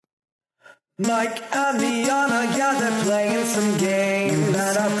Mike and Liana, yeah, they're playing some games.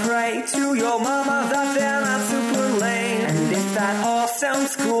 And I pray to your mama that they're not super lame. And if that all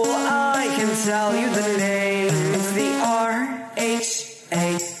sounds cool, I can tell you the name. It's the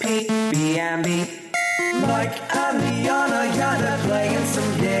RHAP B&B. Mike and Liana, yeah, they're playing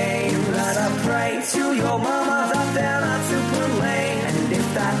some games. And I pray to your mama that they're not super lame. And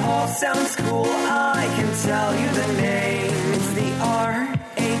if that all sounds cool, I can tell you the name. It's the RHAP.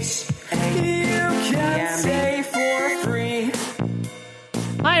 You can say for free.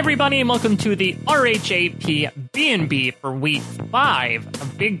 Hi, everybody, and welcome to the RHAP B&B for week 5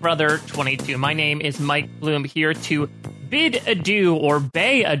 of Big Brother 22. My name is Mike Bloom, here to bid adieu or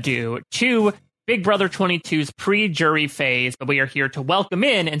bay adieu to Big Brother 22's pre-jury phase, but we are here to welcome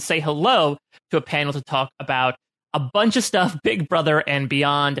in and say hello to a panel to talk about a bunch of stuff, Big Brother and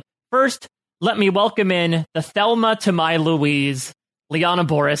beyond. First, let me welcome in the Thelma to my Louise, Liana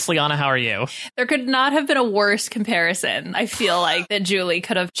Boraas. Liana, how are you? There could not have been a worse comparison, I feel like, that Julie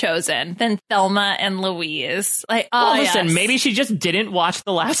could have chosen than Thelma and Louise. Listen, yes. Maybe she just didn't watch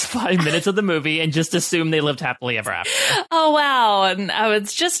the last 5 minutes of the movie and just assumed they lived happily ever after. Oh, wow. And I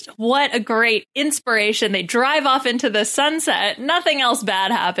was just, what a great inspiration. They drive off into the sunset. Nothing else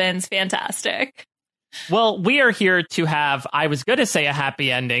bad happens. Fantastic. Well, we are here to have, I was going to say a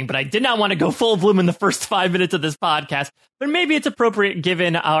happy ending, but I did not want to go full bloom in the first 5 minutes of this podcast. But maybe it's appropriate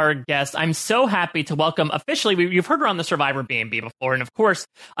given our guest. I'm so happy to welcome officially, you've heard her on the Survivor B&B before, and of course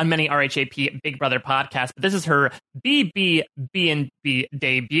on many RHAP Big Brother podcasts, but this is her BB B&B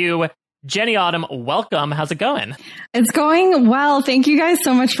debut. Jenny Autumn, welcome. How's it going? It's going well. Thank you guys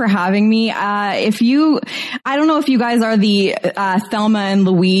so much for having me. I don't know if you guys are the Thelma and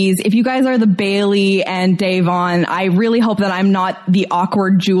Louise. If you guys are the Bailey and Davon, I really hope that I'm not the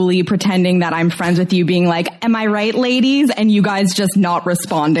awkward Julie pretending that I'm friends with you, being like, "Am I right, ladies?" And you guys just not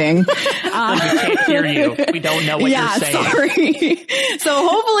responding. We can't hear you. We don't know what you're saying. Sorry. So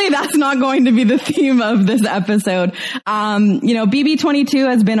hopefully that's not going to be the theme of this episode. BB22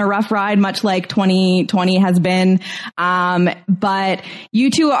 has been a rough ride, much like 2020 has been. But you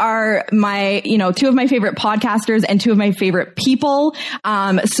two are two of my favorite podcasters and two of my favorite people.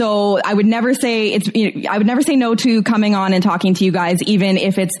 So I would never say no to coming on and talking to you guys, even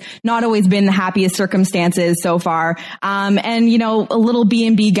if it's not always been the happiest circumstances so far. And a little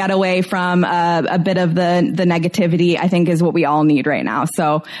B&B getaway from a bit of the negativity, I think, is what we all need right now.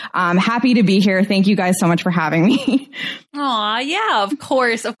 So I'm happy to be here. Thank you guys so much for having me. Aw, yeah, of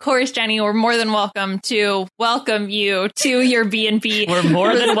course, Jenny. We're more than welcome to welcome you to your B&B. We're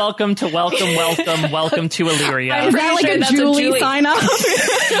more than welcome to welcome to Illyria. Is that like a Julie sign up?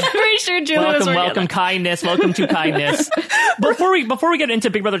 I'm pretty sure Julie welcome kindness. Welcome to kindness. Before we get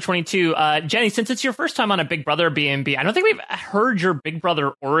into Big Brother 22, Jenny, since it's your first time on a Big Brother B&B, I don't think we've heard your Big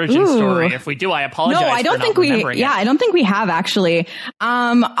Brother origin story. If we do, I apologize. No, I don't think we. Yeah, I don't think we have actually.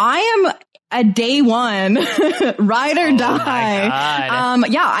 I am a day one ride or die.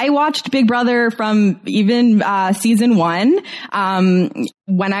 I watched Big Brother from even season 1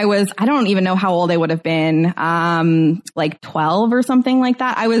 when I don't even know how old I would have been, like 12 or something like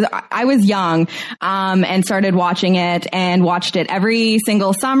that. I was young and started watching it and watched it every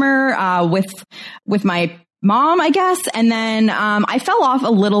single summer with my mom, I guess. And then I fell off a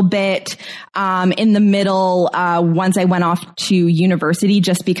little bit in the middle once I went off to university,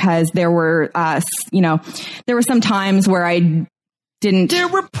 just because there were some times where I didn't. There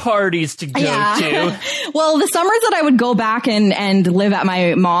were parties to go to. Well, the summers that I would go back and live at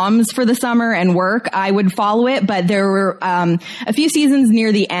my mom's for the summer and work, I would follow it. But there were a few seasons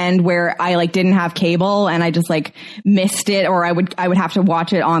near the end where I didn't have cable and I just missed it, or I would have to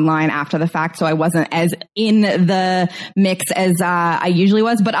watch it online after the fact. So I wasn't as in the mix as I usually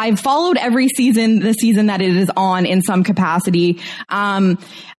was. But I've followed every season, the season that it is on in some capacity.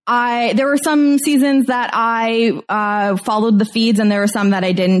 There were some seasons that I followed the feeds, and there were some that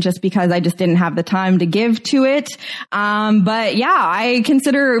I didn't, just because I just didn't have the time to give to it. But yeah, I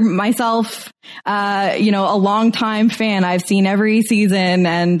consider myself, a long-time fan. I've seen every season,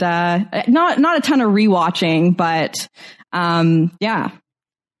 and not a ton of rewatching, but yeah.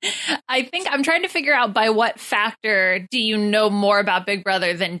 I think I'm trying to figure out, by what factor do you know more about Big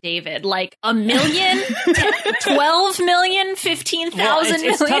Brother than David? Like 1 million, 12 million, 15,000 million?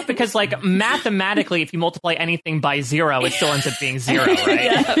 It's tough because mathematically, if you multiply anything by 0, it still ends up being 0, right?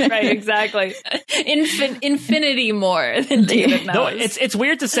 Yeah, right, exactly. Infinity more than David knows. No, it's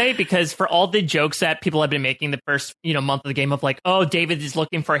weird to say, because for all the jokes that people have been making the first month of the game of David is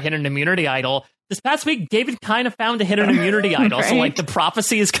looking for a hidden immunity idol, this past week, David kind of found a hidden immunity idol. Right. So the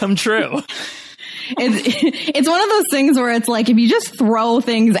prophecy has come true. it's one of those things where it's like, if you just throw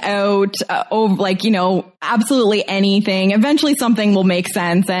things out, over, like, absolutely anything, eventually something will make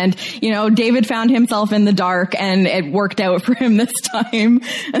sense. And, David found himself in the dark and it worked out for him this time.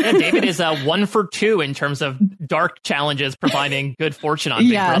 Yeah, David is 1 for 2 in terms of dark challenges, providing good fortune on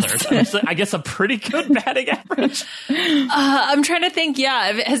Big Brother. So I guess a pretty good batting average. I'm trying to think.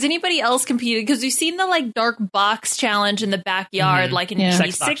 Yeah. Has anybody else competed? Because we've seen the like dark box challenge in the backyard, like in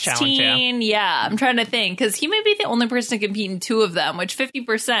 2016. Yeah. I'm trying to think because he may be the only person to compete in 2 of them, which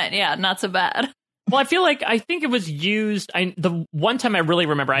 50%. Yeah. Not so bad. Well, I think it was used. The one time I really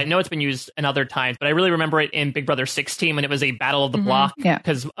remember, I know it's been used in other times, but I really remember it in Big Brother 16 when it was a battle of the block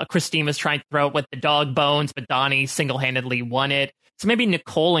because Christine was trying to throw it with the dog bones, but Donnie single-handedly won it. So maybe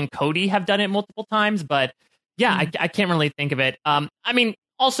Nicole and Cody have done it multiple times, but yeah, I can't really think of it.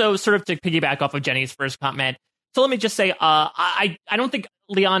 Also sort of to piggyback off of Jenny's first comment. So let me just say, I don't think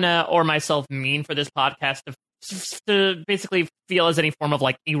Liana or myself mean for this podcast to basically feel as any form of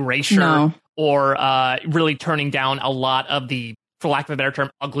like erasure or really turning down a lot of the, for lack of a better term,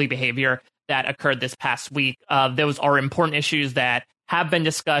 ugly behavior that occurred this past week. Those are important issues that have been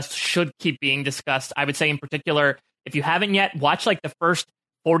discussed, should keep being discussed. I would say in particular, if you haven't yet, watch like the first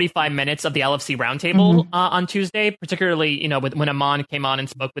 45 minutes of the LFC roundtable on Tuesday, particularly, when Aman came on and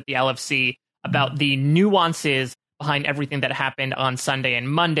spoke with the LFC about the nuances behind everything that happened on Sunday and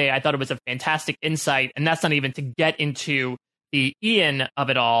Monday. I thought it was a fantastic insight, and that's not even to get into the Ian of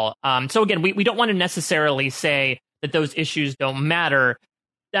it all. So again, we don't want to necessarily say that those issues don't matter.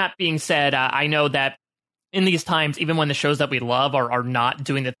 That being said, I know that in these times, even when the shows that we love are not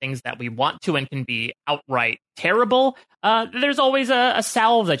doing the things that we want to and can be outright terrible, there's always a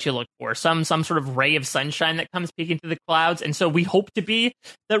salve that you look for, some sort of ray of sunshine that comes peeking through the clouds. And so we hope to be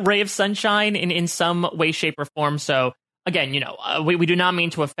the ray of sunshine in some way, shape, or form. So again, we do not mean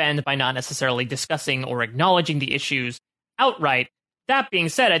to offend by not necessarily discussing or acknowledging the issues outright. That being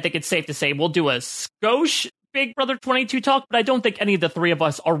said, I think it's safe to say we'll do a skosh Big Brother 22 talk, but I don't think any of the three of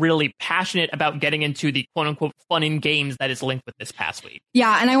us are really passionate about getting into the quote-unquote fun and games that is linked with this past week.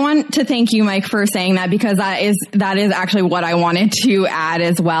 Yeah, and I want to thank you, Mike, for saying that, because that is actually what I wanted to add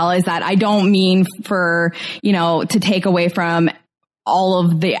as well, is that I don't mean for, to take away from all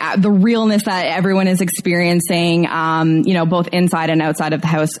of the realness that everyone is experiencing, both inside and outside of the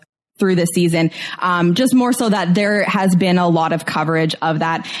house through this season, just more so that there has been a lot of coverage of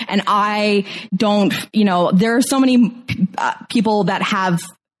that. And I don't, there are so many people that have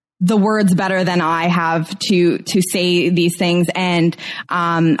the words better than I have to say these things. And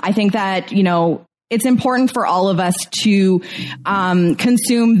I think that, it's important for all of us to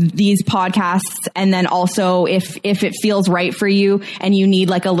consume these podcasts, and then also if it feels right for you and you need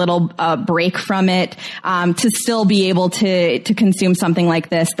like a little break from it, to still be able to consume something like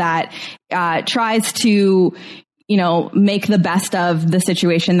this that tries to make the best of the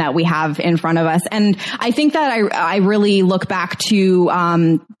situation that we have in front of us. And I think that I really look back to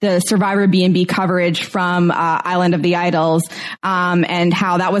the Survivor B&B coverage from Island of the Idols, and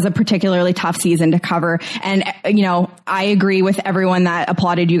how that was a particularly tough season to cover. And, I agree with everyone that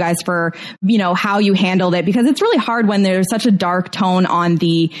applauded you guys for, how you handled it, because it's really hard when there's such a dark tone on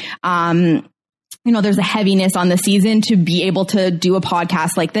the, there's a heaviness on the season to be able to do a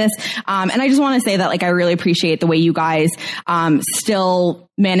podcast like this. And I just want to say that, I really appreciate the way you guys, still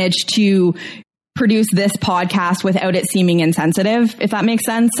managed to produce this podcast without it seeming insensitive, if that makes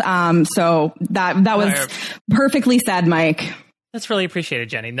sense. So that was perfectly said, Mike. That's really appreciated,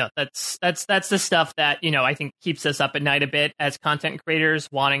 Jenny. No, that's the stuff that, I think keeps us up at night a bit as content creators,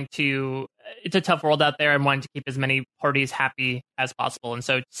 wanting to, it's a tough world out there and wanting to keep as many parties happy as possible. And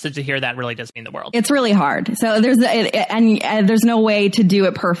so to hear that really does mean the world. It's really hard. So there's no way to do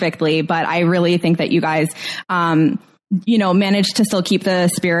it perfectly, but I really think that you guys, managed to still keep the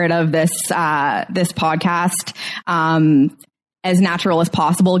spirit of this podcast, as natural as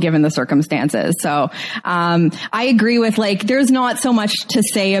possible given the circumstances. So, I agree with there's not so much to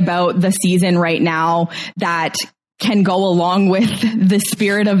say about the season right now that can go along with the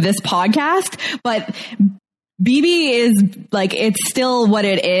spirit of this podcast, but BB is it's still what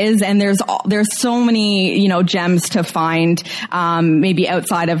it is. And there's so many, gems to find, maybe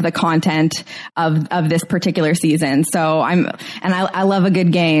outside of the content of this particular season. So I love a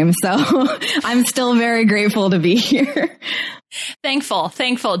good game. So I'm still very grateful to be here. Thankful,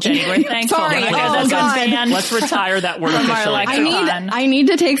 Jenny. We're thankful. Sorry. Let's retire that word officially. I need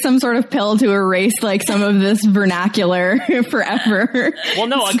to take some sort of pill to erase like some of this vernacular forever. Well,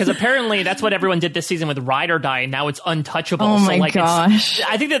 no, because apparently that's what everyone did this season with Ride or Die, and now it's untouchable. Oh my gosh.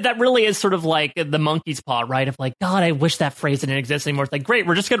 I think that really is sort of like the monkey's paw, right? Of like, God, I wish that phrase didn't exist anymore. It's like, great,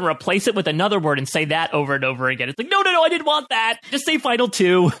 we're just going to replace it with another word and say that over and over again. It's like, no, I didn't want that. Just say final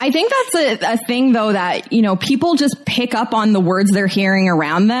two. I think that's a thing, though, that, you know, people just pick up on the words they're hearing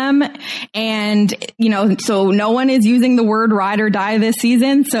around them. And, you know, so no one is using the word ride or die this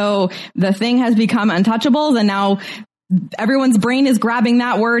season. So the thing has become untouchables, and now everyone's brain is grabbing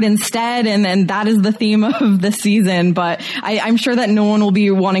that word instead. And then that is the theme of the season. But I'm sure that no one will be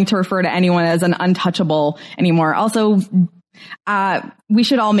wanting to refer to anyone as an untouchable anymore. Also, we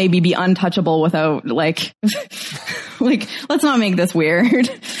should all maybe be untouchable without like let's not make this weird.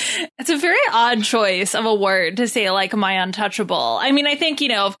 It's a very odd choice of a word to say, like, my untouchable. I mean, I think, you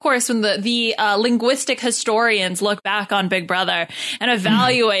know, of course, when the linguistic historians look back on Big Brother and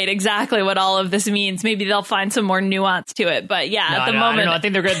evaluate exactly what all of this means, maybe they'll find some more nuance to it. But yeah, at the moment, I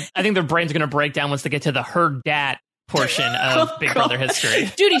think they're good. I think their brain's going to break down once they get to the her dat portion of Big Brother history.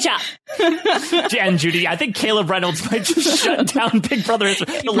 Judy Chop. And Judy, I think Caleb Reynolds might just shut down Big Brother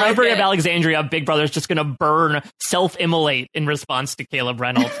history. The Library of Alexandria, Big Brother is just going to burn, self-immolate in response to Caleb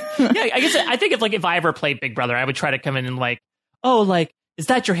Reynolds. Yeah, I think if I ever played Big Brother, I would try to come in and like, oh, like, is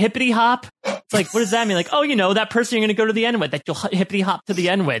that your hippity hop? It's like, what does that mean? Like, oh, you know, that person you're going to go to the end with, that you'll hippity hop to the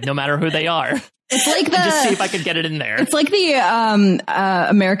end with, no matter who they are. It's like just see if I could get it in there. It's like the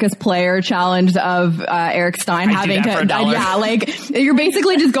America's Player challenge of Eric Stein having to, like you're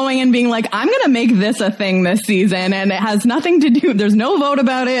basically just going in being like, I'm going to make this a thing this season, and it has nothing to do. There's no vote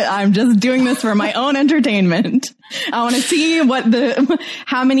about it. I'm just doing this for my own entertainment. I want to see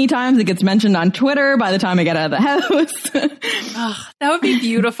how many times it gets mentioned on Twitter by the time I get out of the house. That would be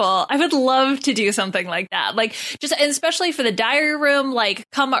beautiful. I would love to do something like that. Like, just, and especially for the diary room, like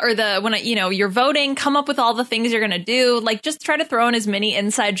you're voting, come up with all the things you're going to do. Like, just try to throw in as many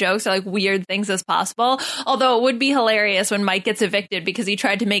inside jokes or like weird things as possible. Although it would be hilarious when Mike gets evicted because he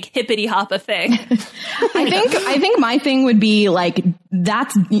tried to make hippity hop a thing. I think my thing would be like,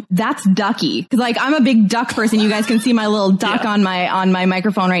 that's ducky. Cause like, I'm a big duck person. You guys can see my little duck on my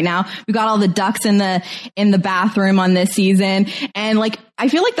microphone right now. We've got all the ducks in the bathroom on this season. And like, I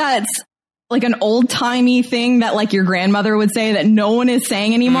feel like that's like an old timey thing that like your grandmother would say that no one is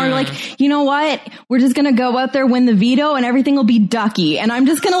saying anymore. Like, you know what? We're just going to go out there, win the veto, and everything will be ducky. And I'm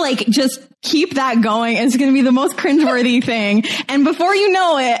just going to like, just keep that going. It's going to be the most cringeworthy thing. And before you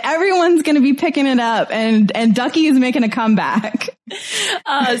know it, everyone's going to be picking it up, and Ducky is making a comeback.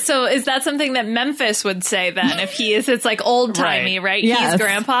 So is that something that Memphis would say then? If it's like old timey, right? Yes. He's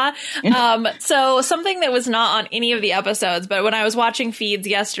grandpa. So something that was not on any of the episodes, but when I was watching feeds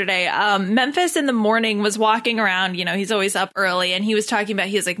yesterday, Memphis in the morning was walking around, you know, he's always up early, and he was talking about,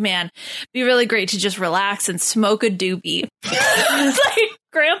 he was like, man, it'd be really great to just relax and smoke a doobie. It's like,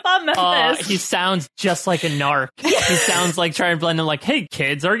 Grandpa Memphis. He sounds just like a narc. He sounds like trying to blend in like, hey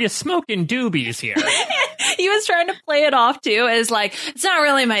kids, are you smoking doobies here? He was trying to play it off too as like, it's not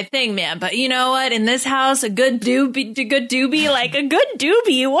really my thing, man, but you know what? In this house, a good doobie, like a good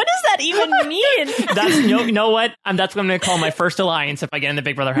doobie. What does that even mean? That's you know what? That's what I'm going to call my first alliance if I get in the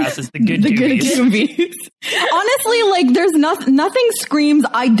Big Brother house, is the good doobies. Good doobies. Honestly, like there's nothing screams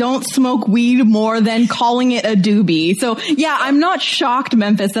I don't smoke weed more than calling it a doobie. So yeah, I'm not shocked,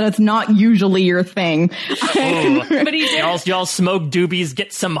 Memphis, that it's not usually your thing. But he did. Y'all smoke doobies,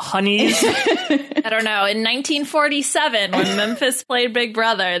 get some honeys. I don't know. In 1947, when Memphis played Big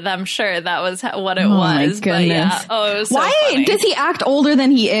Brother, I'm sure that was what it was. My goodness. But yeah. It was so funny. Does he act older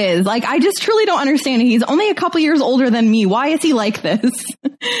than he is? Like, I just truly don't understand. He's only a couple years older than me. Why is he like this?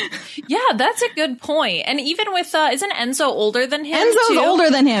 Yeah, that's a good point. And even with, isn't Enzo older than him? Enzo's older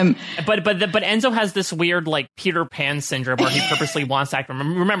than him. But Enzo has this weird, like, Peter Pan syndrome where he purposely wants to act.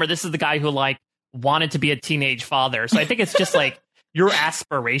 Remember, this is the guy who, like, wanted to be a teenage father. So I think it's just, like, your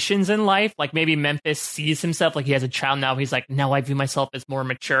aspirations in life. Like, maybe Memphis sees himself like he has a child now. He's like, now I view myself as more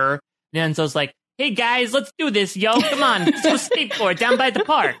mature. And Enzo's like, hey, guys, let's do this, yo. Come on, let's go skateboard down by the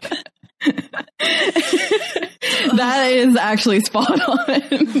park. That is actually spot on.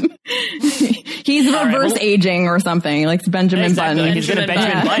 He's reverse aging or something, like Benjamin Button. He's going to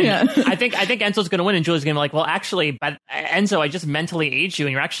Benjamin Button. Yeah. I think Enzo's going to win, and Julie's going to be like, well, actually, but Enzo, I just mentally aged you,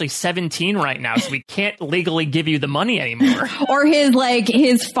 and you're actually 17 right now, so we can't legally give you the money anymore. Or his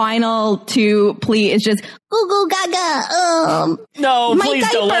final to plea is just goo goo gaga. No, please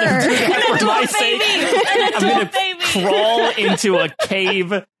don't let him do that for my sake. I'm going to crawl into a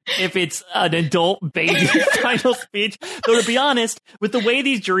cave if it's an adult baby final speech. Though, to be honest, with the way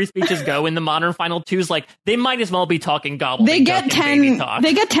these jury speeches go in the modern Final Twos, like, they might as well be talking gobbledygook.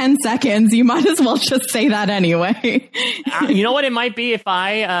 They get 10 seconds. You might as well just say that anyway. You know what it might be? If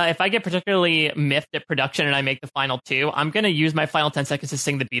I get particularly miffed at production and I make the final two, I'm going to use my final 10 seconds to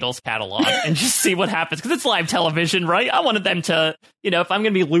sing the Beatles catalog and just see what happens. Because it's live television, right? I wanted them to, if I'm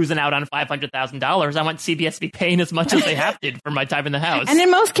going to be losing out on $500,000, I want CBS to be paying as much as they have to for my time in the house. And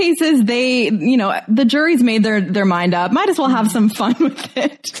in most cases, they, the jury's made their mind up. Might as well have some fun with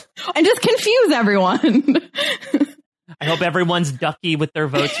it and just confuse everyone. I hope everyone's ducky with their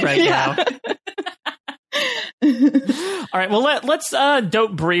votes right now. All right, well, let's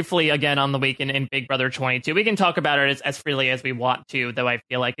dope briefly again on the week in Big Brother 22. We can talk about it as freely as we want to, though I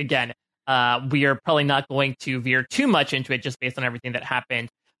feel like, again, we are probably not going to veer too much into it just based on everything that happened.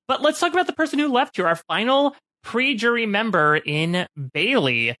 But let's talk about the person who left here, our final pre-jury member in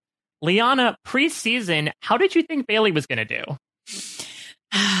Bailey. Liana, pre-season, how did you think Bailey was going to do?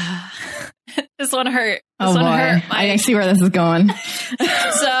 This one hurt. Oh, boy. I see where this is going.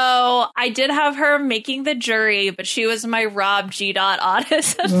 So I did have her making the jury, but she was my Rob G.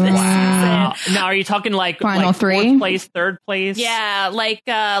 Otis of this season. Now, are you talking final three? Fourth place, third place? Yeah,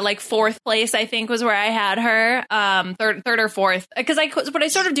 like fourth place, I think, was where I had her. Third or fourth. Because what I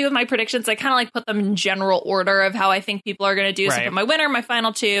sort of do with my predictions, I kind of like put them in general order of how I think people are going to do. Right. So put my winner, my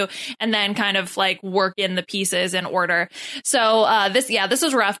final two, and then kind of like work in the pieces in order. So this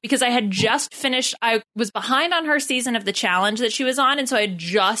was rough because I had just finished. I was behind on her season of the challenge that she was on, and so I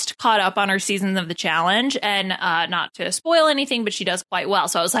just caught up on her seasons of the challenge, and not to spoil anything, but she does quite well.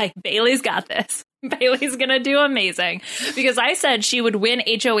 So I was like, Bailey's got this. Bailey's gonna do amazing, because I said she would win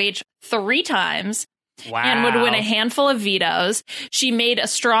HOH 3 times. Wow. And would win a handful of vetoes. She made a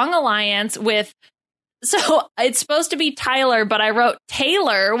strong alliance with, so it's supposed to be Tyler, but I wrote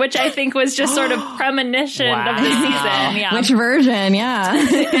Taylor, which I think was just sort of premonition of the season. Yeah. Which version? Yeah.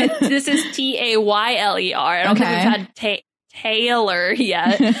 This is Tayler. I don't think we've had Taylor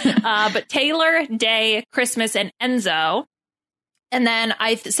yet. But Taylor, Day, Christmas, and Enzo. And then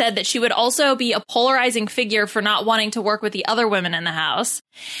I said that she would also be a polarizing figure for not wanting to work with the other women in the house.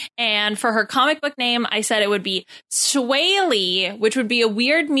 And for her comic book name, I said it would be Swaley, which would be a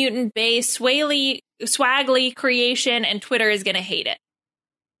weird mutant base, Swaggly creation, and Twitter is going to hate it.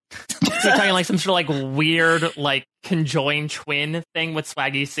 So you're talking like some sort of like weird, like conjoined twin thing with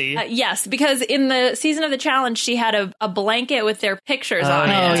Swaggy C? Yes, because in the season of the challenge, she had a blanket with their pictures on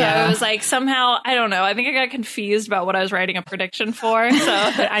it. So it was like somehow, I don't know. I think I got confused about what I was writing a prediction for. So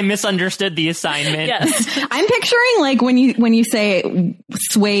I misunderstood the assignment. Yes. I'm picturing like when you say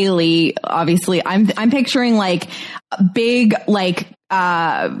Swaley, obviously, I'm picturing like big like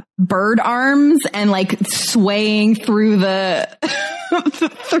bird arms and like swaying through the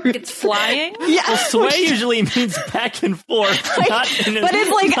it's flying. Yeah, well, sway usually means back and forth, but it's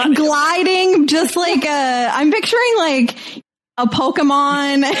like gliding, just like I'm picturing like a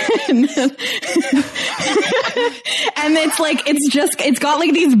Pokemon, and it's got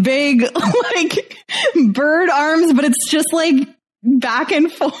like these big like bird arms, but it's just like back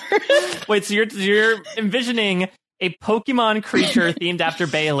and forth. Wait, so you're envisioning a Pokemon creature themed after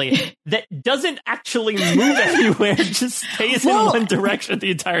Bailey that doesn't actually move anywhere, just stays in one direction the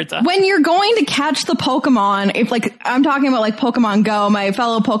entire time. When you're going to catch the Pokemon, if like I'm talking about like Pokemon Go, my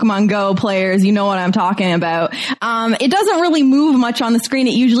fellow Pokemon Go players, you know what I'm talking about. It doesn't really move much on the screen.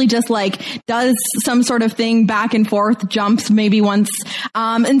 It usually just like does some sort of thing back and forth, jumps maybe once.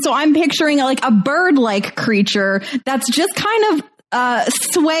 And so I'm picturing like a bird-like creature that's just kind of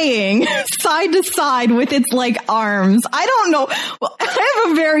swaying side to side with its like arms. I don't know. Well, I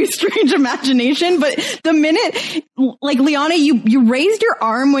have a very strange imagination, but the minute like Liana, you raised your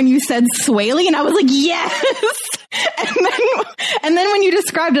arm when you said Swaley, and I was like, yes. And then when you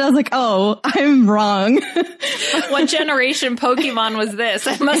described it, I was like, oh, I'm wrong. What generation Pokemon was this?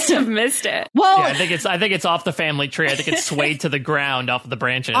 I must have missed it. Well, yeah, I think it's off the family tree. I think it's swayed to the ground off of the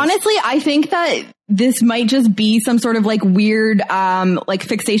branches. Honestly, I think that this might just be some sort of like weird like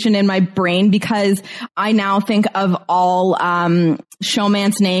fixation in my brain, because I now think of all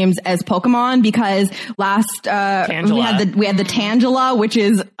showmance names as Pokemon, because last we had the Tangela, which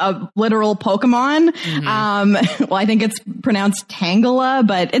is a literal Pokemon. Mm-hmm. Well, I think it's pronounced Tangela,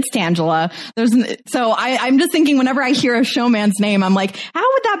 but it's Tangela. So I'm just thinking whenever I hear a showman's name, I'm like, how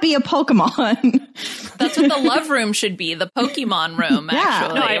would that be a Pokemon? That's what the love room should be, the Pokemon room.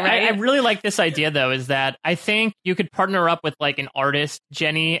 Actually, I really like this idea though though, is that I think you could partner up with like an artist,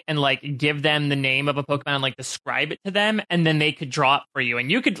 Jenny, and like give them the name of a Pokemon and like describe it to them, and then they could draw it for you.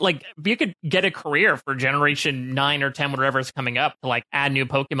 And you could get a career for Generation 9 or 10, whatever is coming up, to like add new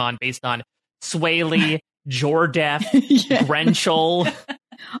Pokemon based on Swaley, Jordef, Grenchel.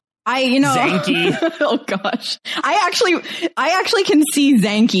 Zanky. Oh gosh. I actually can see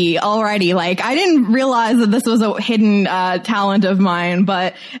Zanky already. Like, I didn't realize that this was a hidden talent of mine,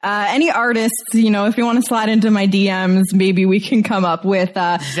 but any artists, if you want to slide into my DMs, maybe we can come up with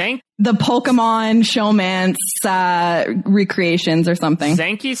the Pokemon showmance recreations or something.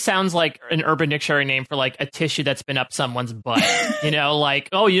 Zanky sounds like an Urban Dictionary name for like a tissue that's been up someone's butt. Like,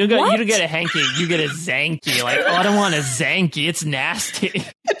 oh, you don't get a hanky, you get a Zanky. Like, oh, I don't want a Zanky, it's nasty.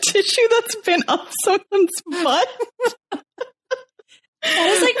 A tissue that's been up someone's butt? That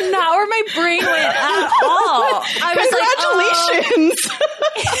is like not where my brain went at all. Congratulations!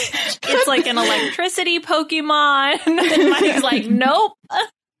 It's like an electricity Pokemon. And Mike's like, nope.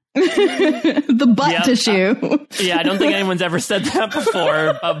 The butt tissue. Yeah, I don't think anyone's ever said that before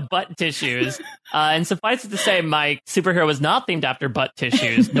about butt tissues. And suffice it to say, my superhero was not themed after butt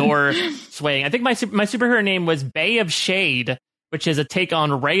tissues, nor swaying. I think my superhero name was Bay of Shade, which is a take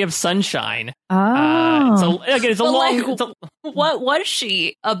on Ray of Sunshine. Oh. It's a long... What was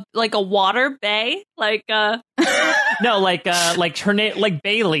she? Like a water bay? Like No, like her name, like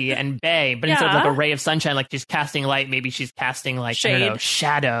Bailey and Bay, but instead of like a ray of sunshine, like she's casting light, maybe she's casting like shade. I don't know,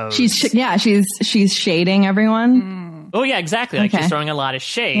 shadows. She's shading everyone. Oh yeah, exactly. Like she's throwing a lot of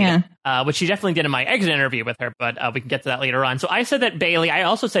shade, which she definitely did in my exit interview with her. But we can get to that later on. So I said that Bailey. I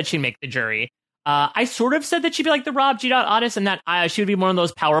also said she'd make the jury. I sort of said that she'd be like the Rob G. Otis, and that she would be one of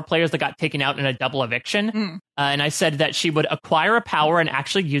those power players that got taken out in a double eviction. And I said that she would acquire a power and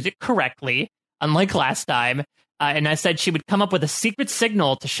actually use it correctly, unlike last time. And I said she would come up with a secret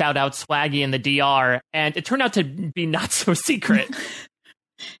signal to shout out Swaggy in the DR, and it turned out to be not so secret.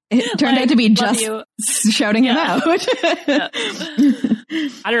 It turned out to be just shouting him out. I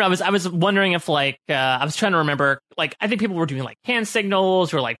don't know. I was wondering if I was trying to remember, like, I think people were doing like hand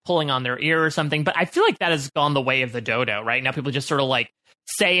signals or like pulling on their ear or something, but I feel like that has gone the way of the dodo right now. People just sort of like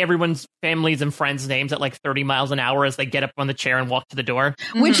say everyone's families and friends' names at like 30 miles an hour as they get up on the chair and walk to the door.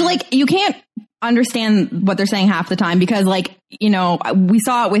 Which like you can't understand what they're saying half the time because like, we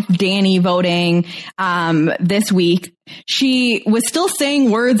saw it with Danny voting this week. She was still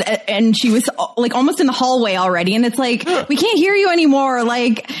saying words and she was like almost in the hallway already. And it's like, we can't hear you anymore.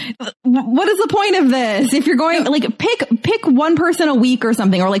 Like, what is the point of this? If you're going like pick one person a week or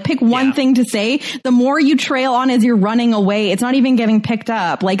something, or like pick one thing to say, the more you trail on as you're running away, it's not even getting picked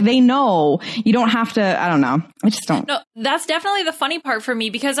up. Like they know you don't have to, I don't know. I just don't. No, that's definitely the funny part for me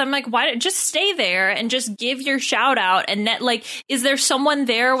because I'm like, why just stay there and just give your shout out. And that like, is there someone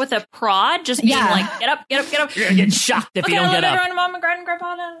there with a prod just being like, get up. You're gonna get shocked if you don't get up.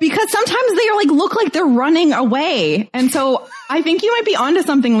 Because sometimes they like look like they're running away. And so I think you might be onto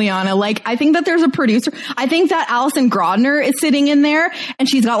something, Liana. Like, I think that there's a producer. I think that Allison Grodner is sitting in there and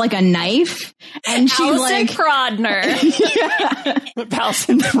she's got like a knife and she's Allison like Prodner.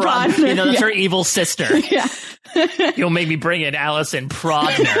 Allison Prodner. That's her evil sister. Yeah. You'll make me bring in Allison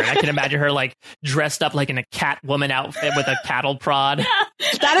Prodner. And I can imagine her like dressed up like in a Catwoman outfit with a cattle prod.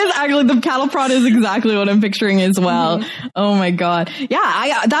 That is actually, the cattle prod is exactly what I'm picturing as well. Mm-hmm. Oh my God.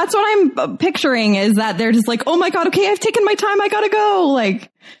 Yeah, that's what I'm picturing is that they're just like, oh my God, okay, I've taken my time. I gotta go.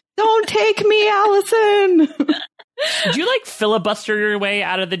 Like, don't take me, Allison. Did you like filibuster your way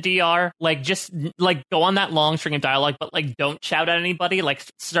out of the DR? Like just like go on that long string of dialogue, but like don't shout at anybody. Like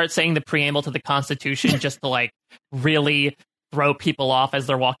start saying the preamble to the Constitution just to like really throw people off as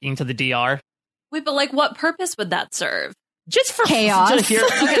they're walking into the DR. Wait, but like what purpose would that serve? Just for chaos. For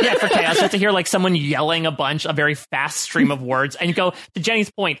chaos. Just to hear like someone yelling a very fast stream of words. And you go, to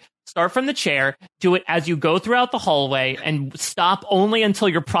Jenny's point, start from the chair, do it as you go throughout the hallway, and stop only until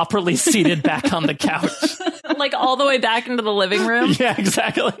you're properly seated back on the couch. Like all the way back into the living room? Yeah,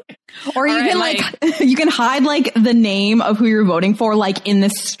 exactly. Or you can you can hide like the name of who you're voting for, like in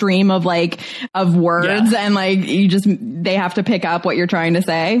this stream of of words, and like they have to pick up what you're trying to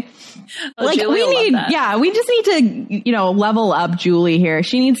say. Oh, like Julie we just need to, level up Julie here.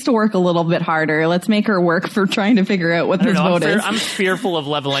 She needs to work a little bit harder. Let's make her work for trying to figure out what this vote is. I'm fearful of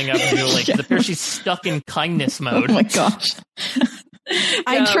leveling up Julie because it appears she's stuck in kindness mode. Oh my gosh.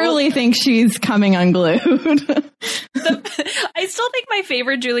 I truly think she's coming unglued. I still think my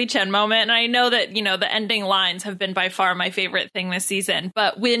favorite Julie Chen moment, and I know that, the ending lines have been by far my favorite thing this season,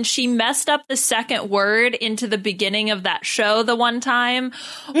 but when she messed up the second word into the beginning of that show the one time,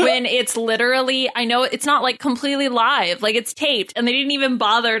 when it's literally, I know it's not like completely live, like it's taped, and they didn't even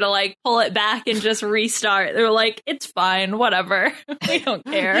bother to like pull it back and just restart. They were like, it's fine, whatever. We don't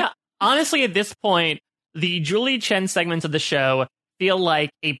care. Yeah. Honestly, at this point, the Julie Chen segments of the show feel like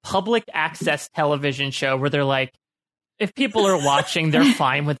a public access television show where they're like, if people are watching, they're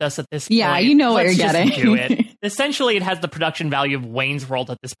fine with us at this point. Yeah, you know what you're getting. Do it. Essentially, it has the production value of Wayne's World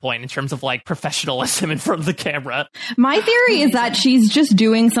at this point in terms of like professionalism in front of the camera. My theory is that she's just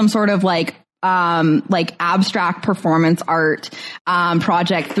doing some sort of like abstract performance art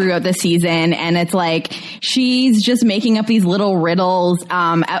project throughout the season, and it's like she's just making up these little riddles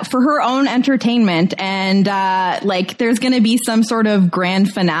for her own entertainment, and like there's going to be some sort of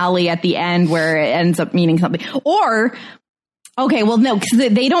grand finale at the end where it ends up meaning something. Or okay, well, no, because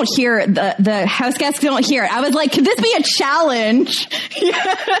they don't hear the house guests don't hear it. I was like, could this be a challenge?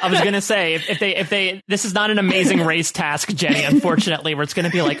 I was gonna say if they this is not an Amazing Race task, Jenny. Unfortunately, where it's gonna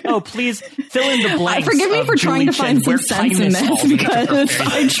be like, oh, please fill in the blanks. Forgive me for trying to find some sense in this because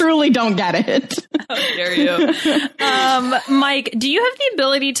I truly don't get it. How dare you, Mike? Do you have the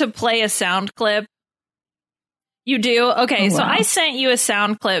ability to play a sound clip? You do? Okay, so I sent you a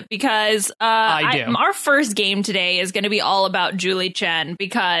sound clip because I do. Our first game today is going to be all about Julie Chen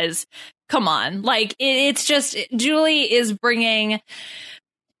because, come on, like, it's just, Julie is bringing,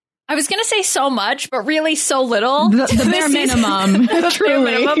 I was going to say so much, but really so little. The bare minimum.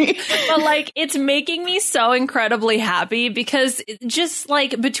 Truly. But like, it's making me so incredibly happy because just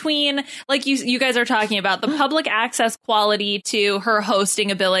like between, like you guys are talking about the public access quality to her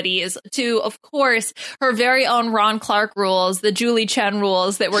hosting abilities to, of course, her very own Ron Clark rules, the Julie Chen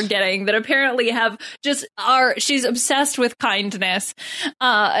rules that we're getting that apparently have she's obsessed with kindness.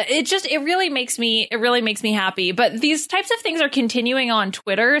 It really makes me happy. But these types of things are continuing on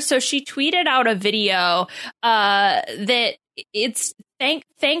Twitter. So she tweeted out a video that it's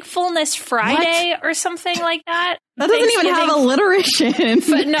Thankfulness Friday or something like that. That doesn't even have alliteration.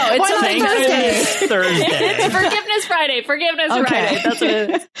 But no, it's Thursday. It's Forgiveness Friday. Friday. That's what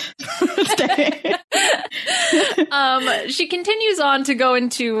it is. She continues on to go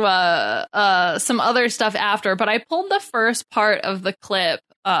into some other stuff after, but I pulled the first part of the clip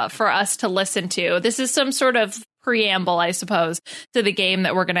for us to listen to. This is some sort of preamble, I suppose, to the game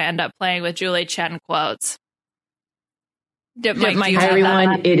that we're going to end up playing with Julie Chen quotes. Hi,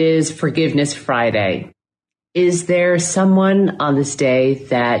 everyone. It is Forgiveness Friday. Is there someone on this day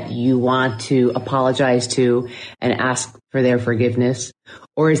that you want to apologize to and ask for their forgiveness?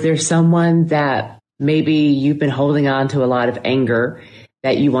 Or is there someone that maybe you've been holding on to a lot of anger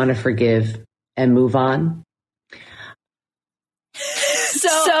that you want to forgive and move on?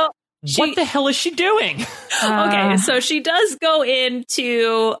 So what the hell is she doing? Okay, so she does go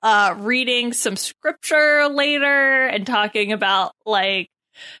into reading some scripture later and talking about like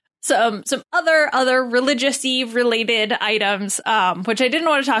some other religious Eve related items, which I didn't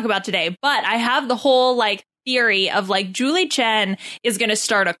want to talk about today. But I have the whole like theory of like Julie Chen is going to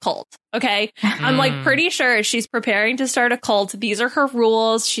start a cult. Okay, I'm like pretty sure she's preparing to start a cult. These are her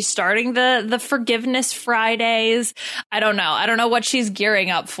rules. She's starting the Forgiveness Fridays. I don't know what she's gearing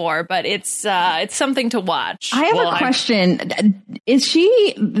up for, but it's something to watch. I have a question. Is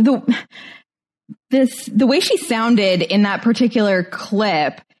she the way she sounded in that particular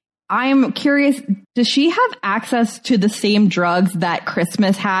clip? I'm curious, does she have access to the same drugs that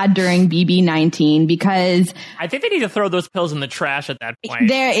Christmas had during BB-19? Because I think they need to throw those pills in the trash at that point.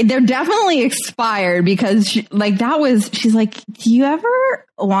 They're definitely expired because she's like, do you ever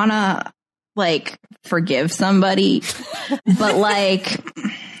want to like forgive somebody? But like,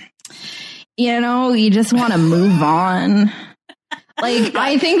 you just want to move on. Like,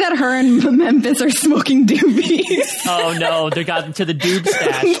 I think that her and Memphis are smoking doobies. Oh, no. They got into the doob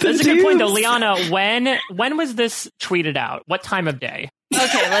stash. That's a good point, though. Liana, when was this tweeted out? What time of day?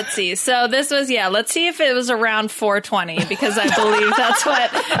 Okay, let's see. So this was, let's see if it was around 4:20, because I believe that's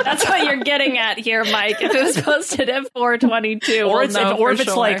what you're getting at here, Mike. If it was posted at 4:22, or if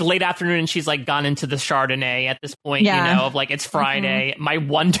it's like late afternoon and she's like gone into the Chardonnay at this point, of like it's Friday. My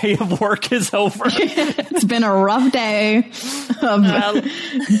one day of work is over. It's been a rough day of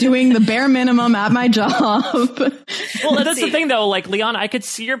doing the bare minimum at my job. Well, that's the thing, though. Like, Liana, I could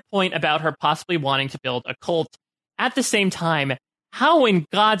see your point about her possibly wanting to build a cult. At the same time, how in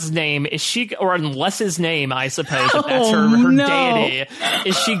God's name is she, or unless his name, I suppose, if that's her deity,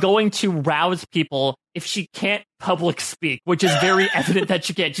 is she going to rouse people if she can't public speak, which is very evident that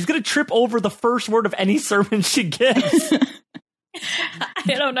she can't. She's going to trip over the first word of any sermon she gives. I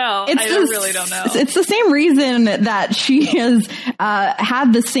don't know. I really don't know. It's the same reason that she has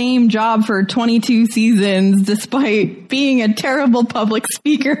had the same job for 22 seasons, despite being a terrible public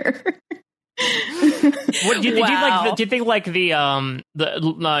speaker. What do you think like the may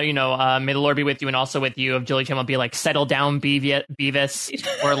the Lord be with you and also with you of Julie Chen will be like settle down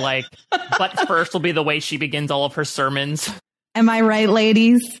Beavis, or like but first will be the way she begins all of her sermons? Am I right,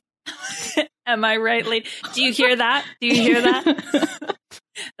 ladies? Am I right, lady? Do you hear that? Do you hear that?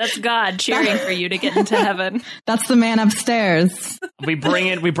 That's God cheering for you to get into heaven. That's the man upstairs. We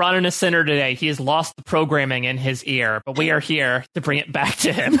brought in a sinner today. He has lost the programming in his ear, but we are here to bring it back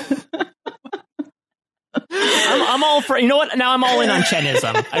to him. I'm all for, you know what? Now I'm all in on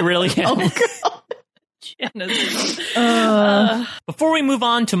Chenism. I really am. Oh, Chenism. Before we move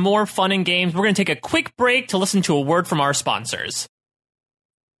on to more fun and games, we're going to take a quick break to listen to a word from our sponsors.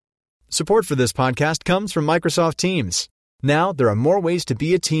 Support for this podcast comes from Microsoft Teams. Now there are more ways to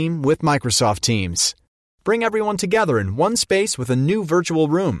be a team with Microsoft Teams. Bring everyone together in one space with a new virtual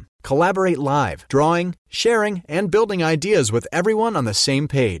room. Collaborate live, drawing, sharing, and building ideas with everyone on the same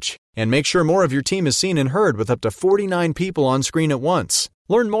page. And make sure more of your team is seen and heard with up to 49 people on screen at once.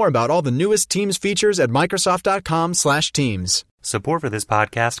 Learn more about all the newest Teams features at Microsoft.com/Teams. Support for this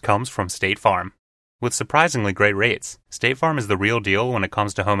podcast comes from State Farm. With surprisingly great rates, State Farm is the real deal when it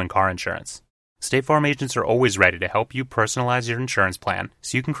comes to home and car insurance. State Farm agents are always ready to help you personalize your insurance plan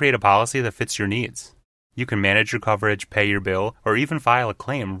so you can create a policy that fits your needs. You can manage your coverage, pay your bill, or even file a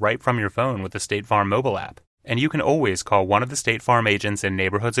claim right from your phone with the State Farm mobile app. And you can always call one of the State Farm agents in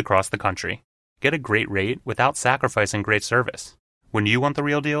neighborhoods across the country. Get a great rate without sacrificing great service. When you want the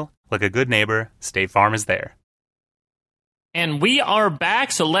real deal, like a good neighbor, State Farm is there. And we are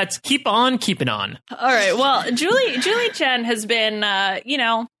back, so let's keep on keeping on. All right, well, Julie Chen has been,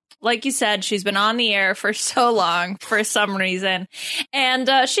 like you said, she's been on the air for so long for some reason. And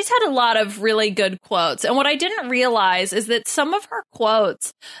she's had a lot of really good quotes. And what I didn't realize is that some of her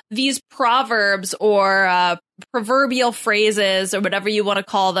quotes, these proverbs or proverbial phrases or whatever you want to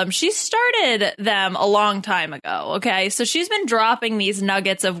call them, she started them a long time ago. Okay, so she's been dropping these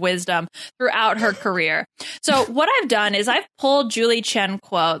nuggets of wisdom throughout her career. So what I've done is I've pulled Julie Chen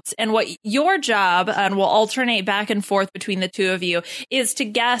quotes, and what your job, and we'll alternate back and forth between the two of you, is to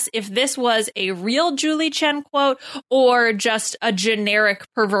guess if this was a real Julie Chen quote or just a generic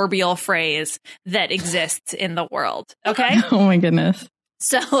proverbial phrase that exists in the world. Okay? Oh my goodness.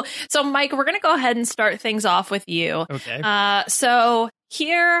 So Mike, we're going to go ahead and start things off with you. Okay. So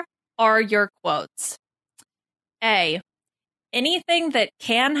here are your quotes. A, anything that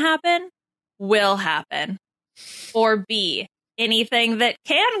can happen will happen. Or B, anything that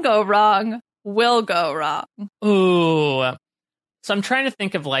can go wrong will go wrong. Ooh. So I'm trying to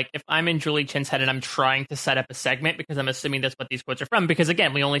think of, like, if I'm in Julie Chen's head and I'm trying to set up a segment, because I'm assuming that's what these quotes are from, because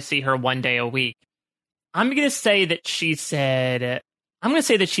again, we only see her one day a week. I'm going to say that she said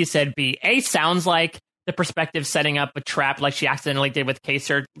B. A sounds like the perspective setting up a trap like she accidentally did with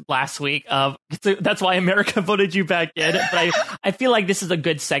Kaser last week. That's why America voted you back in. But I feel like this is a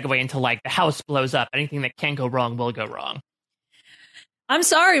good segue into, like, the house blows up. Anything that can go wrong will go wrong. I'm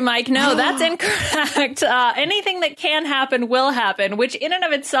sorry, Mike. No, that's incorrect. Anything that can happen will happen, which in and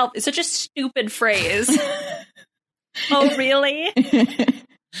of itself is such a stupid phrase. Oh, really?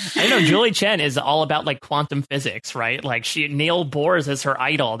 I know Julie Chen is all about, like, quantum physics, right? Like, Neil Bohr is her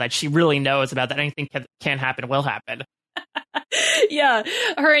idol, that she really knows about that anything can happen will happen. Yeah,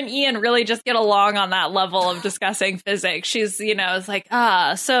 her and Ian really just get along on that level of discussing physics. She's, it's like,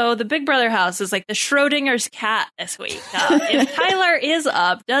 so the Big Brother house is like the Schrodinger's cat this week. If Tyler is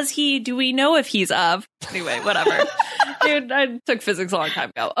up, do we know if he's up? Anyway, whatever. Dude, I took physics a long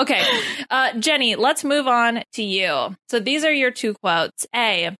time ago. Okay, Jenny, let's move on to you. So these are your two quotes.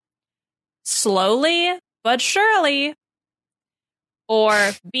 A, slowly but surely.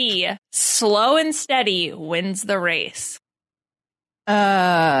 Or B, slow and steady wins the race.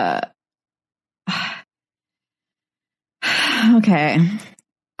 Okay.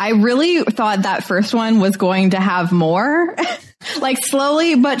 I really thought that first one was going to have more. Like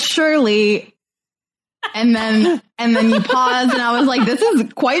slowly but surely. And then you pause, and I was like, "This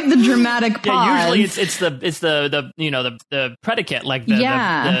is quite the dramatic pause." Yeah, usually it's the predicate, like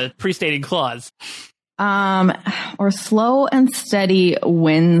the pre-stated clause. Or slow and steady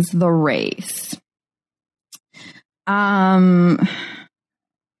wins the race.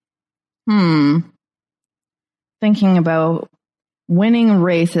 Thinking about winning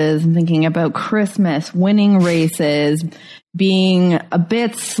races. I'm thinking about Christmas, winning races, being a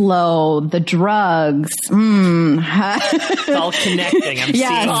bit slow, the drugs. It's all connecting. I'm seeing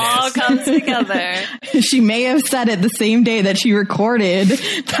this. It all comes together. She may have said it the same day that she recorded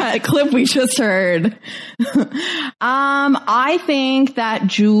that clip we just heard. I think that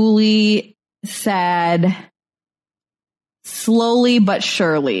Julie said slowly but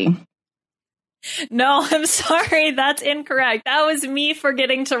surely. No, I'm sorry. That's incorrect. That was me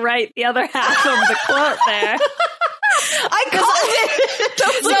forgetting to write the other half of the quote there. I called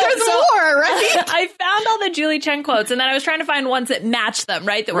it. There's more, right? I found all the Julie Chen quotes, and then I was trying to find ones that matched them,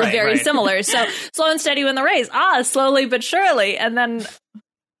 right? That were very similar. So, slow and steady win the race. Slowly but surely. And then,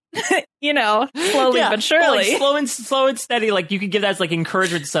 slowly but surely. Well, like slow and steady, like you could give that as like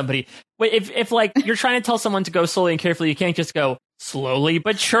encouragement to somebody. Wait, if like you're trying to tell someone to go slowly and carefully, you can't just go slowly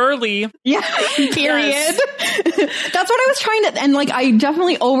but surely. Yeah. Period. Yes. That's what I was trying to, and like I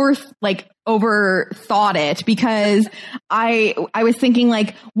definitely overthought it, because I was thinking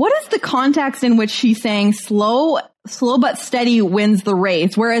like, what is the context in which she's saying slow but steady wins the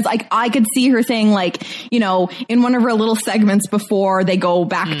race? Whereas like I could see her saying like, in one of her little segments before they go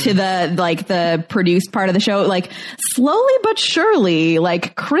back to the produced part of the show, like slowly but surely,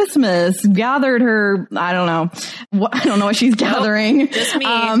 like Christmas gathered her. I don't know what she's gathering. Just me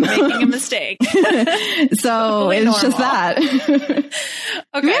making a mistake. So totally it's normal. just that.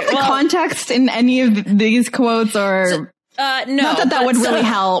 Okay. Do we have the context in any of these quotes, or no? Not that would really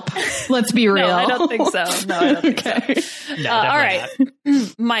help. Let's be real. No, I don't think so. No, I don't think so. No, all right,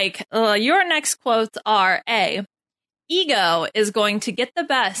 Mike, your next quotes are A, ego is going to get the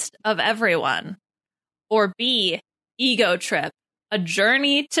best of everyone, or B, ego trip, a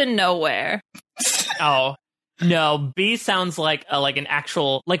journey to nowhere. Oh. No, B sounds like an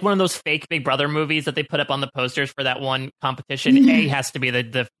actual, like one of those fake Big Brother movies that they put up on the posters for that one competition. A has to be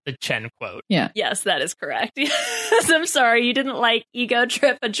the Chen quote. Yeah. Yes, that is correct. I'm sorry, you didn't like Ego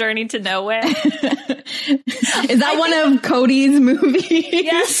Trip, A Journey to Nowhere? Is that one of Cody's movies?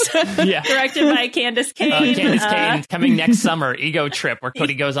 Yes. Yeah. Directed by Candace Cain. Candace Cain, coming next summer, Ego Trip, where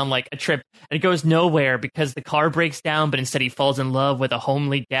Cody goes on like a trip and it goes nowhere because the car breaks down, but instead he falls in love with a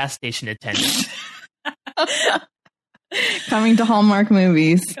homely gas station attendant. Coming to Hallmark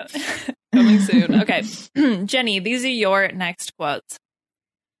movies. Coming soon. Okay. Jenny, these are your next quotes.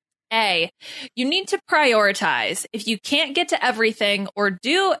 A, you need to prioritize. If you can't get to everything or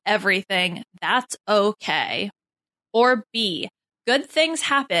do everything, that's okay. Or B, good things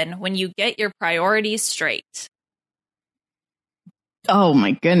happen when you get your priorities straight. Oh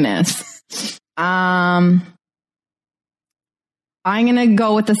my goodness. I'm going to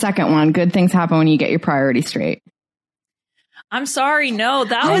go with the second one. Good things happen when you get your priorities straight. I'm sorry. No,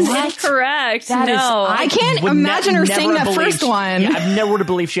 that was incorrect. I can't imagine her saying that first one. Yeah, I've never would have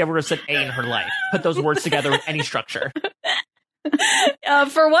believed she ever would have said A in her life. Put those words together with any structure.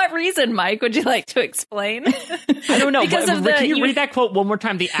 For what reason, Mike? Would you like to explain? I don't know. Can you read that quote one more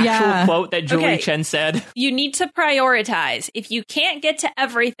time? The actual quote that Julie Chen said. You need to prioritize. If you can't get to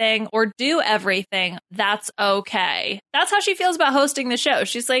everything or do everything, that's okay. That's how she feels about hosting the show.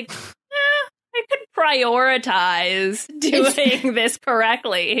 She's like, I could prioritize doing this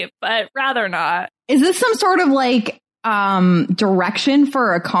correctly, but rather not. Is this some sort of like direction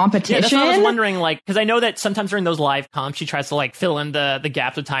for a competition? Yeah, that's what I was wondering, like, because I know that sometimes during those live comps, she tries to like fill in the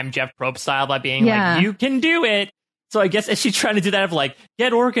gaps of time Jeff Probst style by being like, you can do it. So I guess is she trying to do that of like,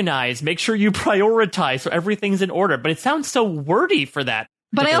 get organized, make sure you prioritize so everything's in order. But it sounds so wordy for that.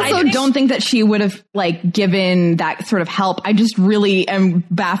 But I also don't think that she would have like given that sort of help. I just really am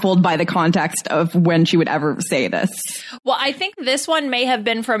baffled by the context of when she would ever say this. Well, I think this one may have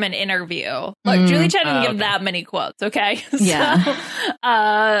been from an interview. Look, Julie Chen didn't give that many quotes, okay? Yeah.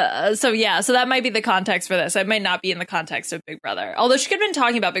 So that might be the context for this. It might not be in the context of Big Brother. Although she could have been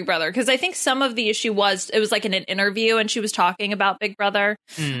talking about Big Brother, because I think some of the issue was, it was like in an interview and she was talking about Big Brother.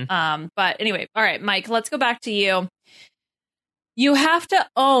 But anyway, all right, Mike, let's go back to you. You have to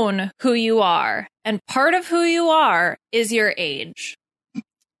own who you are, and part of who you are is your age. That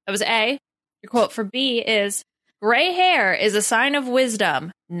was A. Your quote for B is, gray hair is a sign of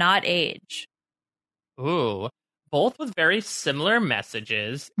wisdom, not age. Ooh, both with very similar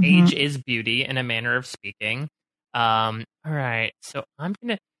messages. Age is beauty in a manner of speaking. All right, so I'm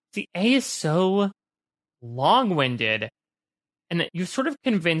going to... See, A is so long-winded. And you sort of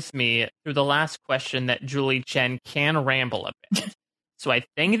convinced me through the last question that Julie Chen can ramble a bit. So I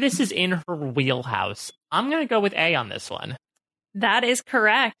think this is in her wheelhouse. I'm going to go with A on this one. That is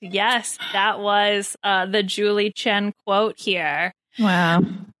correct. Yes, that was the Julie Chen quote here. Wow.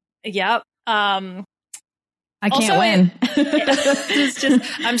 Yep. I can't win.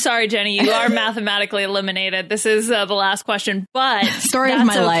 I'm sorry, Jenny. You are mathematically eliminated. This is the last question, but story of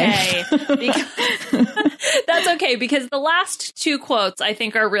my life. That's okay, because the last two quotes I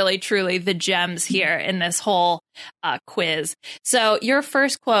think are really truly the gems here in this whole quiz. So your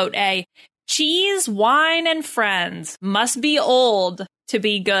first quote, A, cheese, wine, and friends must be old to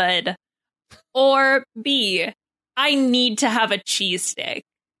be good. Or B, I need to have a cheesesteak.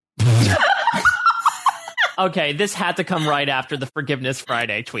 Okay, this had to come right after the Forgiveness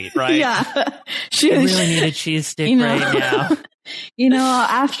Friday tweet, right? Yeah. I really need a cheesesteak right now. You know,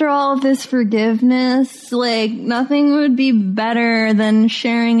 after all of this forgiveness, like, nothing would be better than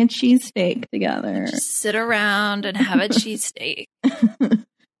sharing a cheesesteak together. Just sit around and have a cheesesteak.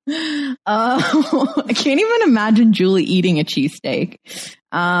 I can't even imagine Julie eating a cheesesteak.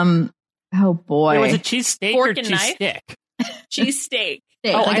 Oh boy. It was a cheesesteak or cheesesteak? Cheesesteak.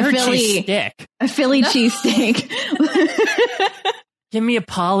 Oh, like I heard Philly, cheesesteak. a Philly cheesesteak. Give me a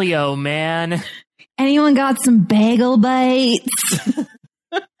polio, man. Anyone got some bagel bites?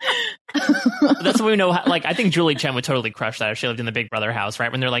 That's what we know. Like, I think Julie Chen would totally crush that if she lived in the Big Brother house,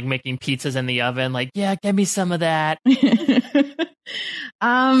 right? When they're like making pizzas in the oven, like, yeah, give me some of that.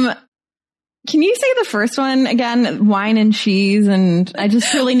 Can you say the first one again? Wine and cheese, and I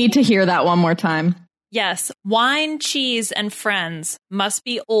just really need to hear that one more time. Yes, wine, cheese, and friends must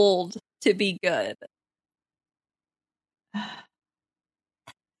be old to be good.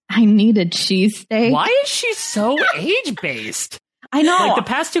 I need a cheesesteak. Why is she so age-based? I know. Like, the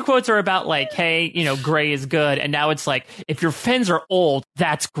past two quotes are about, like, hey, you know, gray is good. And now it's like, if your friends are old,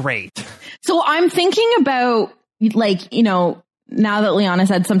 that's great. So I'm thinking about, like, you know, now that Liana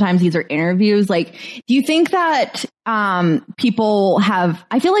said sometimes these are interviews, like, do you think that people have,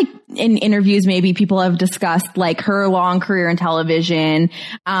 I feel like in interviews, maybe people have discussed like her long career in television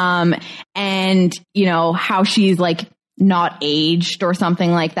and, you know, how she's like not aged or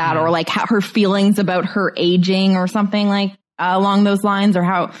something like that, or like how her feelings about her aging or something like along those lines, or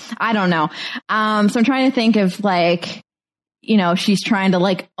how, I don't know. So I'm trying to think of like, you know, she's trying to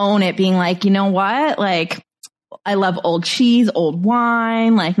like own it, being like, you know what, like, I love old cheese, old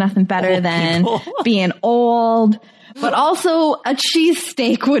wine, like nothing better than being old, but also a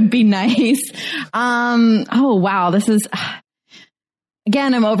cheesesteak would be nice. Oh, wow. This is,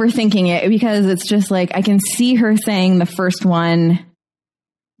 again, I'm overthinking it because it's just like, I can see her saying the first one.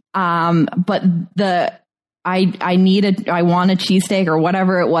 But I want a cheesesteak or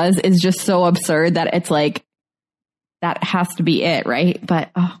whatever it was is just so absurd that it's like, that has to be it, right? But,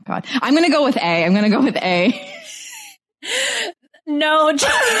 oh God, I'm going to go with A. No, I'm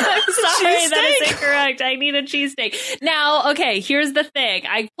sorry, that is incorrect. I need a cheesesteak. Now, okay, here's the thing.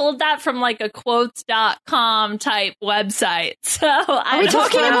 I pulled that from like a quotes.com type website. So Are we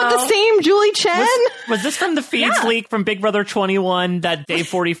talking about the same Julie Chen? Was this from the feeds leak from Big Brother 21, that day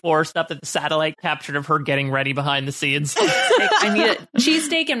 44 stuff that the satellite captured of her getting ready behind the scenes? I need a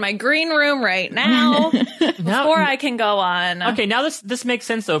cheesesteak in my green room right now before I can go on. Okay, now this makes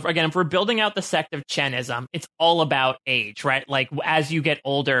sense though. Again, if we're building out the sect of Chenism, it's all about age, right? Like, as you get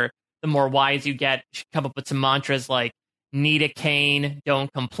older, the more wise you get. You should come up with some mantras like need a cane,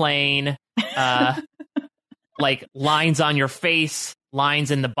 don't complain, like lines on your face,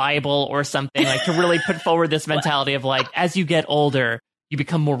 lines in the Bible or something, like to really put forward this mentality of like, as you get older, you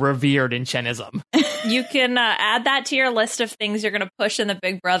become more revered in Chenism. You can add that to your list of things you're going to push in the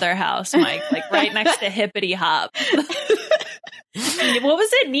Big Brother house, Mike, like right next to Hippity Hop. What was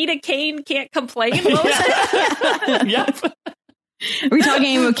it? Need a cane, can't complain? What was it? Yep. Are we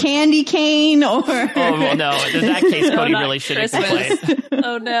talking about candy cane or? Oh, well, no. In that case, Cody really shouldn't complain.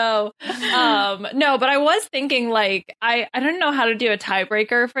 Oh, no. No, but I was thinking, like, I don't know how to do a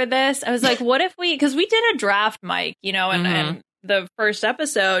tiebreaker for this. I was like, what if because we did a draft, Mike, you know, and the first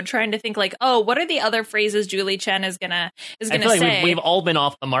episode, trying to think like, oh, what are the other phrases Julie Chen is gonna say? Like we've all been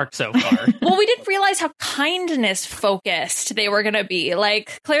off the mark so far. Well, we didn't realize how kindness focused they were gonna be.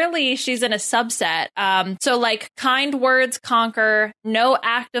 Like, clearly she's in a subset. So like, kind words conquer. No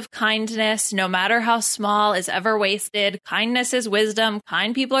act of kindness, no matter how small, is ever wasted. Kindness is wisdom.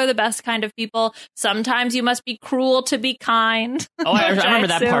 Kind people are the best kind of people. Sometimes you must be cruel to be kind. Oh, I remember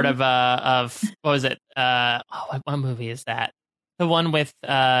that part of what was it? What movie is that? The one with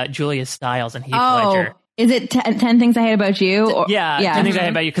Julia Stiles and Heath Ledger. Is it 10 Things I Hate About You? Or, 10 Things I Hate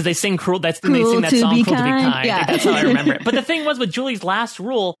About You, because they sing Cruel. They sing that song, Cruel to Be Kind. Yeah. That's how I remember it. But the thing was, with Julie's last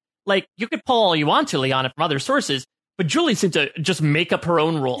rule, like, you could pull all you want to, Liana, from other sources, But Julie seemed to just make up her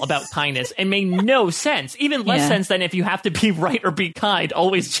own rule about kindness and made no sense. Even less sense than if you have to be right or be kind,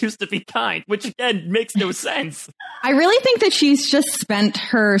 always choose to be kind, which again makes no sense. I really think that she's just spent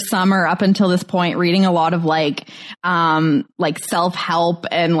her summer up until this point reading a lot of like self-help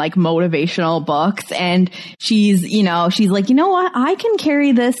and like motivational books. And she's like, you know what? I can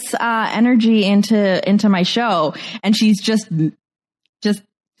carry this energy into my show. And she's just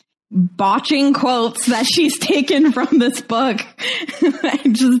botching quotes that she's taken from this book.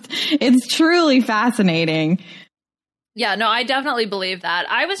 It's truly fascinating. Yeah, no, I definitely believe that.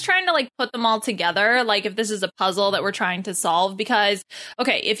 I was trying to like put them all together, like if this is a puzzle that we're trying to solve, because,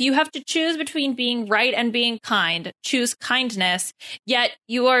 okay, if you have to choose between being right and being kind, choose kindness, yet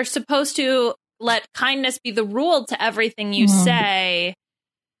you are supposed to let kindness be the rule to everything you say.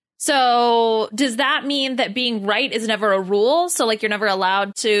 So does that mean that being right is never a rule? So like you're never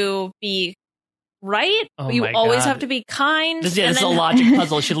allowed to be right? You always have to be kind? This is a logic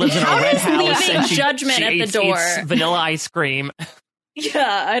puzzle. She lives in a red house and she at the door. Eats vanilla ice cream.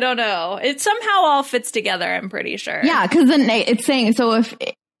 Yeah, I don't know. It somehow all fits together, I'm pretty sure. Yeah, because then it's saying, so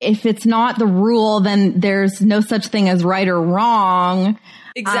if it's not the rule, then there's no such thing as right or wrong.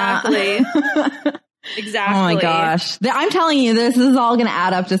 Exactly. Exactly. Oh my gosh. I'm telling you, this is all going to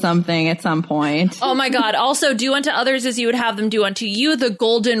add up to something at some point. Oh my God. Also, do unto others as you would have them do unto you. The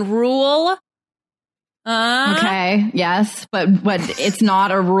golden rule. Okay. Yes. But it's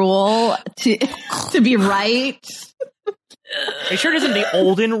not a rule to be right. Are you sure it isn't the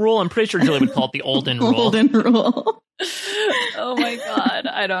Olden rule? I'm pretty sure Julie would call it the Olden rule. Olden rule. Oh my God.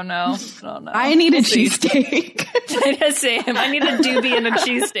 I don't know. I need a cheesesteak. Same. I need a doobie and a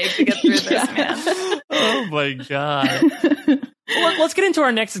cheesesteak to get through this, man. Oh my God. Well, let's get into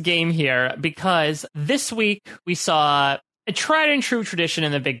our next game here, because this week we saw a tried and true tradition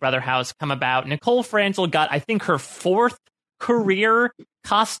in the Big Brother house come about. Nicole Franzel got, I think, her 4th career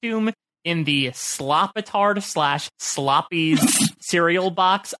costume in the Slopitard/Sloppies cereal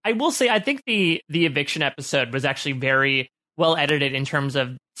box. I will say, I think the eviction episode was actually very well edited in terms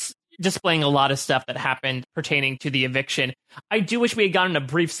of displaying a lot of stuff that happened pertaining to the eviction. I do wish we had gotten a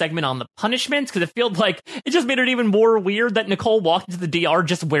brief segment on the punishments, because it feels like it just made it even more weird that Nicole walked into the DR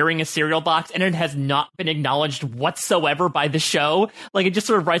just wearing a cereal box, and it has not been acknowledged whatsoever by the show. Like, it just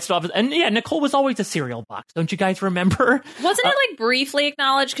sort of writes it off. And yeah, Nicole was always a cereal box. Don't you guys remember? Wasn't it like briefly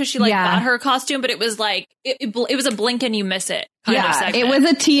acknowledged because she got her costume, but it was like, it was a blink and you miss it kind of segment. It was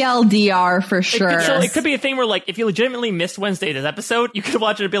a TLDR for sure. It could be a thing where, like, if you legitimately missed Wednesday's episode, you could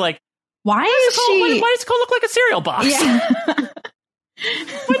watch it and be like, why does Nicole look like a cereal box? Yeah.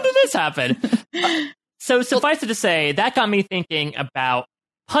 When did this happen? So suffice it to say, that got me thinking about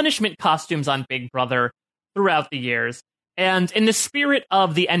punishment costumes on Big Brother throughout the years. And in the spirit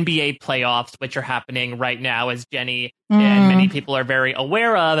of the NBA playoffs, which are happening right now, as Jenny and many people are very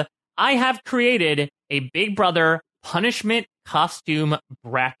aware of, I have created a Big Brother punishment costume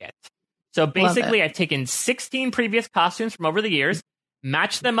bracket. So basically, I've taken 16 previous costumes from over the years,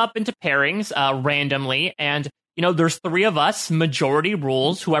 matched them up into pairings randomly, and there's 3 of us, majority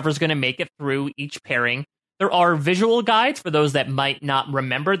rules, whoever's going to make it through each pairing. There are visual guides for those that might not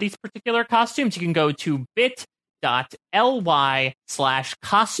remember these particular costumes. You can go to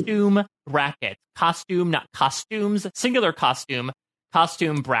bit.ly/costume bracket. Costume, not costumes, singular costume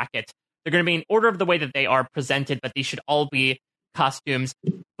bracket. They're going to be in order of the way that they are presented, but these should all be costumes.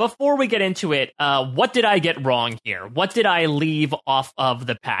 Before we get into it, what did I get wrong here? What did I leave off of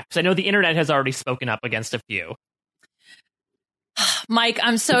the pack? Because I know the internet has already spoken up against a few. Mike,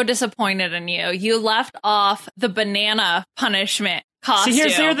 I'm so disappointed in you. You left off the banana punishment costume. See,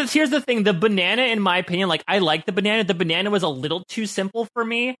 here's the thing. The banana, in my opinion, like, I like the banana. The banana was a little too simple for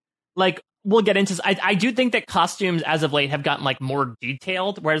me. Like, we'll get into this. I do think that costumes as of late have gotten like more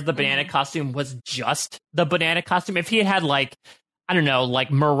detailed, whereas the banana costume was just the banana costume. If he had like, I don't know, like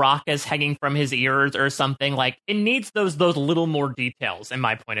maracas hanging from his ears or something, like, it needs those little more details in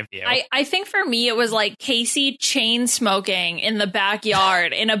my point of view. I think for me, it was like Casey chain smoking in the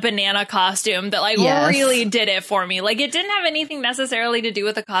backyard in a banana costume that like really did it for me. Like, it didn't have anything necessarily to do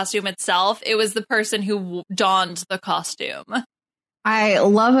with the costume itself. It was the person who donned the costume. I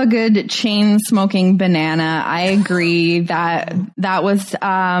love a good chain smoking banana. I agree that was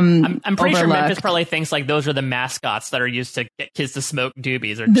I'm pretty sure Memphis probably thinks like those are the mascots that are used to get kids to smoke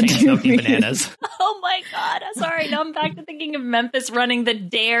doobies or chain smoking bananas. Oh my God. Sorry. Now I'm back to thinking of Memphis running the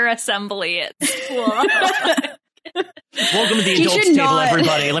Dare assembly at school. Welcome to the adults table,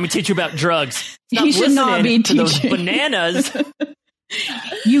 everybody. Let me teach you about drugs. He should not be to those bananas.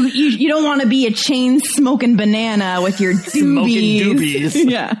 You don't want to be a chain smoking banana with your doobies.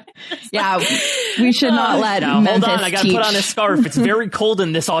 Yeah. We should not let Memphis hold on, I gotta put on a scarf. It's very cold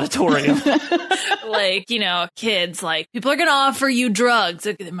in this auditorium. Like, kids, like, people are gonna offer you drugs.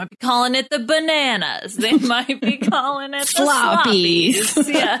 They might be calling it the bananas. They might be calling it the sloppies.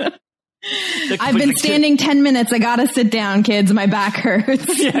 Yeah. I've been standing 10 minutes. I gotta sit down, kids. My back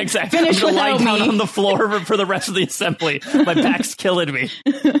hurts. Yeah, exactly. Finish I'm without lie down me on the floor for the rest of the assembly. My back's killing me.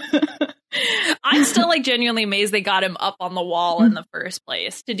 I'm still genuinely amazed they got him up on the wall in the first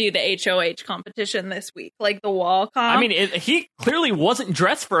place to do the HOH competition this week, like the wall comp. I mean, he clearly wasn't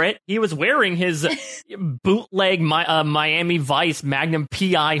dressed for it. He was wearing his bootleg Miami Vice Magnum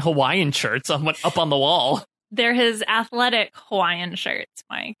PI Hawaiian shirts up on the wall. They're his athletic Hawaiian shirts,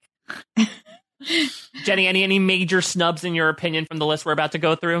 Mike. Jenny, any major snubs in your opinion from the list we're about to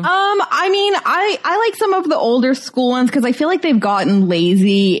go through? I mean, I like some of the older school ones because I feel like they've gotten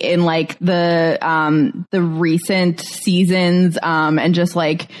lazy in the recent seasons and just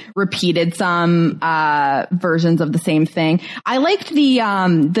repeated some versions of the same thing. I liked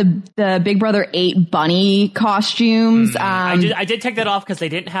the Big Brother 8 bunny costumes. I did take that off because they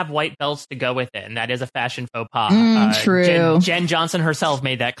didn't have white belts to go with it, and that is a fashion faux pas. True. Jen Johnson herself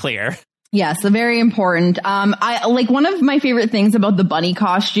made that clear. Yes, very important. I one of my favorite things about the bunny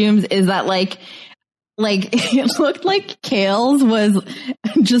costumes is that it looked like Kale's was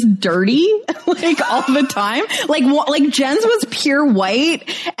just dirty, all the time. Jen's was pure white,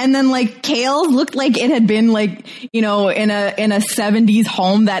 and then Kale's looked like it had been in a 70s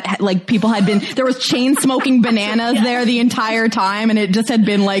home that people had been, there was chain smoking bananas there the entire time, and it just had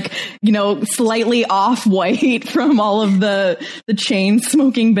been slightly off white from all of the chain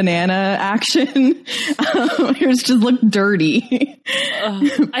smoking banana action. It just looked dirty.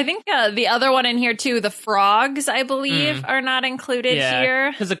 I think the other one in here too, the frogs, I believe, are not included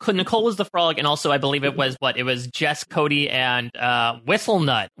here. Because Nicole was the frog, and also I believe it was Jess, Cody, and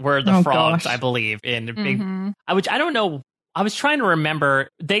Whistlenut were the frogs, I believe, in the big. Which I don't know. I was trying to remember.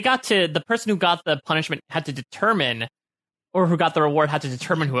 The person who got the punishment had to determine, or who got the reward had to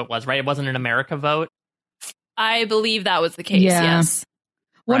determine who it was. Right? It wasn't an America vote. I believe that was the case. Yeah. Yes.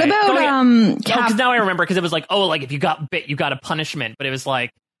 What about because now I remember, because it was if you got bit, you got a punishment, but it was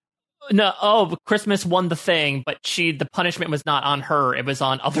no, Christmas won the thing, but the punishment was not on her, it was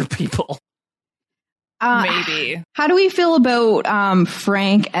on other people. Maybe. How do we feel about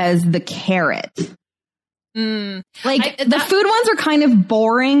Frank as the carrot? The food ones are kind of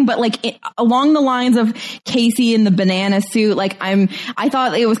boring, but along the lines of Casey in the banana suit, I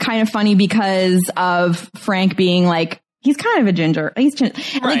thought it was kind of funny because of Frank being he's kind of a ginger.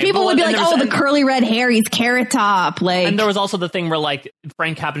 People would be the curly red hair, he's Carrot Top. And there was also the thing where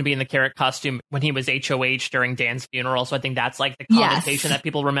Frank happened to be in the carrot costume when he was HOH during Dan's funeral. So I think that's the connotation that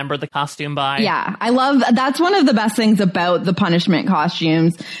people remember the costume by. Yeah, that's one of the best things about the punishment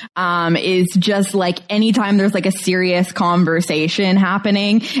costumes, is just anytime there's a serious conversation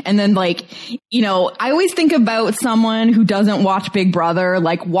happening, and then I always think about someone who doesn't watch Big Brother,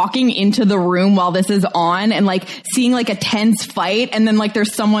 walking into the room while this is on and seeing a tense fight, and then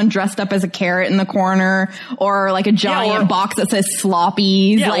there's someone dressed up as a carrot in the corner, or a giant box that says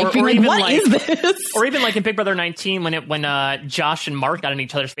sloppies. What is this? Or even in Big Brother 19 when Josh and Mark got in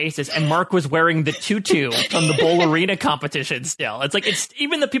each other's faces, and Mark was wearing the tutu from the Bowl Arena competition. Still, it's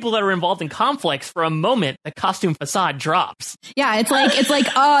even the people that are involved in conflicts, for a moment the costume facade drops. Yeah, it's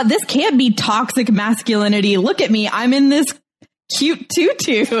this can't be toxic masculinity. Look at me, I'm in this cute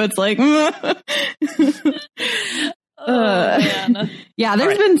tutu. It's yeah,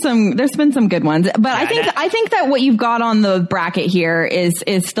 there's been some good ones, but I think that what you've got on the bracket here is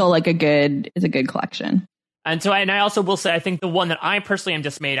still a good collection. And I also will say, I think the one that I personally am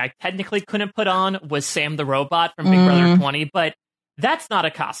dismayed I technically couldn't put on was Sam the Robot from Big Brother 20, but that's not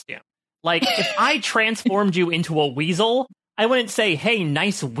a costume. If I transformed you into a weasel, I wouldn't say, hey,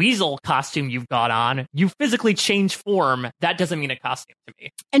 nice weasel costume you've got on. You physically change form. That doesn't mean a costume to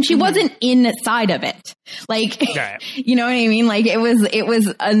me. And she wasn't inside of it. You know what I mean? It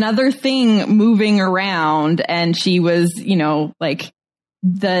was another thing moving around, and she was,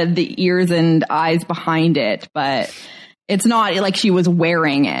 the ears and eyes behind it, but it's not she was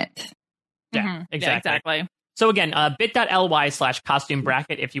wearing it. Yeah, exactly. So again, bit.ly/costume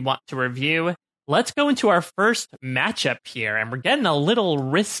bracket if you want to review. Let's go into our first matchup here, and we're getting a little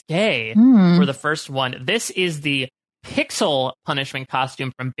risque for the first one. This is the Pixel punishment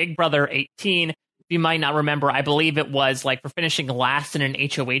costume from Big Brother 18. You might not remember, I believe it was for finishing last in an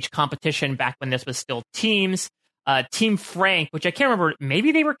HOH competition back when this was still teams. Team Frank, which I can't remember.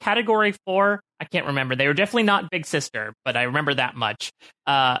 Maybe they were category 4. I can't remember. They were definitely not Big Sister, but I remember that much.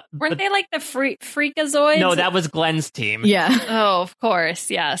 Weren't they like the Freakazoids? No, that was Glenn's team. Yeah. Oh, of course.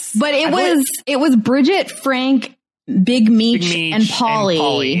 Yes. But it was Bridget, Frank, Big Meech and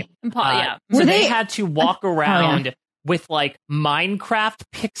Polly. Yeah. So they had to walk around with like Minecraft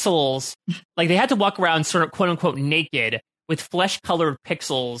pixels. Like they had to walk around sort of quote unquote naked with flesh colored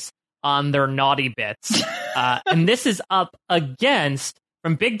pixels on their naughty bits. And this is up against,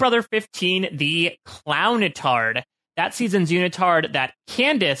 from Big Brother 15, the Clownitard. That season's unitard that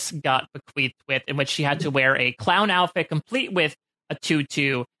Candace got bequeathed with, in which she had to wear a clown outfit complete with a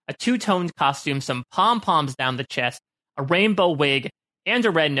tutu, a two-toned costume, some pom-poms down the chest, a rainbow wig, and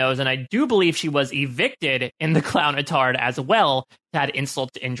a red nose. And I do believe she was evicted in the Clownitard as well to add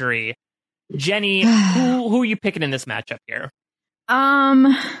insult to injury. Jenny, who are you picking in this matchup here?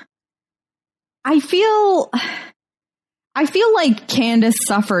 I feel like Candace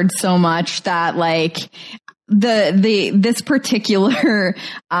suffered so much that like this particular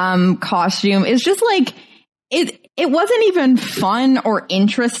costume is just like it wasn't even fun or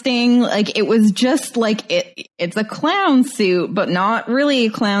interesting. Like it was just like it's a clown suit, but not really a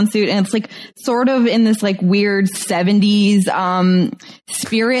clown suit, and it's like sort of in this like weird 70s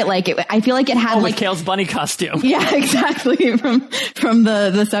spirit. Like I feel like it had like Kale's bunny costume. Yeah, exactly, from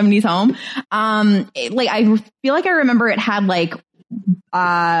the 70s home. Like I feel like I remember it had like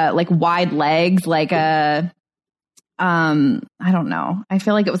wide legs, like a I don't know. I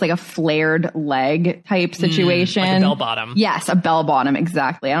feel like it was like a flared leg type situation. Like a bell bottom. Yes, a bell bottom.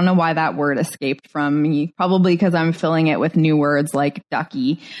 Exactly. I don't know why that word escaped from me. Probably because I'm filling it with new words like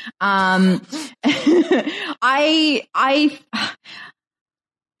ducky. I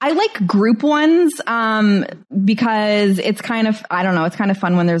like group ones because it's kind of, I don't know, it's kind of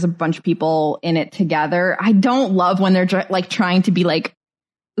fun when there's a bunch of people in it together. I don't love when they're like trying to be like,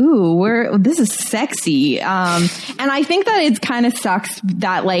 ooh, this is sexy. And I think that it kind of sucks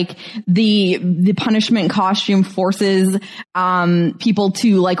that like the punishment costume forces people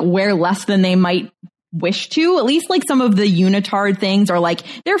to like wear less than they might wish to. At least like some of the unitard things are like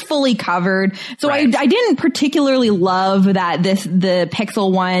they're fully covered. So right. I didn't particularly love that the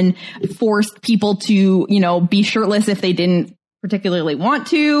Pixel one forced people to, be shirtless if they didn't particularly want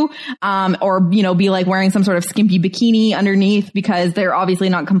to, or, be like wearing some sort of skimpy bikini underneath because they're obviously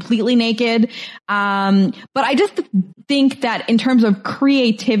not completely naked. But I just think that in terms of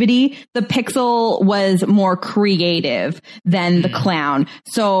creativity, the Pixel was more creative than the clown.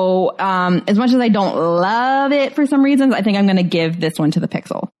 So, as much as I don't love it for some reasons, I think I'm going to give this one to the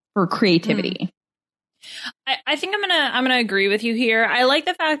Pixel for creativity. I think I'm gonna agree with you here. I like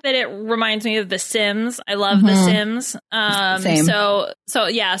the fact that it reminds me of The Sims. I love The Sims. Same. So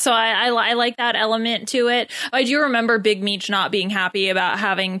I like that element to it. I do remember Big Meech not being happy about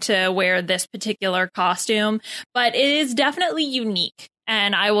having to wear this particular costume, but it is definitely unique,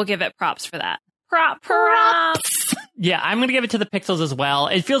 and I will give it props for that. Props. Yeah, I'm going to give it to the Pixels as well.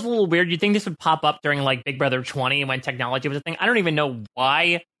 It feels a little weird. You'd think this would pop up during like Big Brother 20 when technology was a thing. I don't even know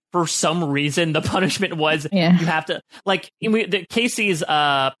why. For some reason, the punishment was you have to, like, Casey's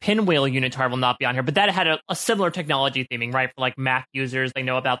pinwheel unitard will not be on here, but that had a similar technology theming, right? For, like, Mac users, they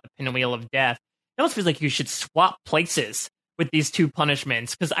know about the pinwheel of death. It almost feels like you should swap places with these two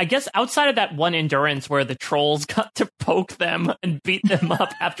punishments, because I guess outside of that one endurance where the trolls got to poke them and beat them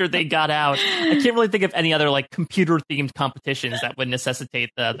up after they got out, I can't really think of any other, like, computer-themed competitions that would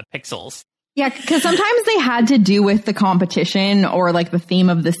necessitate the Pixels. Yeah, because sometimes they had to do with the competition or like the theme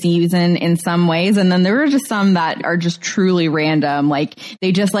of the season in some ways. And then there were just some that are just truly random. Like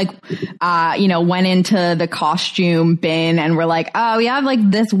they just like, went into the costume bin and were like, oh, we have like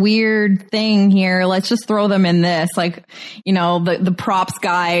this weird thing here. Let's just throw them in this. Like, the props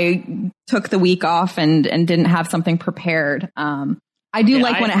guy took the week off and didn't have something prepared. I do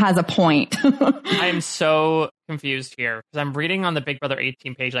like when it has a point. I am so confused here because I'm reading on the Big Brother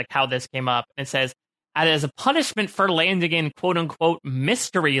 18 page like how this came up. And it says, as a punishment for landing in quote unquote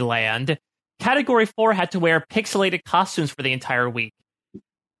mystery land, category 4 had to wear pixelated costumes for the entire week.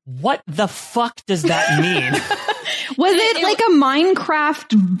 What the fuck does that mean? Was it like a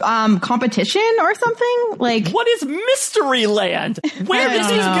Minecraft competition or something? Like, what is mystery land? Where does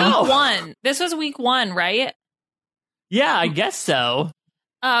this go? This was week 1, right? Yeah, I guess so.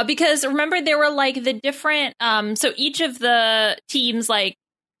 Because remember there were like the different, so each of the teams like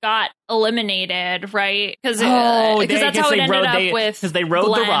got eliminated, right? Because that's how it ended up with. Because they rode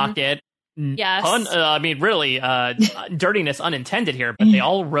Glenn. The rocket. Yes. Really, dirtiness unintended here, but they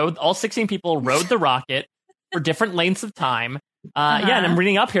all 16 people rode the rocket. for different lengths of time. Yeah, and I'm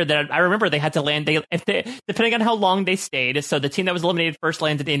reading up here that I remember they had to land, depending on how long they stayed. So the team that was eliminated first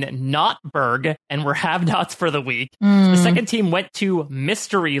landed in Notburg and were have-nots for the week. The second team went to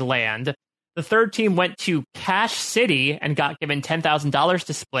Mystery Land. The third team went to Cache City and got given $10,000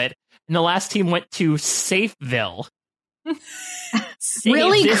 to split. And the last team went to Safeville.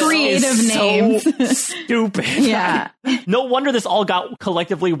 Really creative names. So stupid. Yeah. No wonder this all got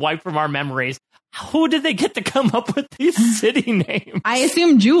collectively wiped from our memories. Who did they get to come up with these city names? I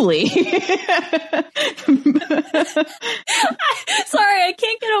assume Julie. Sorry, I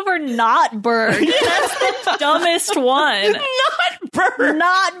can't get over Notburg. That's the dumbest one.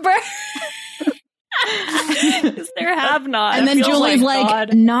 Notburg. They're have-not. And then Julie's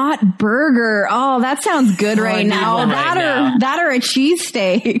like, not burger. Oh, that sounds good right now. That or a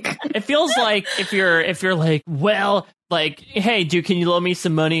cheesesteak. It feels like if you're like, well, like, hey, dude, can you loan me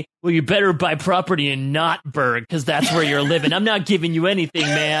some money? Well, you better buy property in Notburg because that's where you're living. I'm not giving you anything,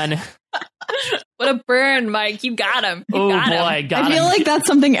 man. What a burn, Mike. You got him. I feel like that's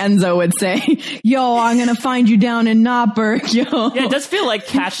something Enzo would say. Yo, I'm going to find you down in Notburg, yo. Yeah, it does feel like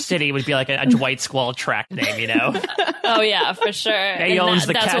Cache City would be like a Dwight Squall track name, you know? Oh, yeah, for sure. He owns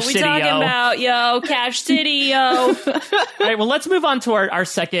the Cache City, yo. That's what we're talking about, yo. Cache City, yo. All right, well, let's move on to our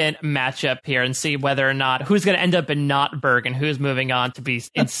second matchup here and see whether or not who's going to end up in Notburg and who's moving on to be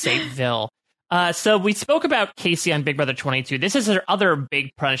in Safeville. So we spoke about Casey on Big Brother 22. This is her other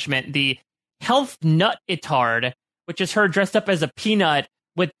big punishment, the Health Nut Itard, which is her dressed up as a peanut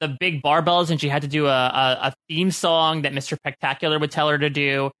with the big barbells, and she had to do a theme song that Mr. Spectacular would tell her to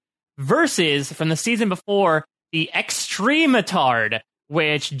do, versus from the season before, the Extreme Itard,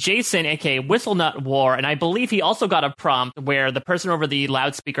 which Jason, aka Whistle Nut, wore, and I believe he also got a prompt where the person over the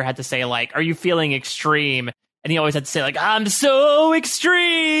loudspeaker had to say, like, are you feeling extreme? And he always had to say, like, I'm so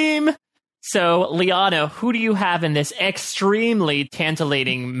extreme! So, Liana, who do you have in this extremely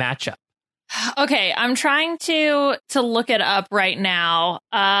tantalating matchup? Okay, I'm trying to look it up right now.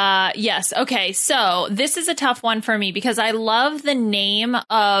 Yes. Okay. So this is a tough one for me because I love the name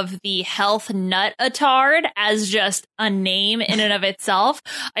of the Health Nut Atard as just a name in and of itself.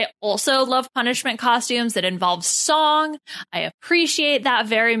 I also love punishment costumes that involve song. I appreciate that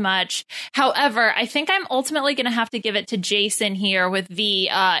very much. However, I think I'm ultimately going to have to give it to Jason here with the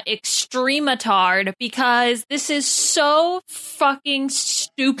Extreme Atard because this is so fucking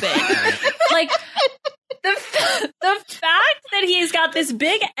stupid. Like, the fact that he's got this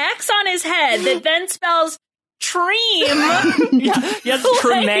big X on his head that then spells Treem. Yes,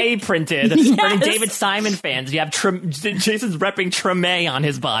 Treme printed. Yes. For any David Simon fans, you have Jason's repping Treme on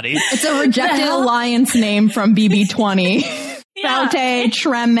his body. It's a rejected alliance name from BB20. Saute,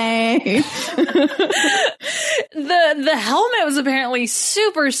 Treme. The helmet was apparently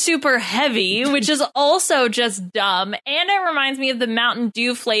super, super heavy, which is also just dumb. And it reminds me of the Mountain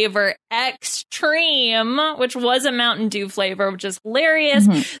Dew flavor Extreme, which was a Mountain Dew flavor, which is hilarious.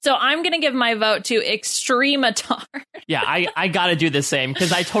 Mm-hmm. So I'm going to give my vote to Extreme Atard. Yeah, I got to do the same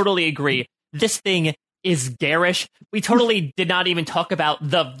because I totally agree. This thing is garish. We totally did not even talk about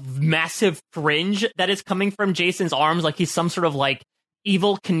the massive fringe that is coming from Jason's arms, like he's some sort of like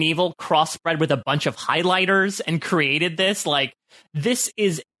Evil Knievel crossbred with a bunch of highlighters and created this. Like, this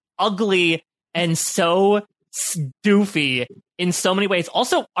is ugly and so doofy in so many ways.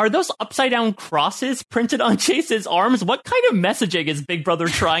 Also, are those upside down crosses printed on Jason's arms? What kind of messaging is Big Brother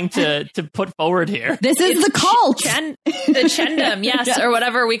trying to put forward here? This is the cult. The Chendom, yes, or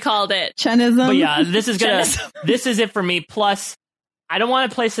whatever we called it. Chenism. But yeah, this is it for me. Plus, I don't want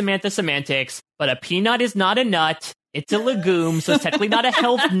to play Samantha Semantics, but a peanut is not a nut. It's a legume, so it's technically not a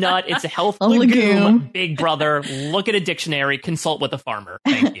health nut. It's a health legume. Big Brother, look at a dictionary, consult with a farmer.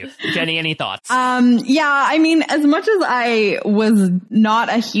 Thank you. Jenny, any thoughts? Yeah, I mean, as much as I was not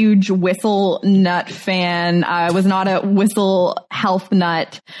a huge Whistle Nut fan, I was not a Whistle Health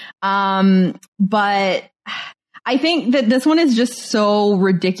Nut. But I think that this one is just so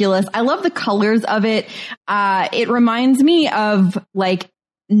ridiculous. I love the colors of it. It reminds me of like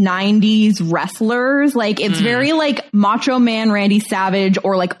 90s wrestlers. Like, it's very like Macho Man Randy Savage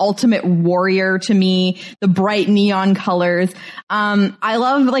or like Ultimate Warrior to me, the bright neon colors. I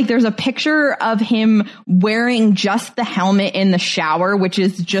love, like, there's a picture of him wearing just the helmet in the shower, which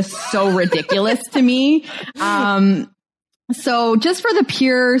is just so ridiculous to me. So just for the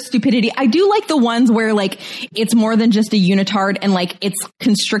pure stupidity, I do like the ones where like it's more than just a unitard and like it's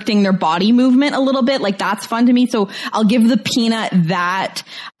constricting their body movement a little bit. Like, that's fun to me. So I'll give the peanut that,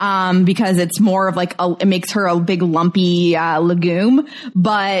 because it's more of like it makes her a big lumpy, legume,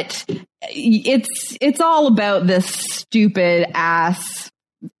 but it's all about this stupid ass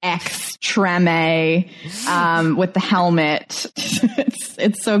X treme with the helmet.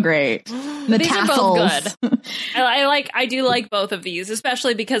 It's so great. The these tassels. Are both good. I do like both of these,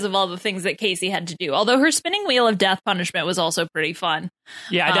 especially because of all the things that Casey had to do. Although her spinning wheel of death punishment was also pretty fun.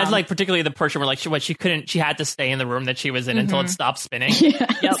 Yeah, I did like particularly the portion where like she had to stay in the room that she was in until it stopped spinning.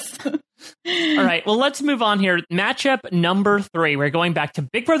 Yes. Yep. All right, well, let's move on here. Matchup number 3. We're going back to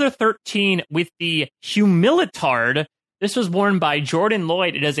Big Brother 13 with the Humilitard. This was worn by Jordan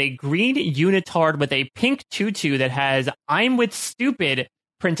Lloyd. It is a green unitard with a pink tutu that has "I'm with Stupid"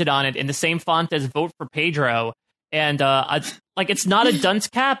 printed on it in the same font as "Vote for Pedro." And it's not a dunce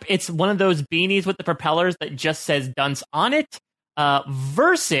cap. It's one of those beanies with the propellers that just says dunce on it.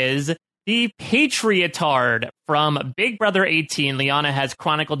 Versus the Patriotard from Big Brother 18. Liana has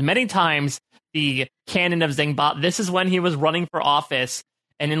chronicled many times the canon of Zingbot. This is when he was running for office,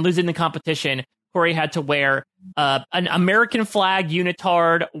 and in losing the competition, Corey had to wear an American flag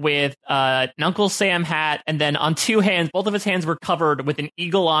unitard with an Uncle Sam hat, and then on 2 hands, both of his hands were covered with an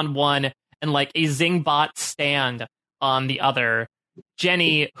eagle on one and like a Zingbot stand on the other.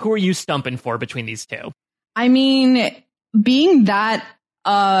 Jenny, who are you stumping for between these two? I mean, being that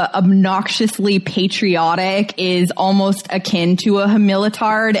obnoxiously patriotic is almost akin to a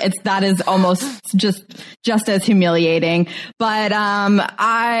humilitard. That is almost just as humiliating. But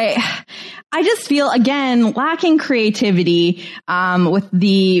I just feel, again, lacking creativity with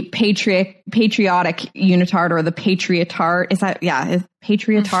the patriotic unitard or the patriotard. Is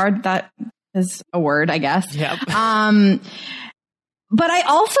patriotard? That is a word, I guess. Yep. But I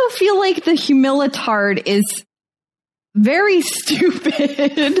also feel like the humilitard is very stupid.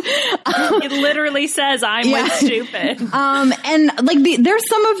 It literally says "I'm with stupid." And like there's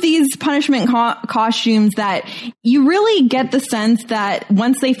some of these punishment costumes that you really get the sense that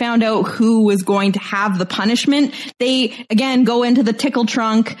once they found out who was going to have the punishment, they again go into the tickle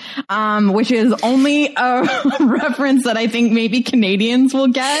trunk, which is only a reference that I think maybe Canadians will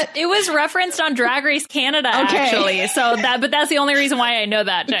get. It was referenced on Drag Race Canada, actually. So but that's the only reason why I know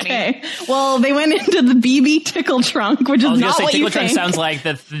that, Jenny. Okay. Well, they went into the BB tickle trunk, which is not what you think. Tickle Trunk sounds like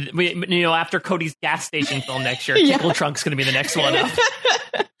after Cody's gas station film next year, Tickle Trunk's going to be the next one up.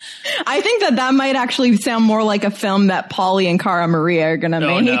 I think that might actually sound more like a film that Polly and Cara Maria are going to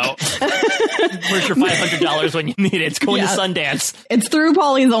make. No. Where's your $500 when you need it? It's going to Sundance. It's through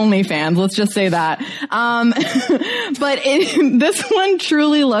Polly's OnlyFans. Let's just say that. But this one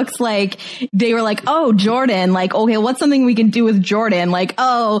truly looks like they were like, oh, Jordan, like, okay, what's something we can do with Jordan? Like,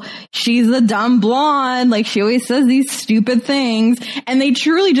 oh, she's a dumb blonde. Like, she always says these stupid things. And they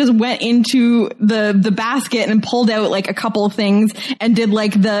truly just went into the basket and pulled out like a couple of things and did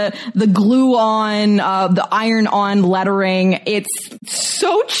like the glue on, the iron on lettering. It's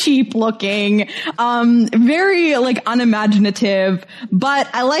so cheap looking, very like unimaginative, but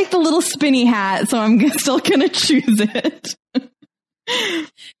I like the little spinny hat, so I'm still gonna choose it.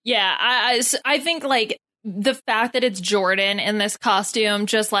 Yeah, I think like the fact that it's Jordan in this costume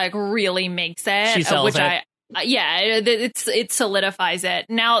just like really makes it, she sells it. It solidifies it.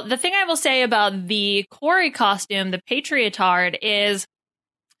 Now, the thing I will say about the Corey costume, the Patriotard, is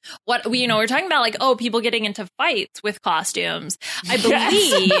what we're talking about, like, oh, people getting into fights with costumes. I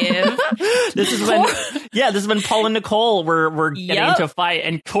believe this is when Paul and Nicole were getting into a fight,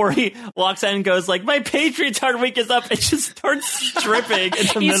 and Corey walks in and goes like, "My Patriotard week is up," and just starts stripping in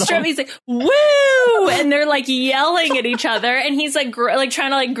the middle. He's like, "Woo!" and they're like yelling at each other, and he's like trying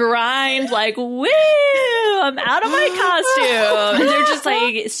to like grind, like, "Woo! I'm out of my costume." And they're just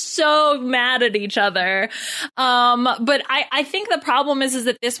like so mad at each other. But I think the problem is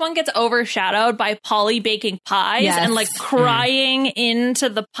that this one gets overshadowed by Pauly baking pies and like crying into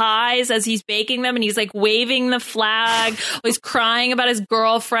the pies as he's baking them, and he's like waving the flag, or he's crying about his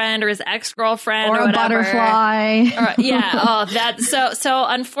girlfriend or his ex-girlfriend or a butterfly. So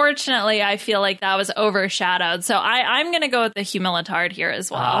unfortunately, I feel like that was overshadowed. So I'm gonna go with the Humilitard here as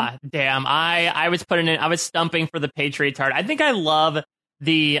well. Damn, I was stumping for the Patriotard. I think I love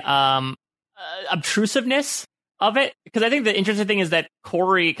the obtrusiveness of it, because I think the interesting thing is that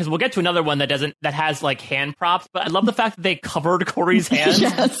Corey, because we'll get to another one that has like hand props, but I love the fact that they covered Corey's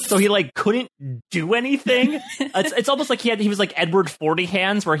hands, so he like couldn't do anything. It's almost like he was like Edward 40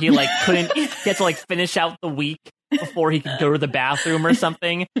 hands, where he like couldn't get to like finish out the week before he could go to the bathroom or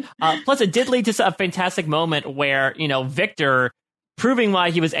something. Plus, it did lead to a fantastic moment where Victor, proving why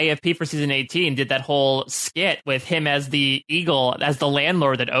he was AFP for season 18, did that whole skit with him as the eagle, as the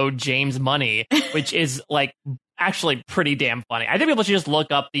landlord that owed James money, which is like actually pretty damn funny. I think people should just look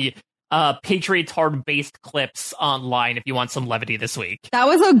up the Patriotard based clips online if you want some levity this week. That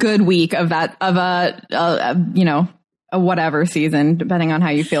was a good week of that, of whatever season, depending on how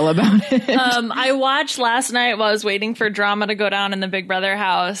you feel about it. I watched last night while I was waiting for drama to go down in the Big Brother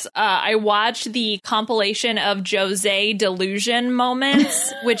house. I watched the compilation of Jose delusion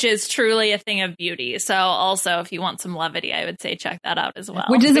moments, which is truly a thing of beauty. So also, if you want some levity, I would say check that out as well.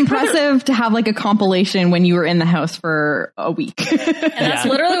 Which is impressive to have like a compilation when you were in the house for a week. And that's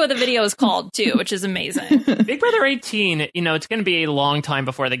literally what the video is called too, which is amazing. Big Brother 18, it's going to be a long time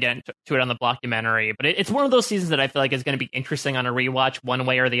before they get to it on the documentary, but it's one of those seasons that I feel like is going to be interesting on a rewatch one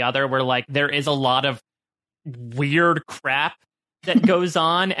way or the other, where like there is a lot of weird crap that goes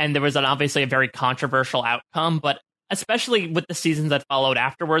on, and there was obviously a very controversial outcome, but especially with the seasons that followed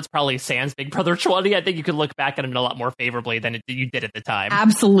afterwards, probably sans Big Brother 20, I think you could look back at it a lot more favorably than you did at the time.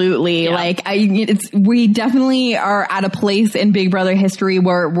 Absolutely. Yeah. We definitely are at a place in Big Brother history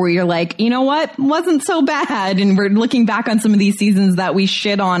where you're like, you know what? Wasn't so bad. And we're looking back on some of these seasons that we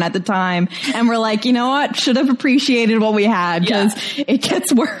shit on at the time. And we're like, you know what? Should have appreciated what we had, because it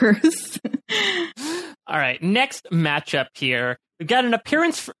gets worse. All right. Next matchup here. We've got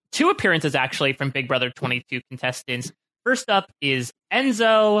two appearances actually from Big Brother 22 contestants. First up is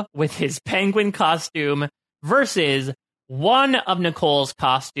Enzo with his penguin costume versus one of Nicole's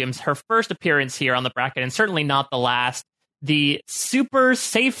costumes, her first appearance here on the bracket, and certainly not the last, the super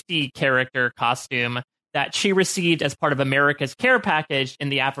safety character costume that she received as part of America's Care Package in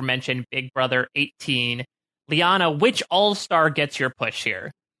the aforementioned Big Brother 18. Liana, which all-star gets your push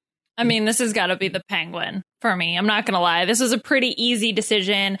here? I mean, this has got to be the penguin for me. I'm not going to lie. This was a pretty easy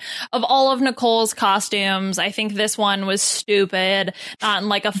decision. Of all of Nicole's costumes, I think this one was stupid, not in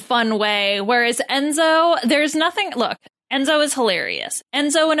like a fun way. Whereas Enzo, there's nothing. Look, Enzo is hilarious.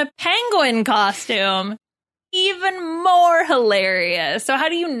 Enzo in a penguin costume, even more hilarious. So how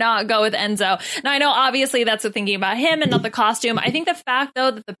do you not go with Enzo? Now, I know obviously that's the thinking about him and not the costume. I think the fact,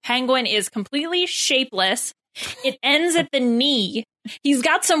 though, that the penguin is completely shapeless, it ends at the knee. He's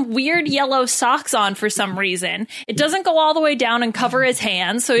got some weird yellow socks on for some reason. It doesn't go all the way down and cover his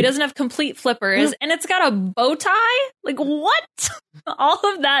hands, so he doesn't have complete flippers. And it's got a bow tie? Like, what? All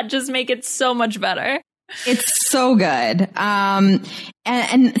of that just make it so much better. It's so good. And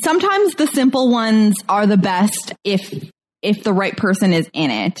sometimes the simple ones are the best if the right person is in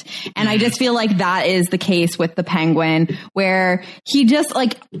it. And I just feel like that is the case with the penguin, where he just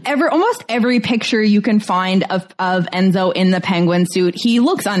like almost every picture you can find of Enzo in the penguin suit, he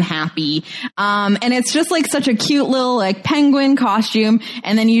looks unhappy. And it's just like such a cute little like penguin costume.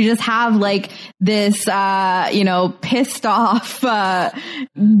 And then you just have like this, pissed off,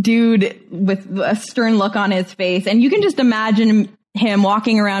 dude with a stern look on his face. And you can just imagine him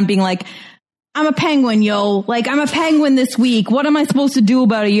walking around being like, I'm a penguin, yo. Like, I'm a penguin this week. What am I supposed to do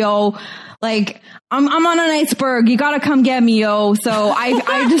about it, yo? Like, I'm on an iceberg. You gotta come get me, yo. So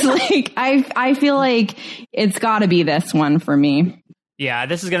I feel like it's gotta be this one for me. Yeah,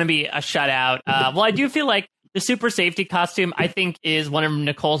 this is gonna be a shutout. Well, I do feel like the super safety costume, I think, is one of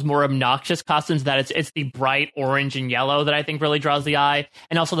Nicole's more obnoxious costumes. That it's the bright orange and yellow that I think really draws the eye.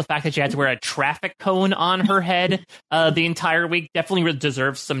 And also the fact that she had to wear a traffic cone on her head the entire week definitely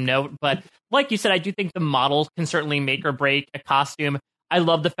deserves some note. But like you said, I do think the model can certainly make or break a costume. I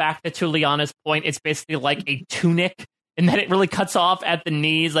love the fact that, to Liana's point, it's basically like a tunic and that it really cuts off at the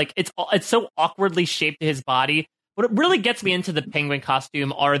knees. Like, it's so awkwardly shaped to his body. What really gets me into the penguin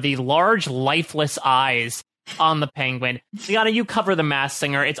costume are the large, lifeless eyes on the penguin. Liana, you cover the Masked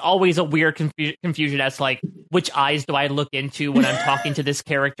Singer. It's always a weird confusion as to, like, which eyes do I look into when I'm talking to this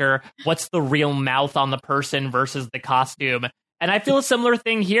character? What's the real mouth on the person versus the costume? And I feel a similar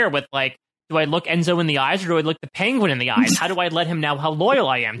thing here with, like, do I look Enzo in the eyes or do I look the penguin in the eyes? How do I let him know how loyal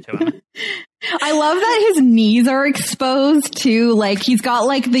I am to him? I love that his knees are exposed too. Like, he's got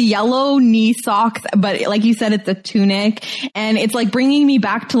like the yellow knee socks, but like you said, it's a tunic, and it's like bringing me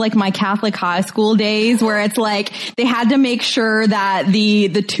back to like my Catholic high school days, where it's like they had to make sure that the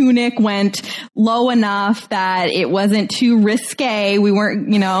tunic went low enough that it wasn't too risque. We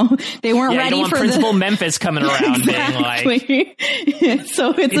weren't, they weren't ready you don't want for Principal Memphis coming around exactly. being like,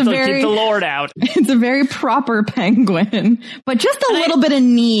 so it's keep the Lord out. It's a very proper penguin, but just a little bit of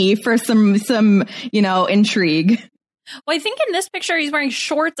knee for some intrigue. Well, I think in this picture he's wearing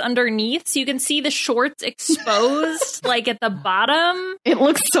shorts underneath, so you can see the shorts exposed like at the bottom. It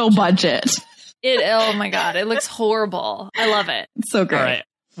looks so budget. Oh my god, it looks horrible. I love it. It's so great. All right.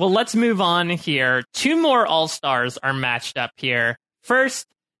 Well, let's move on here. Two more All-Stars are matched up here. First,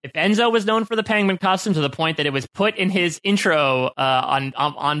 if Enzo was known for the penguin costume to the point that it was put in his intro on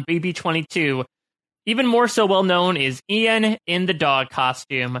BB22, even more so well known is Ian in the dog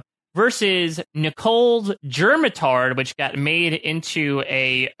costume versus Nicole's Germitard, which got made into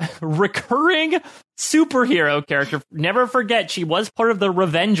a recurring superhero character. Never forget, she was part of the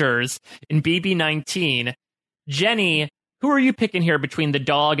Revengers in BB-19. Jenny, who are you picking here between the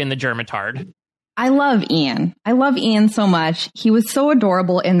dog and the Germitard? I love Ian. I love Ian so much. He was so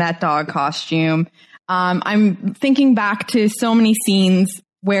adorable in that dog costume. I'm thinking back to so many scenes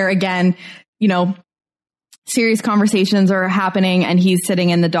where, again, serious conversations are happening and he's sitting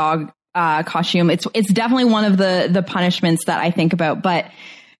in the dog costume. It's definitely one of the punishments that I think about. But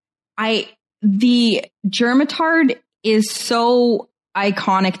the Germitard is so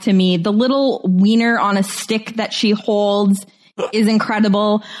iconic to me. The little wiener on a stick that she holds is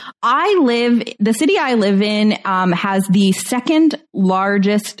incredible. The city I live in has the second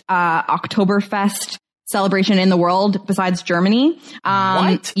largest Oktoberfest celebration in the world besides Germany.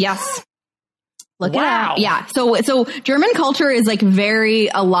 What? Yes. Look wow. At that. Yeah. So German culture is like very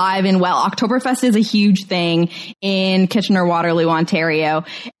alive and well. Oktoberfest is a huge thing in Kitchener-Waterloo, Ontario.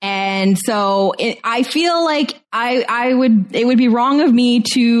 And so I feel like it would be wrong of me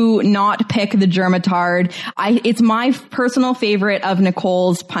to not pick the Germitard. It's my personal favorite of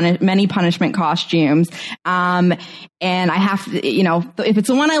Nicole's many punishment costumes. And I have to, if it's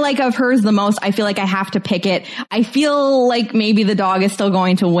the one I like of hers the most, I feel like I have to pick it. I feel like maybe the dog is still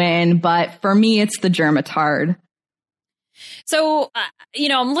going to win, but for me, it's the Germitard. So,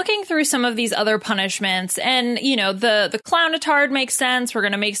 I'm looking through some of these other punishments and, the clownitard makes sense. We're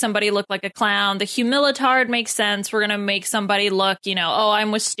going to make somebody look like a clown. The humilitard makes sense. We're going to make somebody look, I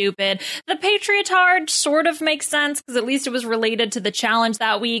was stupid. The patriotard sort of makes sense because at least it was related to the challenge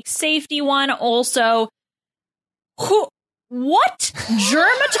that week. Safety one also. What?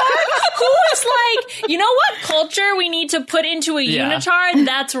 Germitard? Who is like, what culture we need to put into a unitard?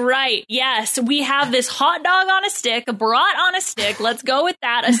 That's right. Yes, we have this hot dog on a stick, a brat on a stick. Let's go with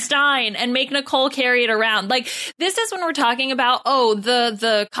that, a stein, and make Nicole carry it around. Like, this is when we're talking about,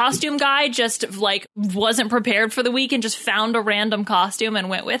 the costume guy just like wasn't prepared for the week and just found a random costume and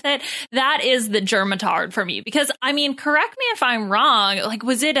went with it. That is the Germitard for me. Because, correct me if I'm wrong, like,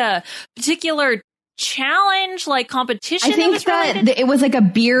 was it a particular challenge, like competition? I think that it was like a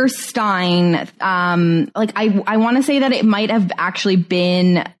beer stein. I want to say that it might have actually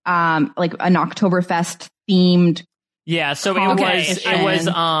been like an Oktoberfest themed. Yeah, so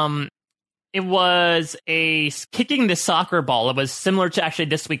it was a kicking the soccer ball. It was similar to actually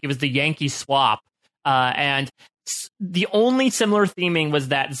this week. It was the Yankee swap, and the only similar theming was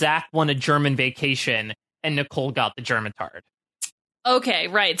that Zach won a German vacation and Nicole got the Germitard. Okay,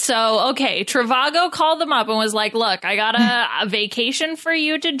 right. So, Trivago called them up and was like, look, I got a vacation for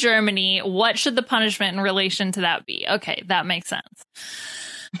you to Germany. What should the punishment in relation to that be? Okay, that makes sense.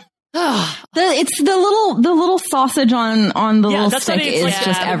 It's the little sausage on the little stick is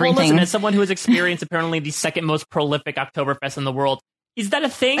just everything. Well, listen, as someone who has experienced apparently the second most prolific Oktoberfest in the world, is that a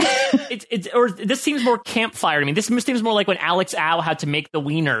thing? Or this seems more campfire to me. This seems more like when Alex Au had to make the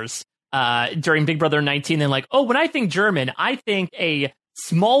wieners during Big Brother 19, then like, when I think German, I think a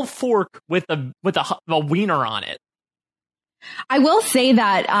small fork with a wiener on it. I will say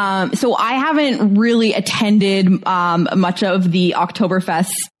that, so I haven't really attended much of the Oktoberfest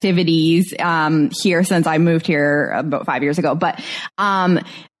festivities here since I moved here about 5 years ago, but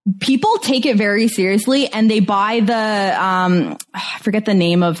people take it very seriously and they buy the I forget the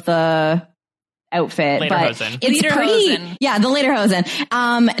name of the outfit, but it's pretty. Yeah, the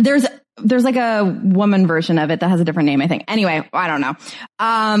lederhosen. There's like a woman version of it that has a different name, I think. Anyway, I don't know.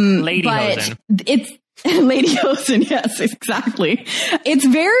 Ladyhosen. It's Ladyhosen. Yes, exactly. It's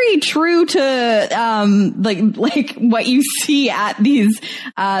very true to like what you see at these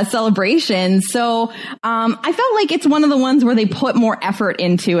celebrations. So I felt like it's one of the ones where they put more effort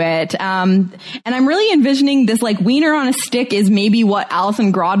into it. And I'm really envisioning this like wiener on a stick is maybe what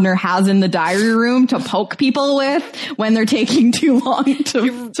Alison Grodner has in the diary room to poke people with when they're taking too long to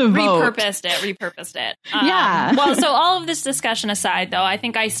vote. Repurposed it. Yeah. Well, so all of this discussion aside, though, I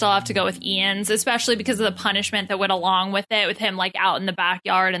think I still have to go with Ian's, especially because of the punishment that went along with it, with him like out in the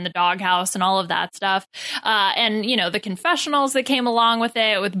backyard and the doghouse and all of that stuff. And, the confessionals that came along with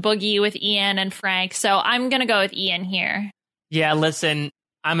it, with Boogie, with Ian and Frank. So I'm going to go with Ian here. Yeah, listen,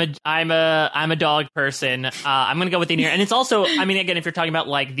 I'm a dog person. I'm going to go with Ian here. And it's also, again, if you're talking about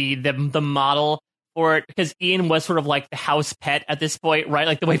like the model for it, because Ian was sort of like the house pet at this point, right?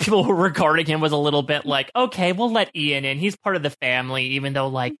 Like the way people were regarding him was a little bit like, okay, we'll let Ian in. He's part of the family, even though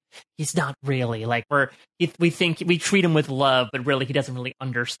like he's not really. Like we think we treat him with love, but really he doesn't really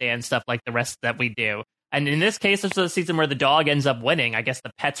understand stuff like the rest that we do. And in this case, it's a season where the dog ends up winning. I guess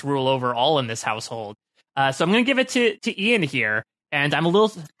the pets rule over all in this household. So I'm going to give it to Ian here. And I'm a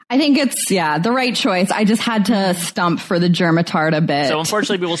little. I think it's, the right choice. I just had to stump for the Germitard a bit. So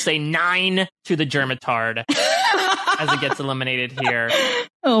unfortunately, we will say 9 to the Germitard as it gets eliminated here.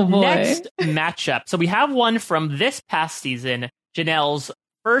 Oh, boy. Next matchup. So we have one from this past season, Janelle's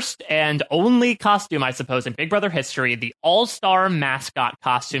first and only costume, I suppose, in Big Brother history, the all-star mascot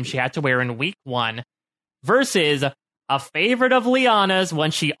costume she had to wear in week 1, versus a favorite of Liana's,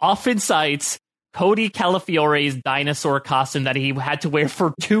 one she often cites, Cody Calafiore's dinosaur costume that he had to wear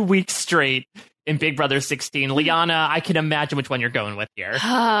for 2 weeks straight in Big Brother 16. Liana, I can imagine which one you're going with here.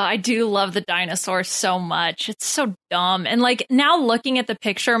 I do love the dinosaur so much. It's so dumb. And like now looking at the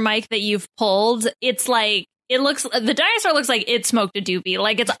picture, Mike, that you've pulled, it's like, the dinosaur looks like it smoked a doobie.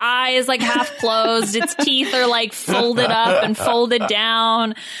 Like its eyes like half closed, its teeth are like folded up and folded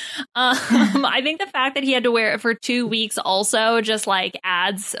down. I think the fact that he had to wear it for 2 weeks also just like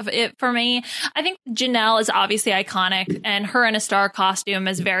adds it for me. I think Janelle is obviously iconic, and her in a star costume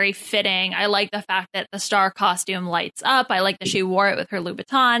is very fitting. I like the fact that the star costume lights up. I like that she wore it with her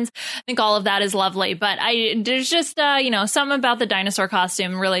Louboutins. I think all of that is lovely, but there's just something about the dinosaur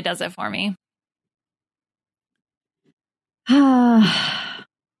costume really does it for me.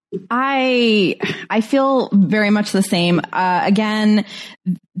 I feel very much the same. Again,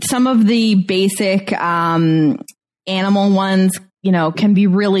 some of the basic animal ones, can be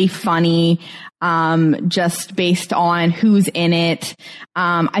really funny, just based on who's in it.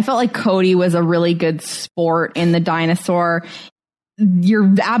 I felt like Cody was a really good sport in the dinosaur.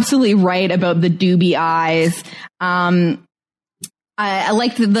 You're absolutely right about the doobie eyes. I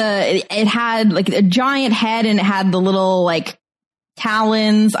liked it had like a giant head and it had the little like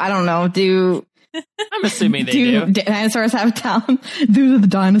talons. I don't know. I'm assuming they do. Dinosaurs have talons? Do the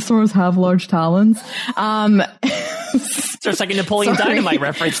dinosaurs have large talons? It's our second Napoleon Dynamite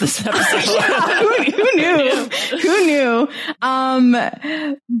reference this episode. Who knew? Who knew?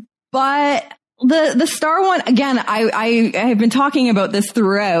 But the star one, again, I have been talking about this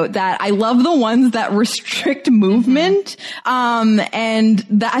throughout, that I love the ones that restrict movement. And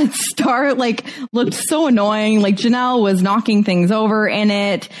that star like looked so annoying. Like Janelle was knocking things over in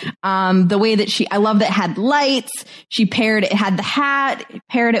it. The way that I love that it had lights. She it had the hat,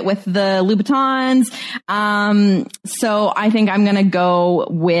 paired it with the Louboutins. So I think I'm going to go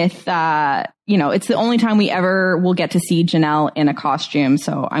with, it's the only time we ever will get to see Janelle in a costume.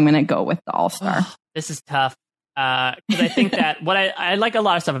 So I'm going to go with the All-Star. This is tough. Because I think that I like a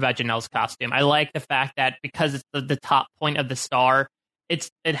lot of stuff about Janelle's costume. I like the fact that because it's the top point of the star, it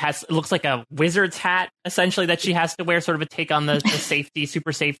looks like a wizard's hat, essentially, that she has to wear, sort of a take on the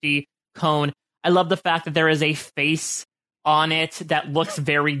super safety cone. I love the fact that there is a face on it that looks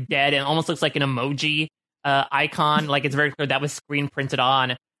very dead and almost looks like an emoji icon. Like it's very clear that was screen printed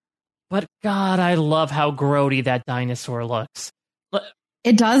on. But God, I love how grody that dinosaur looks.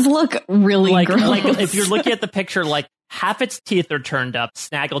 It does look really gross. Like if you're looking at the picture, like half its teeth are turned up,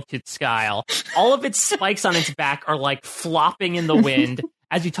 snaggletooth style. All of its spikes on its back are like flopping in the wind.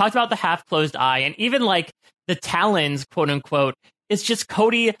 As you talked about the half closed eye, and even like the talons, quote unquote, it's just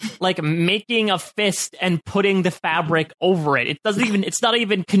Cody like making a fist and putting the fabric over it. It's not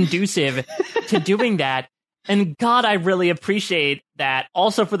even conducive to doing that. And God, I really appreciate that.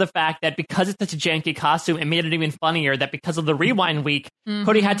 Also for the fact that because it's such a janky costume, it made it even funnier that because of the rewind week,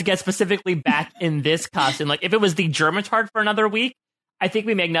 Cody had to get specifically back in this costume. Like if it was the Germitard for another week, I think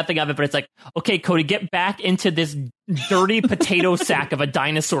we make nothing of it, but it's like, okay, Cody, get back into this dirty potato sack of a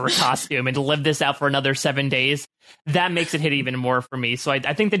dinosaur costume and live this out for another 7 days. That makes it hit even more for me. So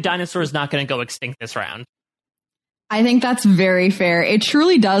I think the dinosaur is not going to go extinct this round. I think that's very fair. It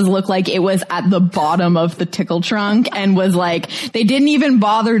truly does look like it was at the bottom of the tickle trunk and was like, they didn't even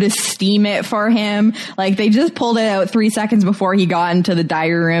bother to steam it for him. Like they just pulled it out 3 seconds before he got into the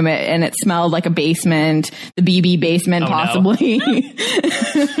diary room and it smelled like a basement, the BB basement, possibly. No.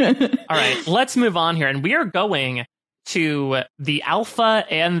 All right, let's move on here. And we are going to the Alpha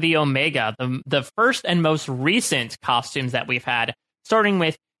and the Omega, the first and most recent costumes that we've had, starting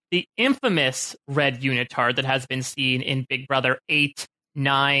with the infamous red unitard that has been seen in Big Brother 8,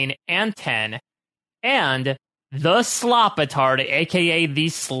 9, and 10, and the Slopitard, aka the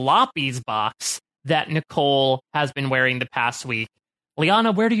Sloppies box that Nicole has been wearing the past week.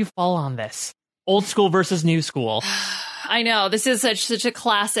 Liana, where do you fall on this? Old school versus new school. I know this is such a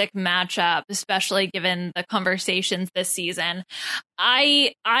classic matchup, especially given the conversations this season.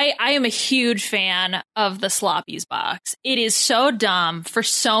 I am a huge fan of the Sloppies box. It is so dumb for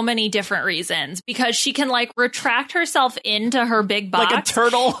so many different reasons because she can like retract herself into her big box. Like a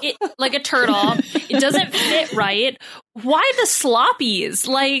turtle. Like a turtle. It doesn't fit right. Why the sloppies?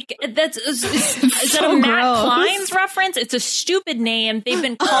 Like, is that a Matt Klein's reference? It's a stupid name. They've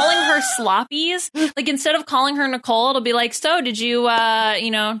been calling her sloppies. Like, instead of calling her Nicole, it'll be like, so did you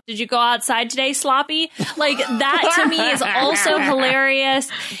go outside today, sloppy? Like, that to me is also hilarious.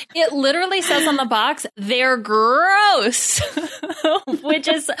 It literally says on the box, they're gross, which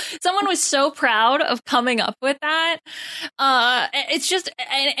is, someone was so proud of coming up with that. It's just,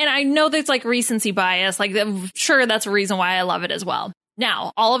 and I know there's like recency bias. Like, I'm sure that's a reason why I love it as well.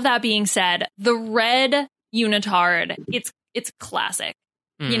 Now, all of that being said, the red unitard, it's classic.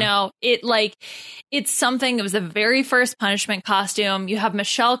 You know, it's something. It was the very first punishment costume. You have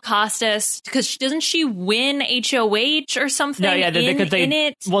Michelle Costas, because doesn't she win HOH or something? No, yeah, in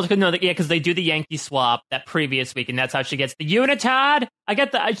it. Well, no, yeah, because they do the Yankee swap that previous week, and that's how she gets the unitard.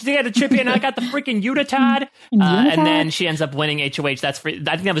 She had to chip in. I got the freaking unitard, and then she ends up winning HOH. I think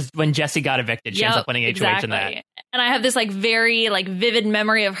that was when Jessie got evicted. She ends up winning HOH in that. And I have this like very like vivid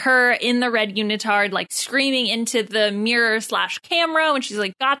memory of her in the red unitard, like screaming into the mirror / camera when she's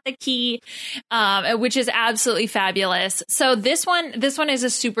like got the key, which is absolutely fabulous. So this one is a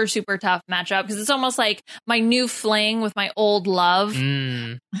super, super tough matchup because it's almost like my new fling with my old love.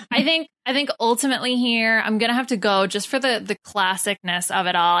 I think ultimately here I'm gonna have to go just for the classicness of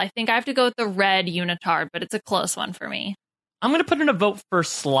it all. I think I have to go with the red unitard, but it's a close one for me. I'm gonna put in a vote for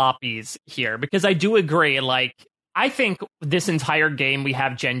sloppies here because I do agree. Like, I think this entire game we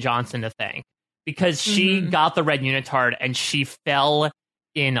have Jen Johnson to thank because she got the red unitard and she fell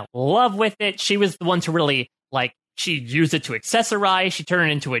in love with it. She was the one to really, like, she used it to accessorize. She turned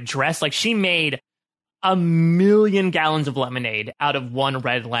it into a dress. Like, she made 1 million gallons of lemonade out of one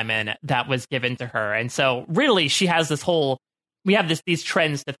red lemon that was given to her. And so really she has we have these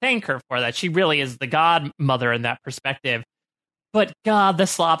trends to thank her for that. She really is the godmother in that perspective. But God, the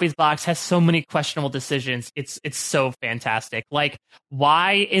Sloppies box has so many questionable decisions. It's so fantastic. Like,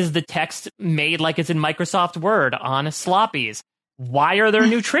 why is the text made like it's in Microsoft Word on Sloppies? Why are there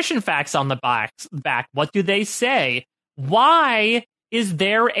nutrition facts on the back? What do they say? Why is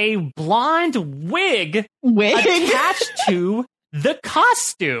there a blonde wig attached to the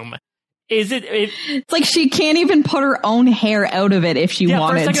costume? It's like she can't even put her own hair out of it if she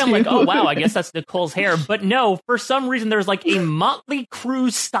wanted to. For a second, I'm like, oh, wow, I guess that's Nicole's hair. But no, for some reason, there's like a Motley Crue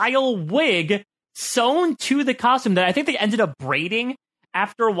style wig sewn to the costume that I think they ended up braiding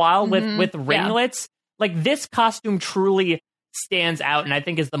after a while with ringlets. Like, this costume truly stands out, and I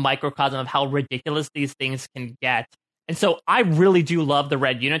think is the microcosm of how ridiculous these things can get. And so I really do love the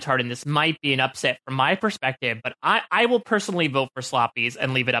red unitard, and this might be an upset from my perspective, but I will personally vote for Sloppies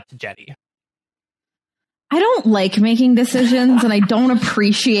and leave it up to Jenny. I don't like making decisions, and I don't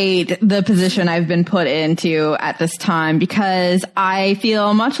appreciate the position I've been put into at this time because I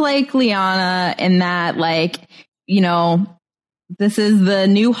feel much like Liana in that, like, you know, this is the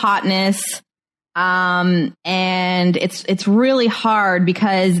new hotness. And it's really hard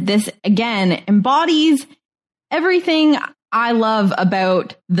because this, again, embodies everything I love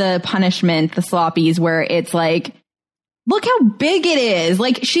about the punishment, the Sloppies, where it's like, look how big it is.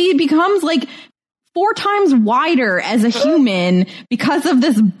 Like, she becomes like 4 times wider as a human because of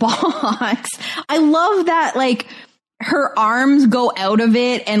this box. I love that, like, her arms go out of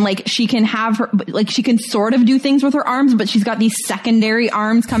it and like she can have her, like, she can sort of do things with her arms, but she's got these secondary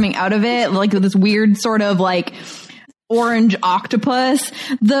arms coming out of it, like this weird sort of like orange octopus.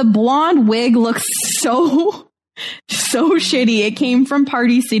 The blonde wig looks so shitty. It came from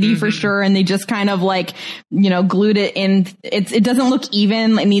Party City for sure, and they just kind of like, you know, glued it in. It doesn't look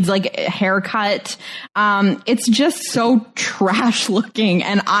even. It needs like a haircut. It's just so trash looking,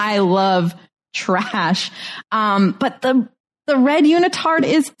 and I love trash. But the red unitard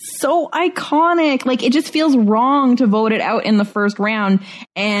is so iconic. Like, it just feels wrong to vote it out in the first round.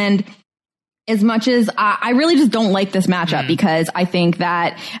 And as much as I really just don't like this matchup because I think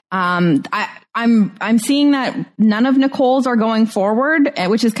that I'm seeing that none of Nicole's are going forward,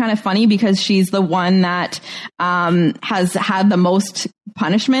 which is kind of funny because she's the one that has had the most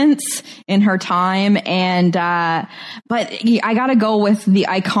punishments in her time. And but I got to go with the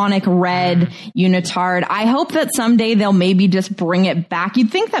iconic red unitard. I hope that someday they'll maybe just bring it back.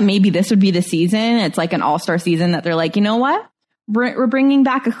 You'd think that maybe this would be the season. It's like an all-star season that they're like, you know what? We're bringing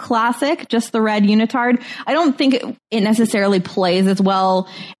back a classic, just the red unitard. I don't think it necessarily plays as well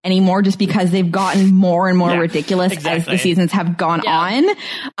anymore just because they've gotten more and more ridiculous as the seasons have gone on.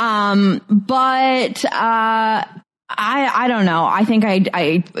 But I don't know. I think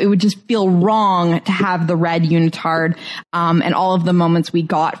it would just feel wrong to have the red unitard and all of the moments we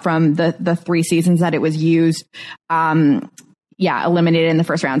got from the 3 seasons that it was used. eliminated in the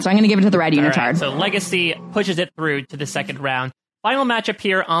first round. So I'm going to give it to the red unitard. Right, so Legacy pushes it through to the second round. Final matchup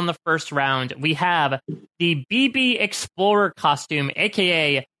here on the first round. We have the BB Explorer costume,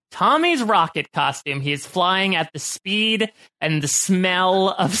 aka Tommy's rocket costume. He is flying at the speed and the smell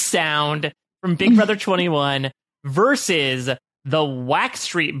of sound from Big Brother 21 versus the Whack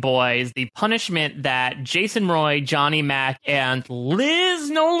Street Boys, the punishment that Jason Roy, Johnny Mac, and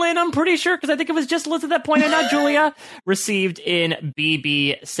Liz Nolan, I'm pretty sure, because I think it was just Liz at that point and not Julia, received in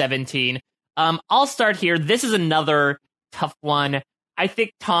BB 17. I'll start here. This is another tough one. I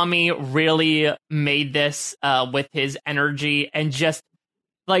think Tommy really made this with his energy and just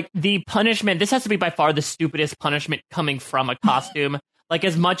like the punishment. This has to be by far the stupidest punishment coming from a costume. Like,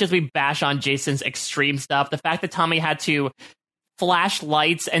 as much as we bash on Jason's extreme stuff, the fact that Tommy had to flash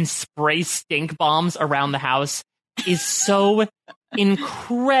lights and spray stink bombs around the house is so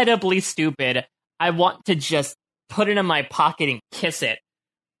incredibly stupid. I want to just put it in my pocket and kiss it.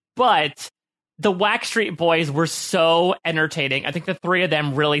 But the Whack Street Boys were so entertaining. I think the three of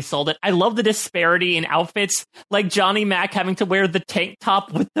them really sold it. I love the disparity in outfits, like Johnny Mac having to wear the tank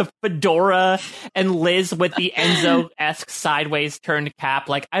top with the fedora and Liz with the Enzo-esque sideways turned cap.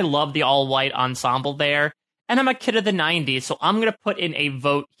 Like, I love the all-white ensemble there. And I'm a kid of the 90s, so I'm going to put in a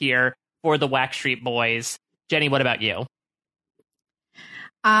vote here for the Whack Street Boys. Jenny, what about you?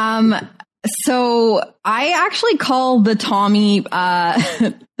 So I actually call the Tommy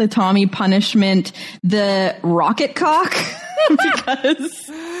punishment the rocket cock because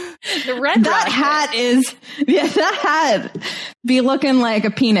the red that hat be looking like a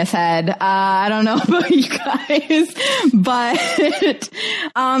penis head. I don't know about you guys, but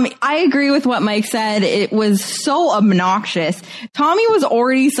I agree with what Mike said. It was so obnoxious. Tommy was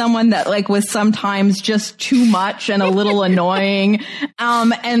already someone that like was sometimes just too much and a little annoying.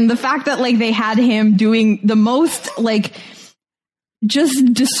 And the fact that like they had him doing the most like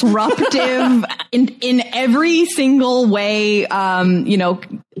just disruptive in every single way,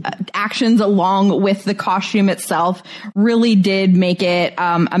 actions along with the costume itself really did make it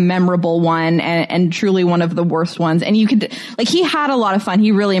a memorable one and truly one of the worst ones. And you could, like, he had a lot of fun.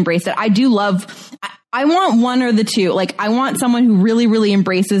 He really embraced it. I do love, I want one or the two. Like, I want someone who really, really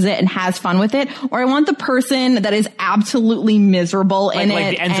embraces it and has fun with it, or I want the person that is absolutely miserable in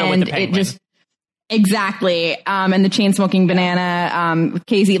it. The Enzo and the Penguin. Exactly. And the chain smoking banana,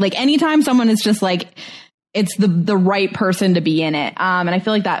 Casey, like anytime someone is just like, it's the right person to be in it. And I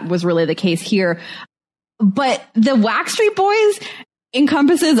feel like that was really the case here. But the Whack Street Boys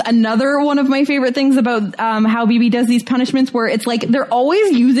encompasses another one of my favorite things about how BB does these punishments, where it's like they're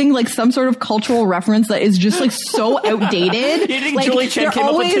always using like some sort of cultural reference that is just like so outdated. You think like, Julie Chen came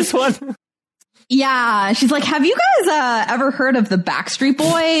up with this one? Yeah, she's like, have you guys ever heard of the Backstreet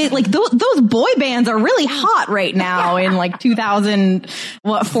Boy? Like those boy bands are really hot right now in like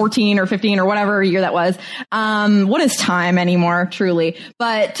 2014 or 15 or whatever year that was. What is time anymore, truly?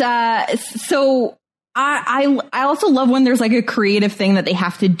 But so I also love when there's like a creative thing that they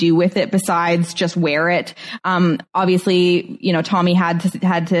have to do with it besides just wear it. Obviously, Tommy had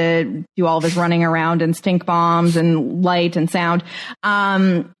to do all of his running around and stink bombs and light and sound.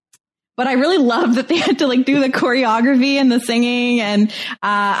 But I really love that they had to like do the choreography and the singing. And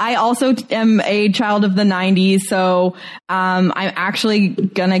I also am a child of the 90s. So I'm actually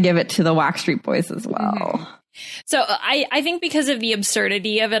going to give it to the Whack Street Boys as well. Mm-hmm. So I think because of the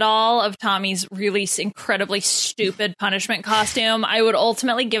absurdity of it all, of Tommy's really incredibly stupid punishment costume, I would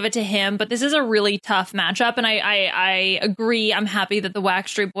ultimately give it to him. But this is a really tough matchup. And I agree. I'm happy that the Whack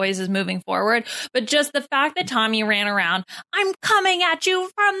Street Boys is moving forward. But just the fact that Tommy ran around, I'm coming at you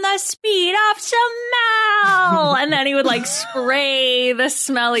from the speed of smell. And then he would like spray the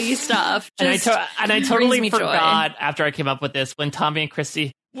smelly stuff. And I totally forgot after I came up with this when Tommy and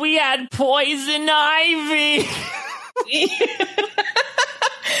Christy, we had poison ivy.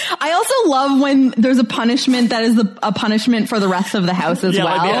 I also love when there's a punishment that is a punishment for the rest of the house as well.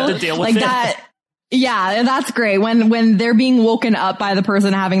 Like they have to deal with like it. That. Yeah, that's great. When they're being woken up by the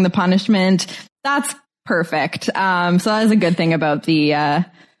person having the punishment, that's perfect. So that is a good thing about the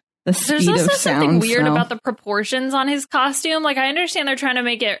speed There's also of sound, something weird about the proportions on his costume. Like, I understand they're trying to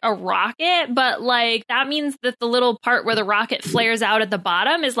make it a rocket, but like that means that the little part where the rocket flares out at the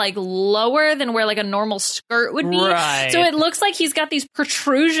bottom is like lower than where like a normal skirt would be. Right. So it looks like he's got these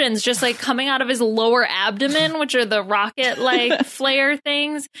protrusions just like coming out of his lower abdomen, which are the rocket like flare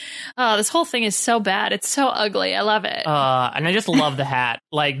things. Oh, this whole thing is so bad. It's so ugly. I love it. And I just love the hat.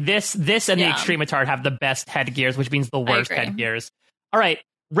 Like this and the Extremitard have the best headgears, which means the worst headgears. All right.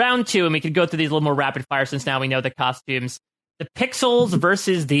 Round 2, and we could go through these a little more rapid fire since now we know the costumes. The Pixels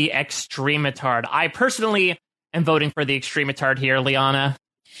versus the Extremitard. I personally am voting for the Extremitard here, Liana.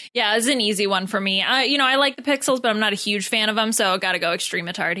 Yeah, it's an easy one for me. I like the Pixels, but I'm not a huge fan of them, so got to go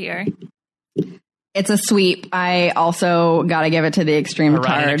Extremitard here. It's a sweep. I also got to give it to the Extremitard.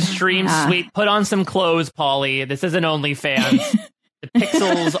 Right, an extreme sweep. Put on some clothes, Pauly. This isn't OnlyFans. The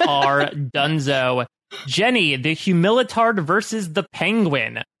Pixels are dunzo. Jenny, the Humilitard versus the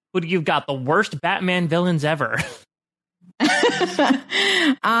Penguin. Who do you got? The worst Batman villains ever.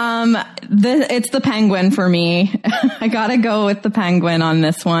 It's the Penguin for me. I gotta go with the Penguin on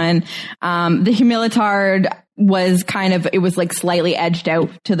this one. The Humilitard was it was like slightly edged out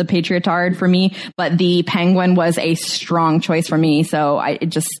to the Patriotard for me, but the Penguin was a strong choice for me. So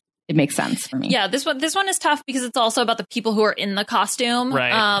it makes sense for me. Yeah, this one is tough because it's also about the people who are in the costume.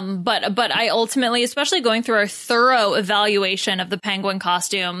 Right. But I ultimately, especially going through our thorough evaluation of the Penguin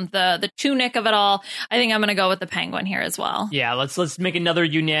costume, the tunic of it all, I think I'm going to go with the Penguin here as well. Yeah, let's make another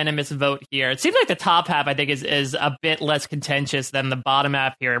unanimous vote here. It seems like the top half, I think, is a bit less contentious than the bottom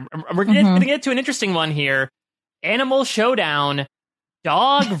half here. We're going to get to an interesting one here. Animal Showdown,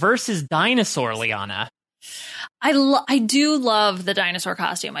 dog versus dinosaur, Liana. I do love the dinosaur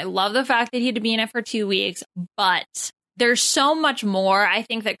costume. I love the fact that he had to be in it for 2 weeks, but there's so much more, I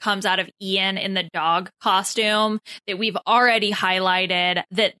think, that comes out of Ian in the dog costume that we've already highlighted,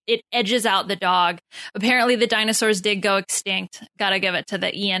 that it edges out the dog. Apparently, the dinosaurs did go extinct. Gotta give it to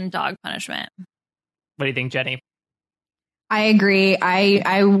the Ian dog punishment. What do you think, Jenny? I agree.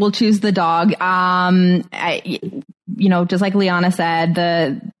 I will choose the dog. Just like Liana said,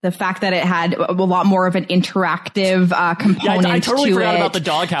 the fact that it had a lot more of an interactive component. I totally forgot it. about the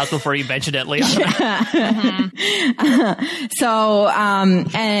doghouse before you mentioned it, Liana. So,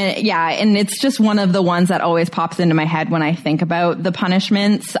 and it's just one of the ones that always pops into my head when I think about the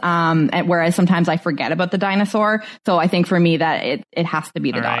punishments. Whereas sometimes I forget about the dinosaur. So I think for me that it has to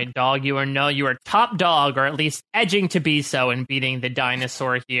be the dog. All right, dog, you are top dog, or at least edging to be so, in beating the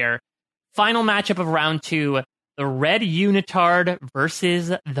dinosaur here. Final matchup of round 2. The Red Unitard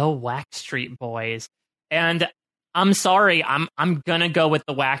versus the Wax Street Boys. And I'm sorry, I'm gonna go with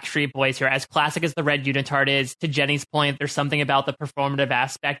the Wax Street Boys here. As classic as the Red Unitard is, to Jenny's point, there's something about the performative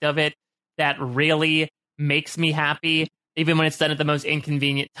aspect of it that really makes me happy, even when it's done at the most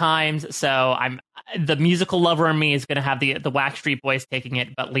inconvenient times. So the musical lover in me is gonna have the Wax Street Boys taking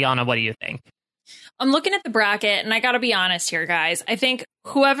it. But Liana, what do you think? I'm looking at the bracket, and I gotta be honest here, guys. I think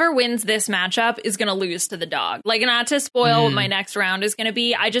whoever wins this matchup is gonna lose to the dog. Like, not to spoil what my next round is gonna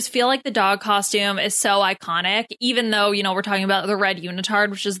be, I just feel like the dog costume is so iconic, even though, we're talking about the Red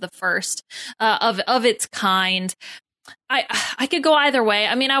Unitard, which is the first of its kind. I could go either way.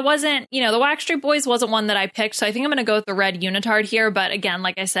 I mean, I wasn't, the Wax Street Boys wasn't one that I picked, so I think I'm gonna go with the Red Unitard here. But again,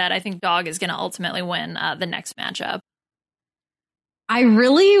 like I said, I think dog is gonna ultimately win the next matchup. I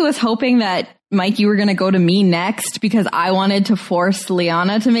really was hoping that, Mike, you were going to go to me next because I wanted to force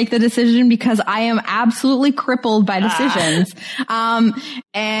Liana to make the decision because I am absolutely crippled by decisions.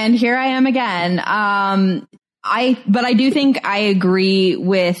 And here I am again. But I do think I agree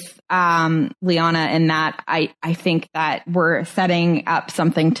with Liana in that I think that we're setting up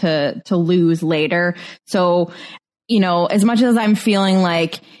something to lose later. So, as much as I'm feeling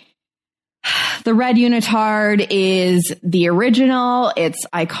like the Red Unitard is the original, it's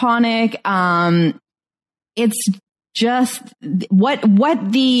iconic. It's just what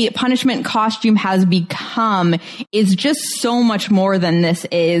the punishment costume has become is just so much more than this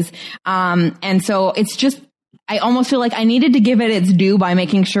is. And so it's just, I almost feel like I needed to give it its due by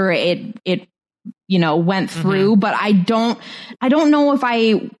making sure it went through, but I don't know if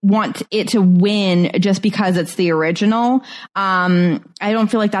I want it to win just because it's the original. I don't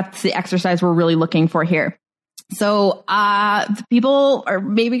feel like that's the exercise we're really looking for here. So, people are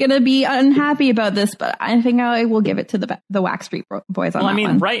maybe going to be unhappy about this, but I think I will give it to the Wax Street Boys on that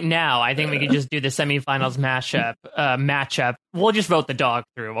one. Right now, I think we could just do the semifinals matchup. We'll just vote the dog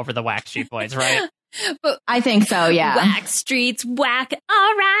through over the Wax Street Boys, right? But I think so, yeah. Wax Streets, whack.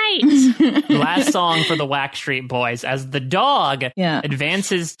 All right. The last song for the Wax Street Boys as the dog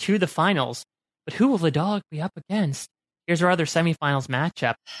advances to the finals. But who will the dog be up against? Here's our other semifinals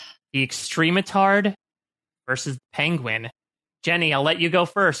matchup. The Extremitard versus the Penguin. Jenny, I'll let you go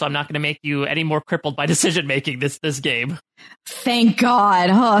first, so I'm not going to make you any more crippled by decision-making this game. Thank God.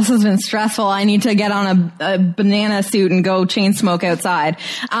 Oh, this has been stressful. I need to get on a banana suit and go chain smoke outside.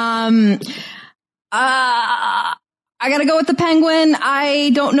 I gotta go with the Penguin.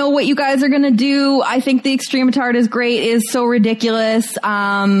 I don't know what you guys are gonna do. I think the Extremitard is great, is so ridiculous.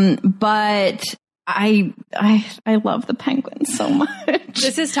 But I love the penguin so much.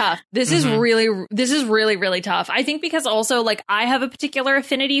 This is tough. This is really, really tough. I think because also like I have a particular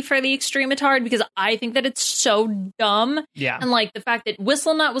affinity for the Extremitard because I think that it's so dumb. Yeah. And like the fact that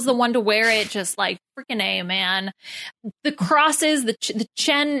Whistlenut was the one to wear it, just like freaking A, man. The crosses, the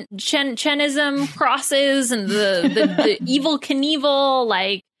Chenism crosses and the evil Knievel,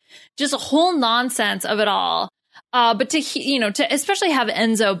 like just a whole nonsense of it all. But to especially have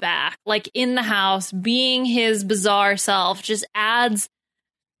Enzo back, like in the house, being his bizarre self, just adds,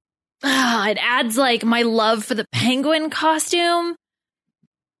 it adds like my love for the penguin costume.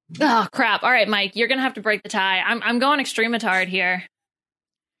 Oh crap! All right, Mike, you're gonna have to break the tie. I'm going Extremitard here.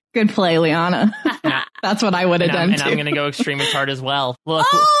 Good play, Liana. That's what I would have done too. And I'm gonna go Extremitard as well. Look,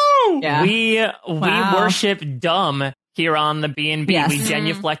 yeah. we worship dumb here on the B&B. Yes. We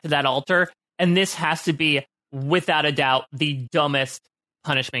genuflect to that altar, and this has to be, without a doubt, the dumbest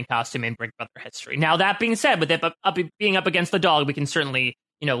punishment costume in Big Brother history. Now, that being said, with it being up against the dog, we can certainly,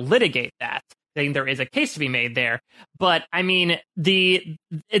 litigate that. I think there is a case to be made there. But, I mean,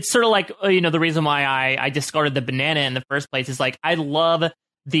 it's sort of like, the reason why I discarded the banana in the first place is, like, I love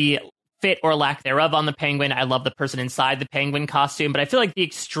the fit or lack thereof on the penguin. I love the person inside the penguin costume. But I feel like the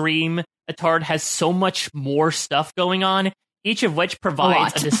Extremitard has so much more stuff going on, each of which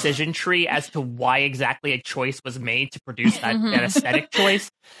provides a decision tree as to why exactly a choice was made to produce that aesthetic choice,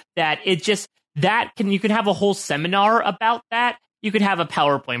 that it just, you could have a whole seminar about that. You could have a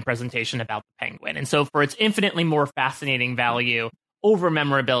PowerPoint presentation about the penguin. And so for its infinitely more fascinating value over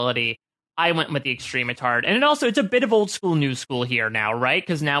memorability, I went with the Extremitard. And it's a bit of old school, new school here now, right?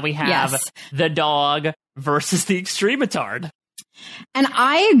 Because now we have the dog versus the Extremitard. And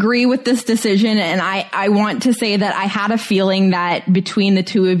I agree with this decision, and I want to say that I had a feeling that between the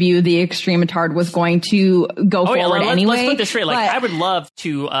two of you, the Extremitard was going to go forward anyway. Let's put this straight. I would love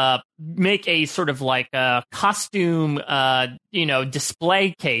to make a sort of like a costume,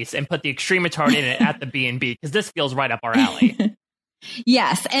 display case and put the Extremitard in it at the B&B, because this feels right up our alley.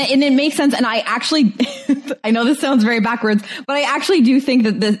 Yes, and it makes sense. And I actually, I know this sounds very backwards, but I actually do think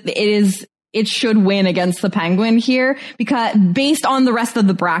that it should win against the penguin here, because based on the rest of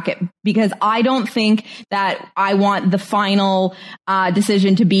the bracket, because I don't think that I want the final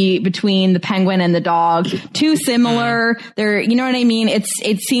decision to be between the penguin and the dog. Too similar. They're, you know what I mean?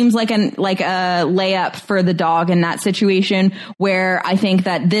 It seems like a layup for the dog in that situation, where I think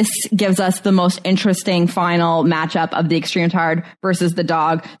that this gives us the most interesting final matchup of the Extremitard versus the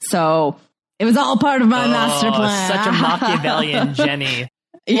dog. So it was all part of my master plan. Such a Machiavellian Jenny.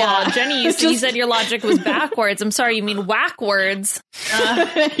 Yeah, well, Jenny, you said your logic was backwards. I'm sorry, you mean whackwards.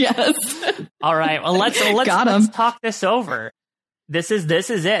 Yes. All right. Well, let's talk this over. This is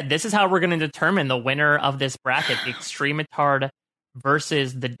it. This is how we're going to determine the winner of this bracket: the Extremitard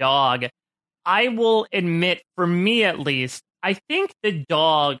versus the dog. I will admit, for me at least, I think the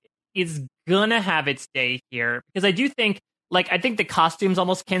dog is gonna have its day here, because I do think, I think the costumes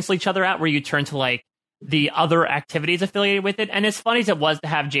almost cancel each other out, where you turn to the other activities affiliated with it. And as funny as it was to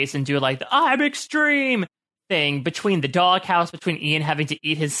have Jason do the I'm extreme thing between the doghouse, between Ian having to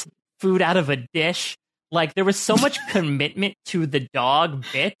eat his food out of a dish, there was so much commitment to the dog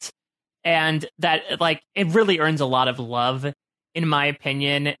bit, and that it really earns a lot of love, in my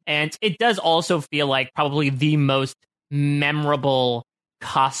opinion. And it does also feel like probably the most memorable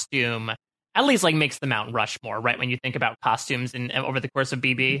costume, at least makes the Mount Rushmore, right? When you think about costumes over the course of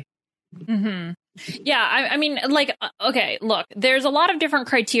BB. Mm-hmm. Yeah, I mean, okay, look, there's a lot of different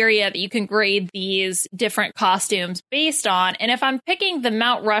criteria that you can grade these different costumes based on. And if I'm picking the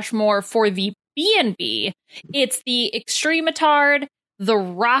Mount Rushmore for the B&B, it's the Extremitard, the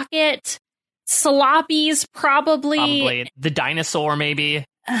Rocket, Sloppies, probably the dinosaur, maybe.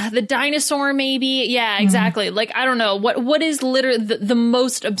 The dinosaur, maybe. Yeah, exactly. I don't know what is literally the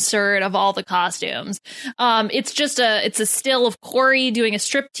most absurd of all the costumes. It's just it's a still of Corey doing a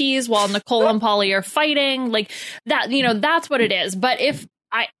striptease while Nicole and Polly are fighting, that. That's what it is. But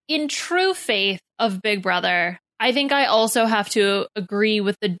in true faith of Big Brother, I think I also have to agree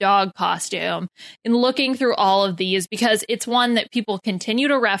with the dog costume in looking through all of these, because it's one that people continue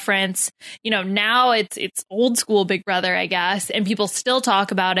to reference. Now it's old school Big Brother, I guess, and people still talk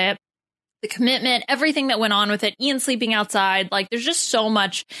about it. The commitment, everything that went on with it, Ian sleeping outside, there's just so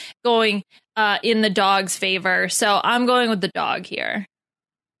much going in the dog's favor. So I'm going with the dog here.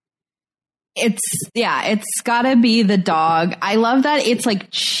 It's gotta be the dog. I love that it's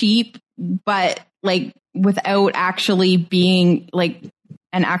cheap, but without actually being an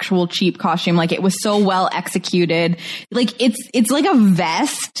actual cheap costume. It was so well executed. It's like a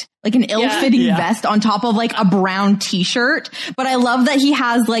vest like an ill-fitting vest on top of like a brown t-shirt. But I love that he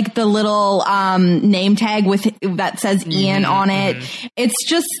has like the little name tag that says Ian on it. It's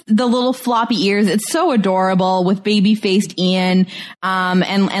just the little floppy ears. It's so adorable with baby-faced Ian.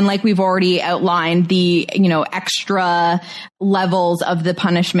 And like we've already outlined, the, extra levels of the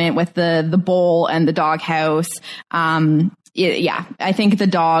punishment with the bowl and the doghouse. I think the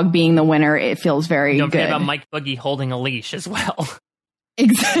dog being the winner, it feels very good. Don't forget about Mike Boogie holding a leash as well.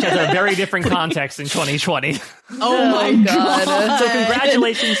 Exactly. Which has a very different context in 2020. Oh my God. So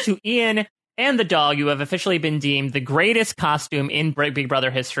congratulations to Ian and the dog. You have officially been deemed the greatest costume in Big Brother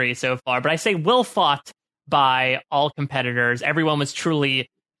history so far. But I say well fought by all competitors. Everyone was truly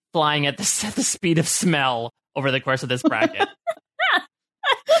flying at the speed of smell over the course of this bracket.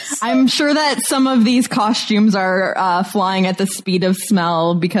 I'm sure that some of these costumes are flying at the speed of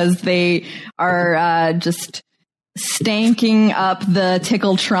smell because they are just stanking up the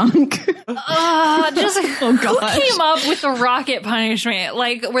tickle trunk. Who came up with the rocket punishment?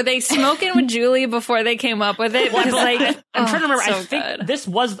 Like, were they smoking with Julie before they came up with it? Because, I'm trying to remember.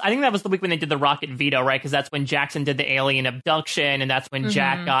 I think that was the week when they did the rocket veto, right? Because that's when Jackson did the alien abduction, and that's when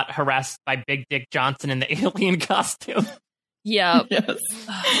Jack got harassed by Big Dick Johnson in the alien costume. Yep. Yes.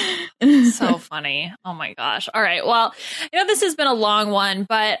 So funny. Oh my gosh. All right. Well, this has been a long one,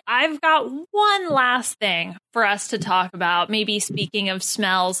 but I've got one last thing for us to talk about. Maybe speaking of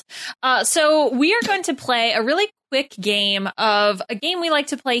smells. So we are going to play a really quick game of a game we like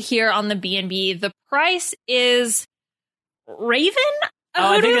to play here on the B&B. The price is Raven.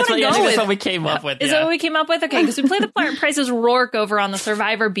 I think that's what we came up with. Is that what we came up with? Okay, because we play the Price is Rourke over on the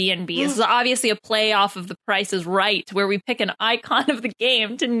Survivor B&B. This is obviously a play off of the Price is Right, where we pick an icon of the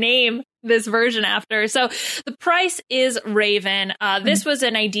game to name this version after. So the Price is Raven. This was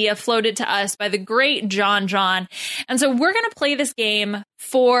an idea floated to us by the great John. And so we're going to play this game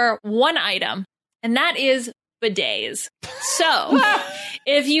for one item, and that is bidets. So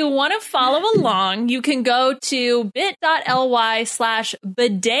if you want to follow along, you can go to bit.ly/bidet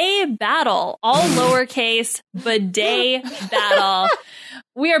battle, all lowercase bidet battle.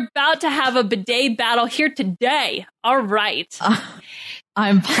 We are about to have a bidet battle here today. All right.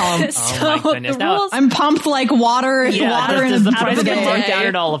 I'm pumped. Oh my goodness. I'm pumped like water. Water in the price get marked out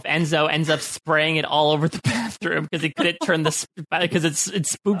at all if Enzo ends up spraying it all over the bathroom because he couldn't turn because it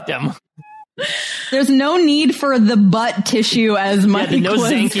spooked him. There's no need for the butt tissue as Mike no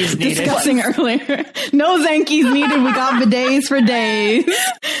was Zankies discussing earlier. No Zankies needed. We got bidets for days.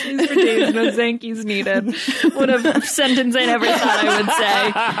 For days, no Zankies needed. What a sentence I never thought I would say.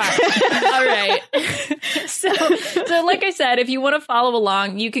 All right. So like I said, if you want to follow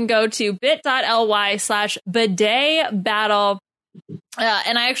along, you can go to bit.ly/bidet battle.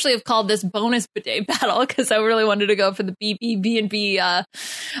 And I actually have called this bonus bidet battle because I really wanted to go for the B&B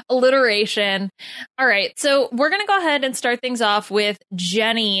alliteration. All right. So we're going to go ahead and start things off with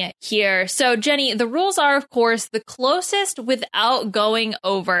Jenny here. So Jenny, the rules are, of course, the closest without going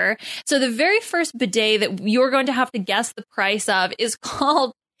over. So the very first bidet that you're going to have to guess the price of is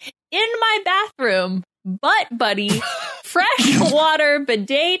called In My Bathroom Butt Buddy Fresh Water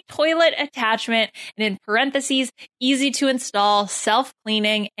Bidet Toilet Attachment, and in parentheses, easy to install,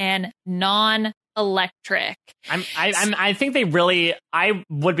 self-cleaning, and non-electric. I think they really, I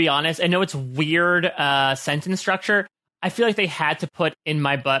would be honest, I know it's weird sentence structure. I feel like they had to put In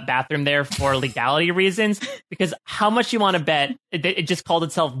My Bathroom there for legality reasons, because how much you want to bet it just called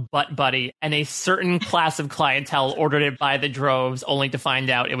itself Butt Buddy, and a certain class of clientele ordered it by the droves only to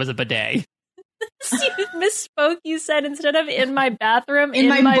find out it was a bidet. You misspoke. You said instead of In My Bathroom, in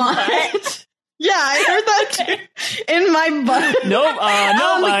my butt. Yeah, I heard that too. In my butt. Nope,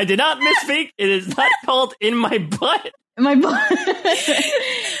 I did not misspeak. It is not called In My Butt. In my butt.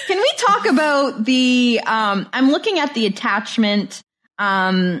 Can we talk about the? I'm looking at the attachment,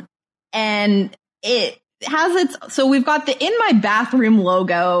 and it has its. So we've got the In My Bathroom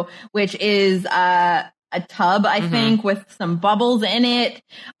logo, which is a tub, I think, with some bubbles in it.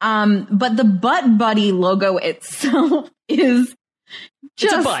 But the Butt Buddy logo itself is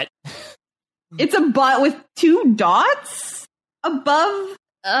just... It's a butt. It's a butt with two dots above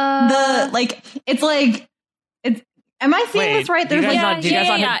it's like... Am I seeing this right? There's do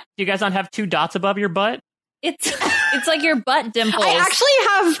you guys not have two dots above your butt? It's like your butt dimples.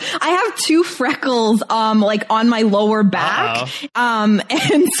 I have two freckles on my lower back.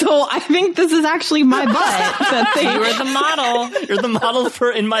 And so I think this is actually my butt. You're the model. You're the model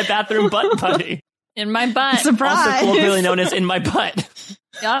for In My Bathroom Butt Buddy. In my butt. Surprise. Also colloquially known as In My Butt.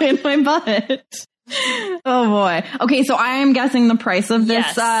 Yep. In my butt. Oh boy. Okay, so I am guessing the price of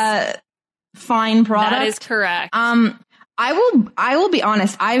this fine product. That is correct. I will be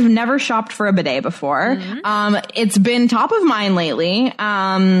honest. I've never shopped for a bidet before. Mm-hmm. It's been top of mind lately.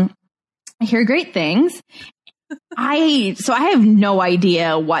 I hear great things. I have no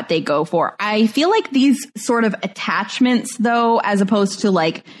idea what they go for. I feel like these sort of attachments, though, as opposed to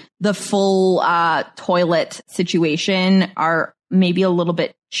like the full toilet situation, are maybe a little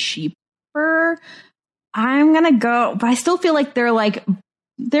bit cheaper. I'm gonna go, but I still feel like they're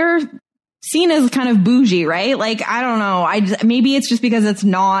seen as kind of bougie, right? Like, I don't know. Maybe it's just because it's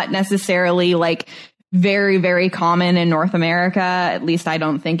not necessarily like very, very common in North America. At least I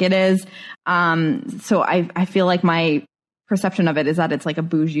don't think it is. So I feel like my perception of it is that it's like a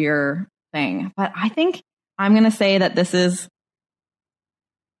bougier thing. But I think I'm going to say that this is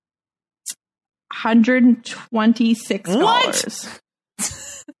 $126. What?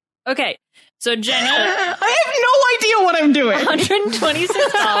 Okay. So Jenny, I have no idea what I'm doing.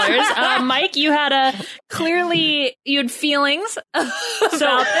 $126. Mike, you had feelings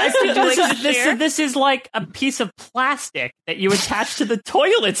about this. This is like a piece of plastic that you attach to the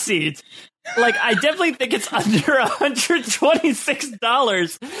toilet seat. Like, I definitely think it's under $126.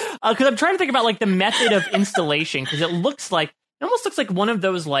 Because I'm trying to think about like the method of installation, because it almost looks like one of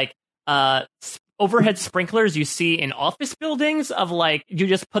those like overhead sprinklers you see in office buildings of like, you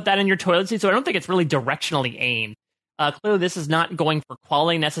just put that in your toilet seat. So I don't think it's really directionally aimed. Clearly this is not going for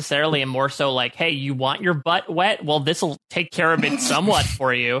quality necessarily, and more so like, hey, you want your butt wet? Well, this will take care of it somewhat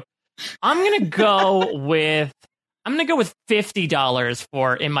for you. I'm going to go with $50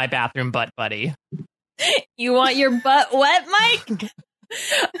 for In My Bathroom Butt Buddy. You want your butt wet, Mike?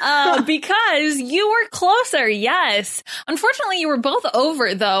 Because you were closer, yes. Unfortunately, you were both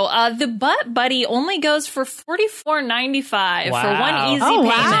over, though. The Butt Buddy only goes for $44.95 for one easy payment.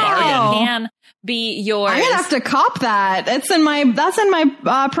 Wow. It can be yours. I'm gonna have to cop that. That's in my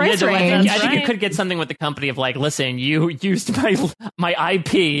price range. I think you could get something with the company of like, listen, you used my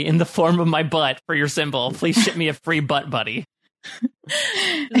IP in the form of my butt for your symbol. Please ship me a free Butt Buddy.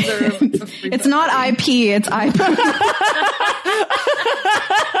 It's not IP, it's IP.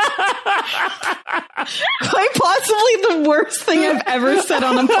 Quite possibly the worst thing I've ever said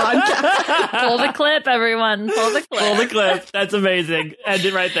on a podcast. Pull the clip, everyone. Pull the clip. Pull the clip. That's amazing. End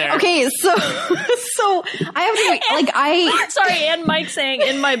it right there. Okay, so I have to sorry, and Mike saying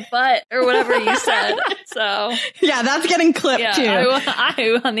 "in my butt" or whatever you said. So yeah, that's getting clipped too.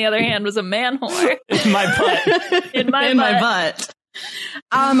 I, on the other hand, was a man whore. In my butt. In my butt.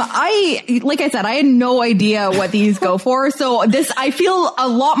 Like I said, I had no idea what these go for. So I feel a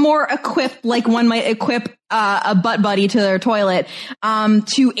lot more equipped, like one might equip a butt buddy to their toilet,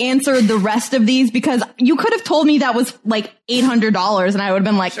 to answer the rest of these, because you could have told me that was like $800 and I would have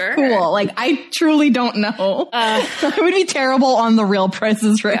been like, sure. Cool. Like, I truly don't know. I would be terrible on the real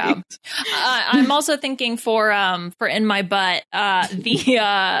Prices Right. Yeah. I'm also thinking for In My Butt,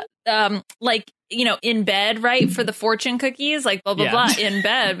 in bed, right? For the fortune cookies, like blah, blah, blah, in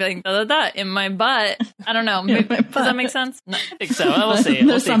bed, like blah, blah, blah, in my butt. I don't know. Does that make sense? No. I think so. We'll see.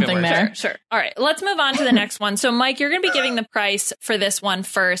 There's something there. Sure. All right. Let's move on to the next one. So, Mike, you're going to be giving the price for this one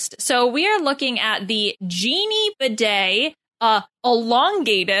first. So we are looking at the Genie Bidet,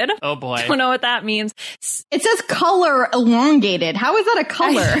 elongated. Oh, boy. I don't know what that means. It says color elongated. How is that a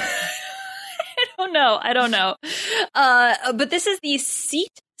color? I don't know. But this is the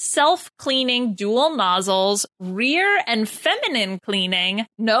seat self-cleaning dual nozzles, rear and feminine cleaning,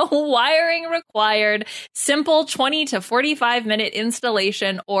 no wiring required, simple 20 to 45 minute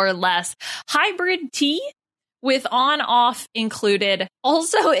installation or less. Hybrid T with on-off included.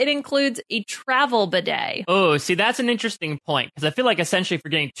 Also, it includes a travel bidet. Oh, see, that's an interesting point, because I feel like essentially if you're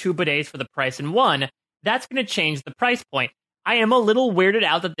getting two bidets for the price in one, that's going to change the price point. I am a little weirded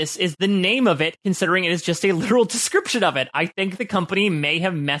out that this is the name of it, considering it is just a literal description of it. I think the company may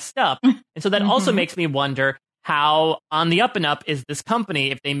have messed up. And so that also makes me wonder how on the up and up is this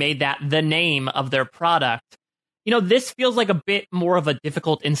company if they made that the name of their product. You know, this feels like a bit more of a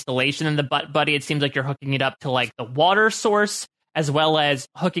difficult installation than the Butt Buddy. It seems like you're hooking it up to like the water source, as well as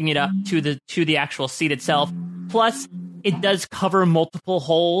hooking it up to the actual seat itself. Plus, it does cover multiple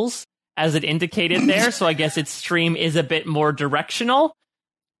holes, as it indicated there, so I guess its stream is a bit more directional.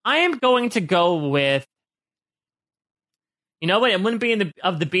 I am going to go with, you know what, it wouldn't be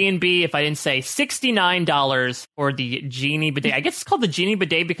of the B&B if I didn't say $69 for the Genie Bidet. I guess it's called the Genie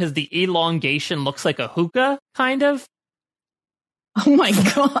Bidet because the elongation looks like a hookah, kind of. Oh my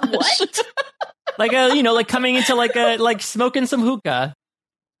gosh. What? Like coming into like smoking some hookah.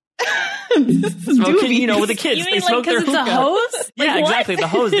 Smoking, with the kids. You mean they smoke their hookah. It's a hose? Yeah, exactly. The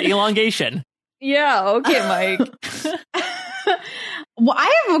hose, the elongation. Yeah, okay, Mike. Well,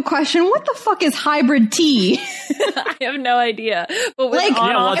 I have a question. What the fuck is hybrid tea? I have no idea. But Like,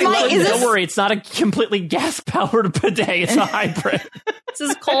 don't worry, it's not a completely gas-powered bidet. It's a hybrid. This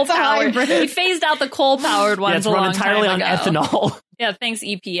is coal-powered. We phased out the coal-powered ones it's run entirely on ethanol. Yeah, thanks,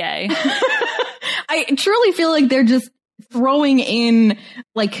 EPA. I truly feel like they're just throwing in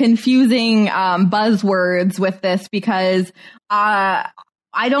like confusing buzzwords with this because I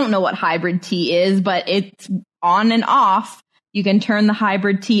don't know what hybrid tea is, but it's on and off. You can turn the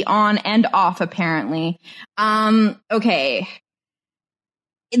hybrid tea on and off, apparently. Okay.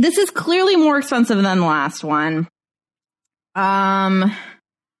 This is clearly more expensive than the last one. I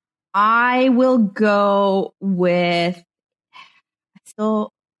will go with, I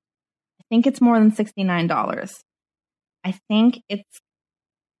think it's more than $69. I think it's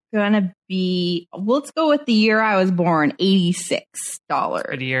gonna be, let's go with the year I was born, $86.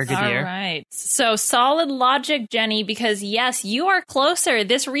 Good year. All right. So solid logic, Jenny, because yes, you are closer.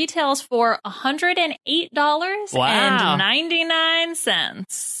 This retails for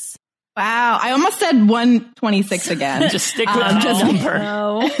 $108.99. Wow. I almost said $126 again. Just stick with that number.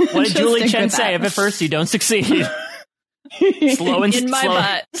 No. What did Julie Chen say? If at first you don't succeed. Slow and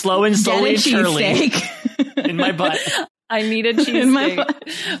slowly and surely. In my butt. I need a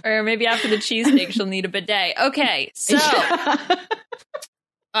cheesesteak. Or maybe after the cheesesteak, she'll need a bidet. Okay, so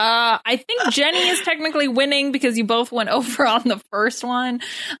I think Jenny is technically winning because you both went over on the first one.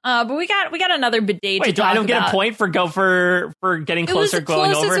 But we got another bidet to talk about. I don't get a point for getting closer, going over? It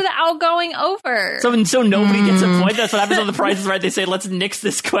was closest without going over. So nobody gets a point? That's what happens on The Price is Right. They say, let's nix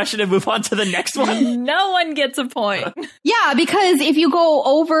this question and move on to the next one. No one gets a point. Yeah, because if you go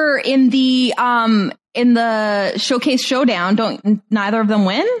over in the Showcase Showdown, don't neither of them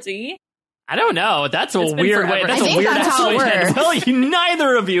win? See? I don't know. That's a weird way. That's a weird explanation. Well,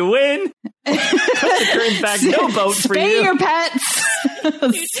 neither of you win. Put the curtains back. No vote for you. Spay your pets.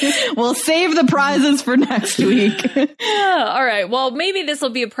 We'll save the prizes for next week. All right. Well, maybe this will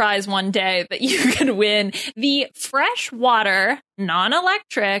be a prize one day that you can win. The freshwater,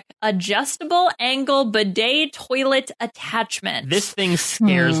 non-electric, adjustable angle bidet toilet attachment. This thing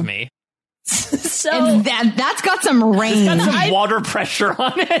scares me. So that's got some range. It's got some water pressure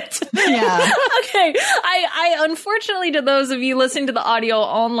on it. Yeah. Okay. I unfortunately, to those of you listening to the audio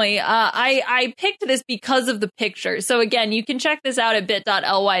only, I picked this because of the picture. So again, you can check this out at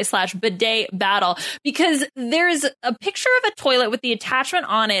bit.ly/bidet battle because there's a picture of a toilet with the attachment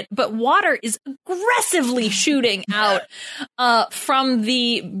on it, but water is aggressively shooting out from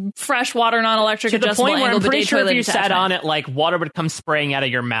the freshwater non-electric adjustable angle bidet toilet. I'm pretty sure if you attachment. sat on it, like water would come spraying out of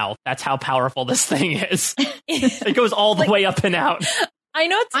your mouth. That's how powerful this thing is. It goes all the way up and out. I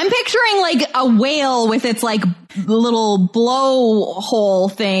know I'm picturing like a whale with its like little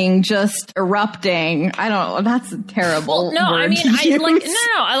blowhole thing just erupting. I don't know. That's terrible. Well, no, I mean,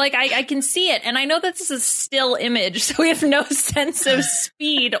 I can see it. And I know that this is a still image, so we have no sense of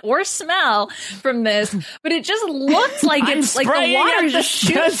speed or smell from this, but it just looks like it's like the water just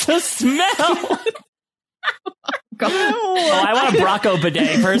shoots the smell. I want a Bracco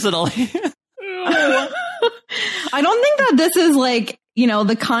bidet personally. I don't think that this is like,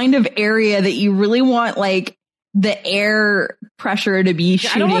 the kind of area that you really want like the air pressure to be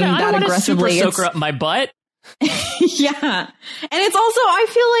shooting that aggressively. Super soaker up my butt. Yeah. And it's also, I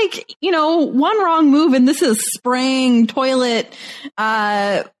feel like, one wrong move and this is spraying toilet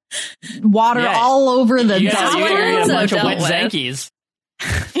water all over the top. You get a bunch of wet Zankies.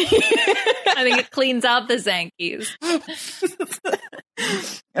 I think it cleans out the Zankies.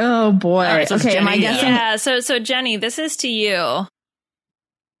 Oh boy. Right, so okay, Jenny, am I guessing? Yeah, so Jenny, this is to you.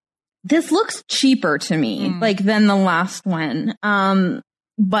 This looks cheaper to me, than the last one.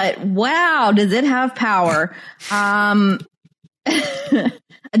 But wow, does it have power?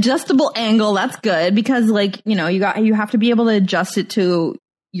 Adjustable angle, that's good because you have to be able to adjust it to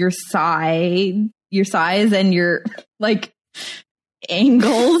your size and your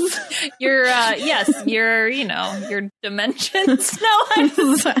angles. Your dimensions. No,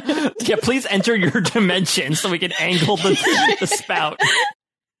 yeah, please enter your dimensions so we can angle the spout.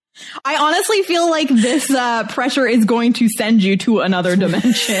 I honestly feel like this pressure is going to send you to another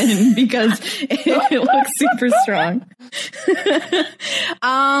dimension because it looks super strong.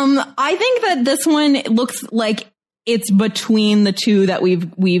 I think that this one looks like it's between the two that we've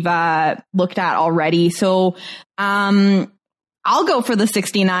looked at already. So, I'll go for the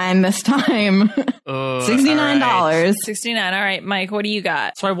 69 this time. $69. 69. All right, Mike, what do you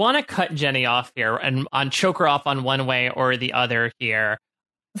got? So I want to cut Jenny off here and choke her off on one way or the other here.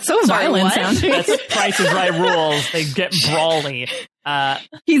 So violent sounding. That's Price is Right rules. They get brawly.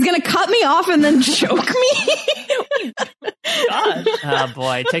 He's going to cut me off and then choke me. God. Oh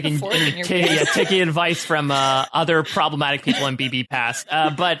boy, taking advice from other problematic people in BB past.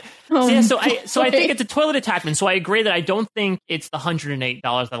 So I think it's a toilet attachment. So I agree that I don't think it's the $108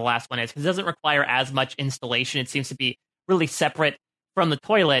 that the last one is, because it doesn't require as much installation. It seems to be really separate from the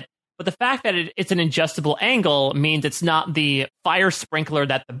toilet. But the fact that it's an adjustable angle means it's not the fire sprinkler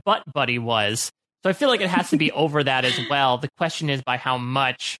that the Butt Buddy was. So I feel like it has to be over that as well. The question is by how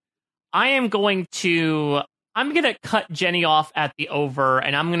much. I'm going to cut Jenny off at the over,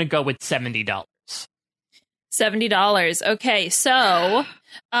 and I'm going to go with $70. $70. Okay, so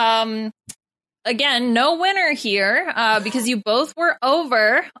again, no winner here because you both were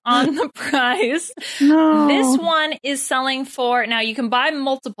over on the price. No. This one is selling for, now you can buy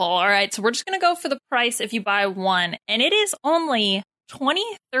multiple, all right? So we're just going to go for the price if you buy one, and it is only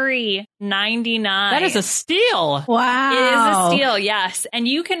 $23.99. That is a steal. Wow. It is a steal, yes. And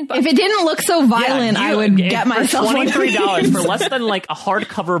you can if it didn't look so violent, I would get myself $23 for less than like a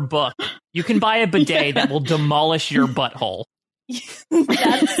hardcover book. You can buy a bidet that will demolish your butthole.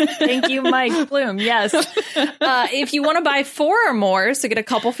 Thank you, Mike Bloom. Yes. If you want to buy 4 or more, so get a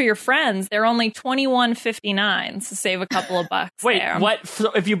couple for your friends, they're only $21.59. So save a couple of bucks. Wait, there. what?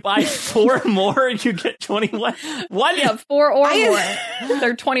 So if you buy 4 more, you get 21. What? Yeah, 4 or more.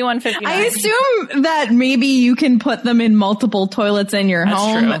 They're $21.59. I assume that maybe you can put them in multiple toilets in your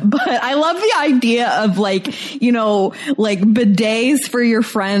home, true. But I love the idea of like bidets for your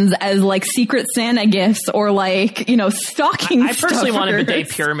friends as like Secret Santa gifts or like, stocking I personally want a bidet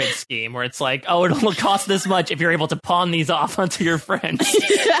pyramid scheme where it's like, oh, it'll cost this much if you're able to pawn these off onto your friends.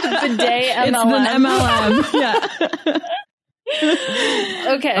 Bidet MLM. It's an MLM. Yeah.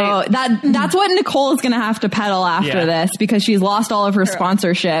 Okay. Oh, that's what Nicole is going to have to peddle after this, because she's lost all of her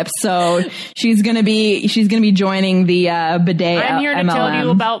sponsorships. So she's going to be joining the bidet. I'm here to MLM. tell you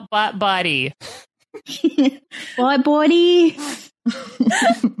about Butt Buddy. What, buddy?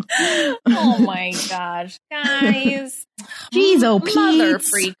 Oh my gosh, guys. Jeez, oh, Pete. Mother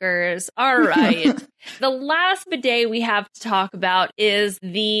freakers. All right. The last bidet we have to talk about is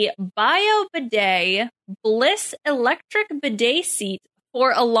the Bio Bidet Bliss Electric Bidet Seat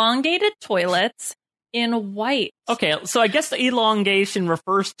for elongated toilets in white. Okay, so I guess the elongation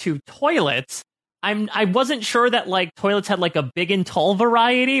refers to toilets. I wasn't sure that like toilets had like a big and tall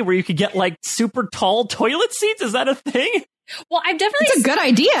variety where you could get like super tall toilet seats. Is that a thing? Well, I've definitely... It's a good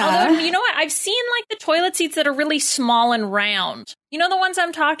idea. Although, you know what? I've seen, like, the toilet seats that are really small and round. You know the ones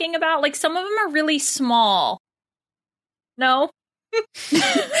I'm talking about? Like, some of them are really small. No?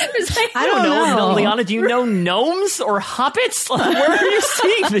 I don't know. Liana, do you know gnomes or hobbits? Where are you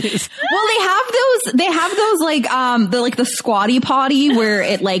seeing these? Well, they have those like the squatty potty where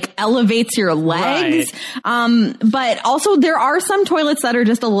it like elevates your legs. Right. But also there are some toilets that are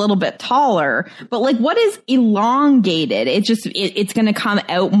just a little bit taller. But like, what is elongated? It's going to come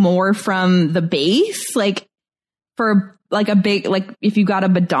out more from the base, like for like a big, like if you got a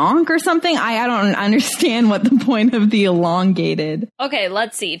badonk or something. I don't understand what the point of the elongated. Okay,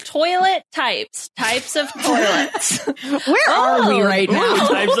 let's see. Toilet types of toilets. Where are we right now?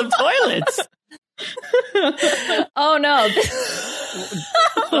 Types of toilets. Oh no.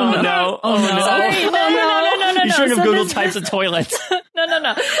 Oh no. Sorry. No. You shouldn't have Googled types of toilets.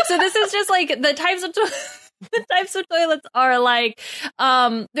 No. So this is just like the types of the types of toilets are like,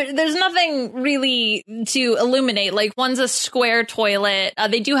 there's nothing really to illuminate. Like one's a square toilet.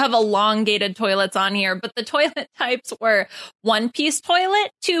 They do have elongated toilets on here, but the toilet types were 1-piece toilet,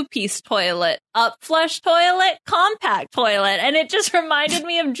 2-piece toilet, up flush toilet, compact toilet. And it just reminded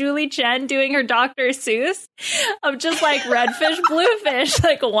me of Julie Chen doing her Dr. Seuss of just like red fish, blue fish,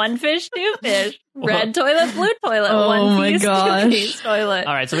 like 1 fish, 2 fish. Red toilet, blue toilet, 1 piece, 2-piece toilet.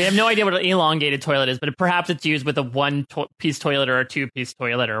 All right, so we have no idea what an elongated toilet is, but perhaps it's used with a 1-piece toilet or a 2-piece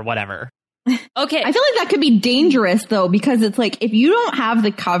toilet or whatever. Okay. I feel like that could be dangerous though, because it's like if you don't have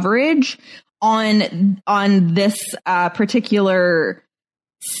the coverage on this particular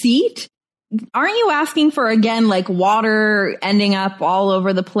seat, aren't you asking for, again, like water ending up all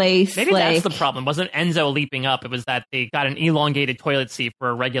over the place? Maybe that's the problem. It wasn't Enzo leaping up. It was that they got an elongated toilet seat for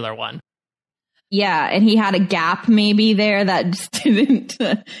a regular one. Yeah, and he had a gap maybe there that just didn't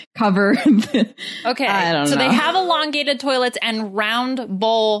cover. Okay, I don't know. So they have elongated toilets and round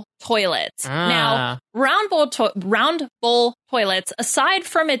bowl toilets. Now, round bowl toilets, aside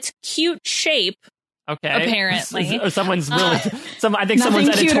from its cute shape, okay, apparently, someone's really. I think someone's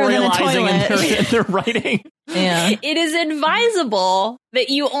editorializing in their writing. Yeah. It is advisable that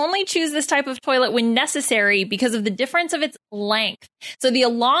you only choose this type of toilet when necessary because of the difference of its length. So the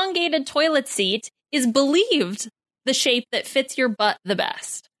elongated toilet seat is believed the shape that fits your butt the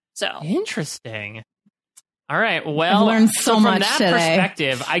best. So interesting. All right. Well, I've learned so much from that today.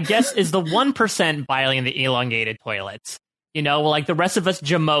 perspective, I guess is the 1% buying the elongated toilets. You know, like the rest of us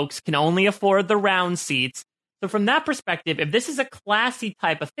jamokes can only afford the round seats. So from that perspective, if this is a classy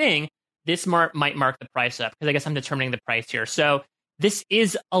type of thing, this might mark the price up, because I guess I'm determining the price here. So this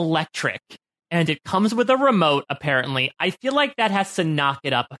is electric, and it comes with a remote, apparently. I feel like that has to knock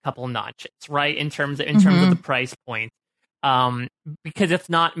it up a couple notches, right, in terms of the price point. Because it's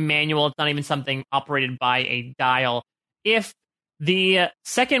not manual, it's not even something operated by a dial. If the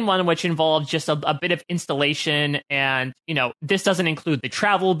second one, which involves just a bit of installation, and, you know, this doesn't include the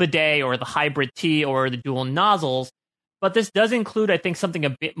travel bidet or the hybrid T or the dual nozzles, but this does include, I think, something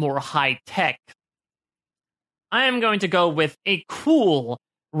a bit more high tech. I am going to go with a cool,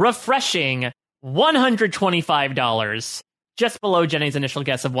 refreshing $125, just below Jenny's initial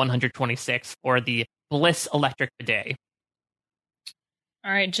guess of $126 for the Bliss electric bidet.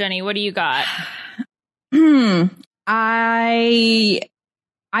 All right, Jenny, what do you got? I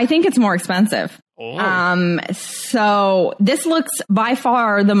think it's more expensive. Oh. So this looks by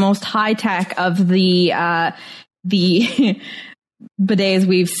far the most high tech of the bidets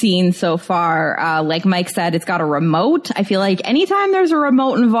we've seen so far. Like Mike said, it's got a remote. I feel like anytime there's a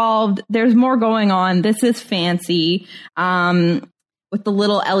remote involved, there's more going on. This is fancy. With the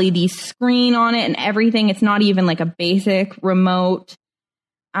little LED screen on it and everything. It's not even like a basic remote.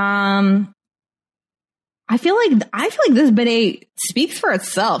 I feel like this bidet speaks for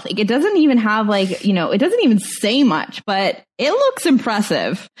itself. Like, it doesn't even have, like, you know, it doesn't even say much, but it looks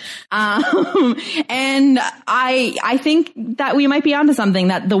impressive. And I think that we might be onto something,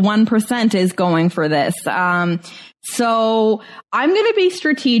 that the 1% is going for this. So I'm going to be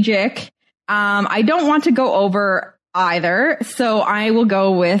strategic. I don't want to go over either, so I will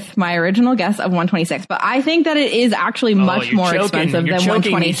go with my original guess of 126. But I think that it is actually much more expensive than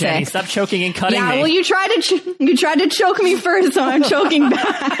 126. Stop choking and cutting me. Yeah, well, you tried to choke me first, so I'm choking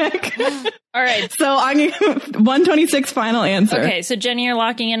back. All right, so I'm 126 final answer. Okay, so Jenny, you're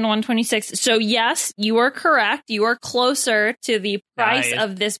locking in 126. So yes, you are correct. You are closer to the price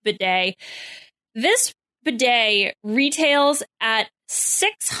of this bidet. This bidet retails at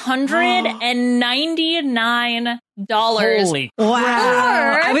 $699. Holy crap.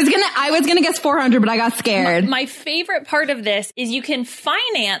 Wow. I was gonna guess 400, but I got scared. My favorite part of this is you can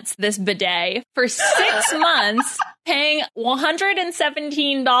finance this bidet for 6 months, paying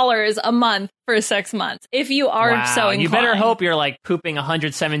 $117 a month for 6 months. If you are so inclined. You better hope you're like pooping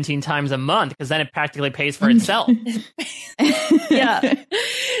 117 times a month, because then it practically pays for itself. Yeah.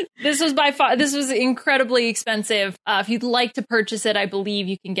 This was incredibly expensive. If you'd like to purchase it, I believe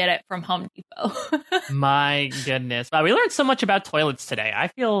you can get it from Home Depot. My goodness. Wow, we learned so much about toilets today. I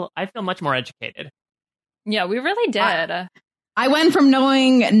feel much more educated. Yeah, we really did. I went from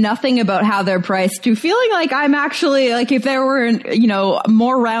knowing nothing about how they're priced to feeling like I'm actually, like, if there were, you know,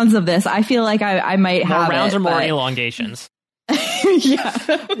 more rounds of this, I feel like I might have more rounds it, or more elongations. Yeah.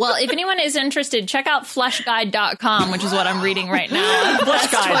 Well, if anyone is interested, check out fleshguide.com, which is what I'm reading right now.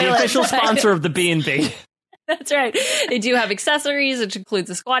 Flesh Guide, the official sponsor of the B&B. That's right. They do have accessories, which includes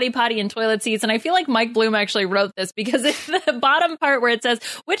a squatty potty and toilet seats. And I feel like Mike Bloom actually wrote this, because it's the bottom part where it says,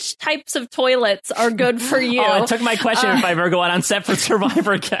 which types of toilets are good for you? Oh, it took my question if I ever go out on set for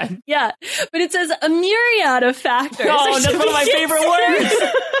Survivor again. Yeah, but it says a myriad of factors. Oh, that's one of my favorite words.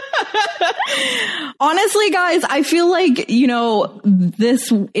 Honestly, guys, I feel like, you know,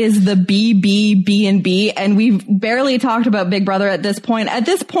 this is the B&B, and we've barely talked about Big Brother at this point. At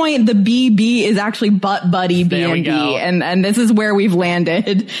this point, the BB is actually Butt Buddy B&B, and this is where we've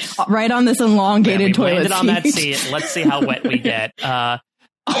landed, right on this elongated toilet seat. Landed on that seat. Let's see how wet we get. Oh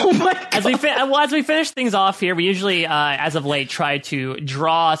my God. As we finish things off here, we usually, as of late, try to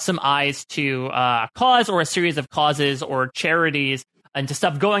draw some eyes to a cause or a series of causes or charities and to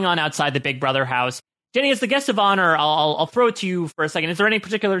stuff going on outside the Big Brother house. Jenny, as the guest of honor, I'll throw it to you for a second. Is there any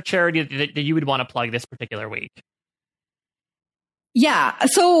particular charity that you would want to plug this particular week? Yeah.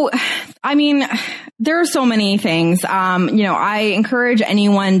 So, I mean, there are so many things. You know, I encourage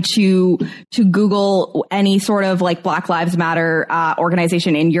anyone to Google any sort of like Black Lives Matter,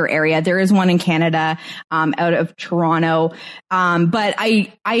 organization in your area. There is one in Canada, out of Toronto. But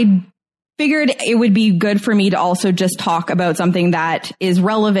I figured it would be good for me to also just talk about something that is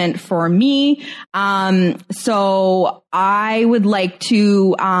relevant for me. So I would like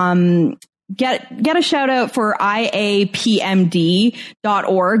to, get a shout out for IAPMD.org,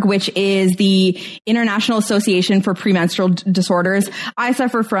 which is the International Association for Premenstrual Disorders. I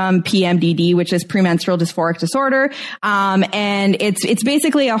suffer from PMDD, which is premenstrual dysphoric disorder. And it's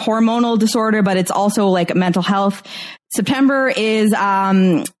basically a hormonal disorder, but it's also like mental health. September is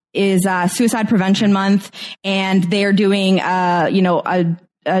Suicide Prevention Month, and they're doing, a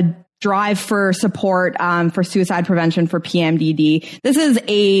drive for support for suicide prevention for PMDD. This is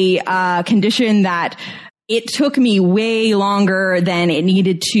a condition that it took me way longer than it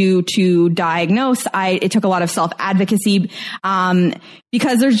needed to diagnose. It took a lot of self-advocacy,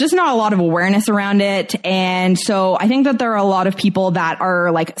 because there's just not a lot of awareness around it. And so I think that there are a lot of people that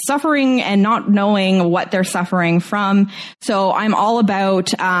are like suffering and not knowing what they're suffering from. So I'm all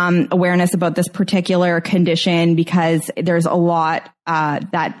about, awareness about this particular condition, because there's a lot,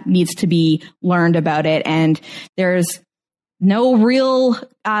 that needs to be learned about it. And there's no real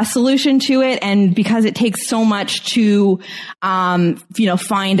solution to it. And because it takes so much to,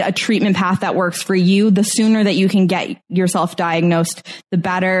 find a treatment path that works for you, the sooner that you can get yourself diagnosed, the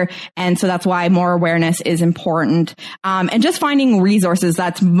better. And so that's why more awareness is important. And just finding resources.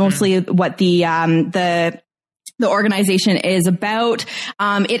 That's mostly what the organization is about.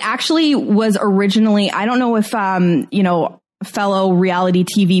 It actually was originally, I don't know if, fellow reality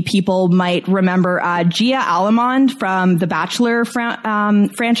TV people might remember Gia Alamond from the Bachelor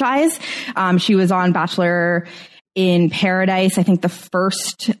franchise. She was on Bachelor in Paradise, I think the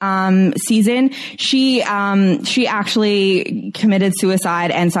first season. She actually committed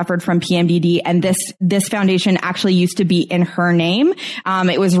suicide and suffered from PMDD, and this foundation actually used to be in her name.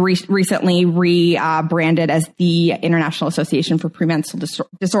 It was recently rebranded as the International Association for Premenstrual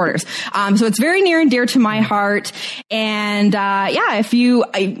Disorders. So it's very near and dear to my heart. And if you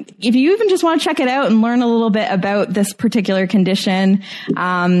even just want to check it out and learn a little bit about this particular condition,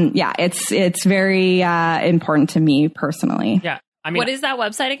 it's very important to me personally. Yeah. I mean, what is that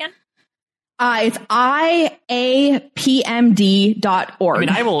website again? It's IAPMD.org. I mean,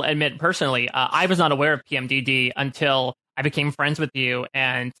 I will admit personally, I was not aware of PMDD until I became friends with you.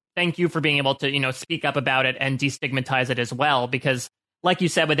 And thank you for being able to, speak up about it and destigmatize it as well. Because like you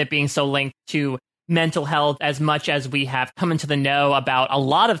said, with it being so linked to mental health, as much as we have come into the know about a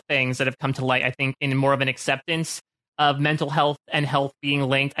lot of things that have come to light, I think in more of an acceptance of mental health and health being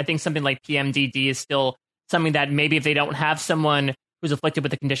linked, I think something like PMDD is still something that maybe if they don't have someone who's afflicted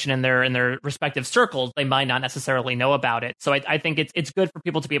with the condition in their respective circles, they might not necessarily know about it. So I think it's good for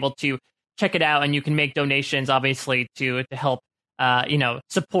people to be able to check it out, and you can make donations, obviously, to help,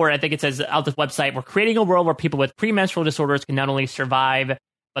 support. I think it says on this website, we're creating a world where people with premenstrual disorders can not only survive,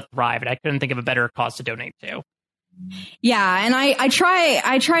 but thrive. And I couldn't think of a better cause to donate to. Yeah. And I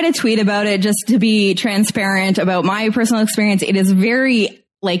try to tweet about it just to be transparent about my personal experience. It is very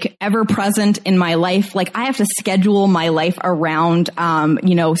ever present in my life. I have to schedule my life around,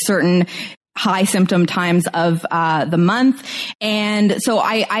 certain high symptom times of the month. And so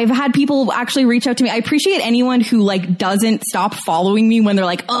I've had people actually reach out to me. I appreciate anyone who doesn't stop following me when they're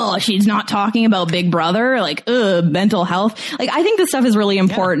like, oh, she's not talking about Big Brother, mental health. I think this stuff is really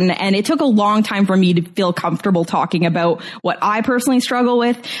important. Yeah. And it took a long time for me to feel comfortable talking about what I personally struggle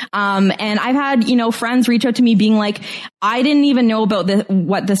with. And I've had, friends reach out to me being like, I didn't even know about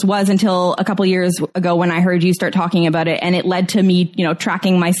what this was until a couple years ago when I heard you start talking about it. And it led to me,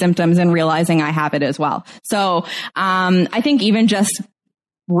 tracking my symptoms and realizing I have it as well. So, I think even just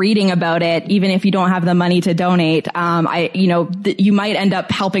reading about it, even if you don't have the money to donate, you might end up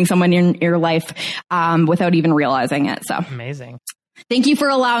helping someone in your life, without even realizing it. So amazing. Thank you for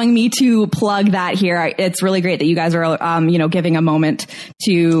allowing me to plug that here. It's really great that you guys are, giving a moment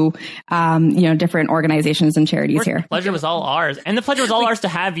to, different organizations and charities here. The pleasure was all ours. And the pleasure was all ours to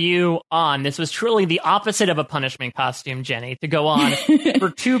have you on. This was truly the opposite of a punishment costume, Jenny, to go on for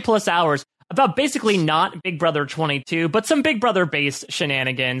 2+ hours about basically not Big Brother 22, but some Big Brother-based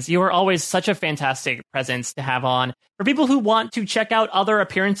shenanigans. You are always such a fantastic presence to have on. For people who want to check out other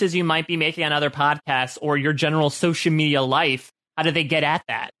appearances you might be making on other podcasts or your general social media life, how do they get at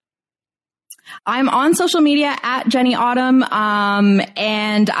that? I'm on social media at Jenny Autumn.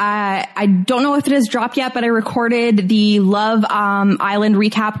 And I don't know if it has dropped yet, but I recorded the Love Island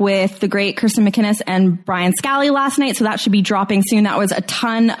recap with the great Kirsten McInnes and Brian Scally last night. So that should be dropping soon. That was a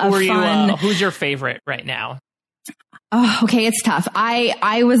ton of fun. Who's your favorite right now? Oh, okay. It's tough.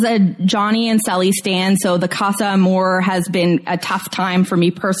 I was a Johnny and Sally stan, so the Casa Amor has been a tough time for me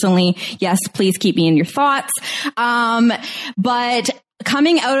personally. Yes, please keep me in your thoughts. But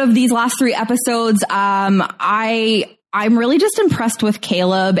coming out of these last 3 episodes, I I'm really just impressed with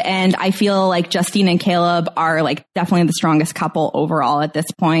Caleb, and I feel like Justine and Caleb are like definitely the strongest couple overall at this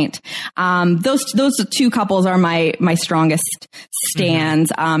point. Those two couples are my strongest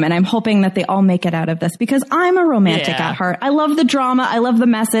stands. And I'm hoping that they all make it out of this because I'm a romantic at heart. I love the drama. I love the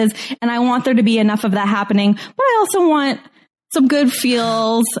messes, and I want there to be enough of that happening, but I also want some good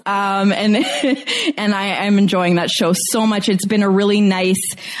feels. And I am enjoying that show so much. It's been a really nice,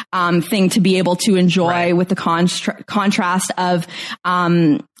 thing to be able to enjoy with the contrast of,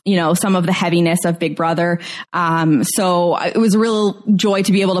 some of the heaviness of Big Brother. So it was a real joy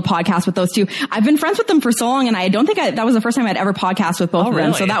to be able to podcast with those two. I've been friends with them for so long, and I don't think that was the first time I'd ever podcast with both of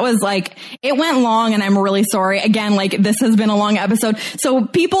them. So that was like, it went long, and I'm really sorry. Again, like, this has been a long episode. So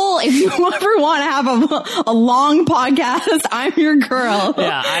people, if you ever want to have a long podcast, I'm your girl.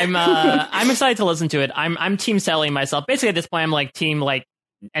 Yeah, I'm excited to listen to it. I'm Team Sally myself. Basically at this point, I'm like team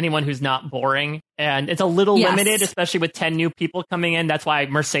anyone who's not boring, and it's a little limited, especially with 10 new people coming in. That's why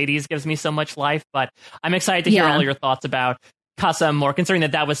Mercedes gives me so much life, but I'm excited to hear all your thoughts about Casa more,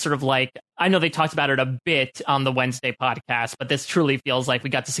 considering that was sort of like, I know they talked about it a bit on the Wednesday podcast, but this truly feels like we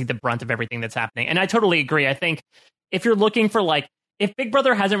got to see the brunt of everything that's happening. And I totally agree. I think if you're looking for if Big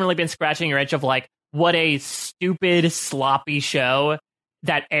Brother hasn't really been scratching your itch of what a stupid, sloppy show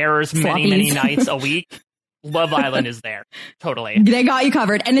that airs many nights a week, Love Island is there. Totally. They got you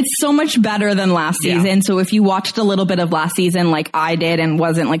covered. And it's so much better than last season. So if you watched a little bit of last season like I did and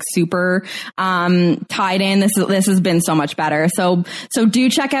wasn't super tied in, this has been so much better. So do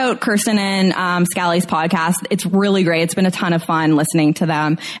check out Kirsten and Scally's podcast. It's really great. It's been a ton of fun listening to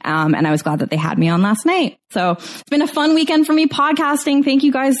them. And I was glad that they had me on last night. So it's been a fun weekend for me podcasting. Thank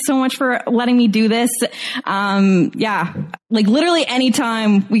you guys so much for letting me do this. Literally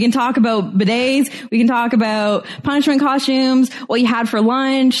anytime we can talk about bidets, we can talk about punishment costumes, what you had for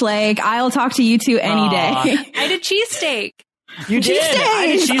lunch. I'll talk to you two any day. I had a cheesesteak. You did. I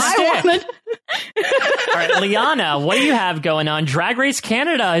did cheesesteak. All right, Liana, what do you have going on? Drag Race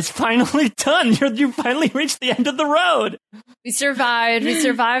Canada is finally done. You finally reached the end of the road. We survived. We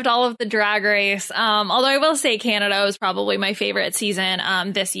survived all of the Drag Race. Although I will say Canada was probably my favorite season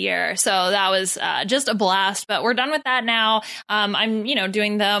this year. So that was just a blast. But we're done with that now. I'm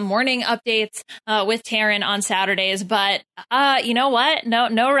doing the morning updates with Taryn on Saturdays. But you know what?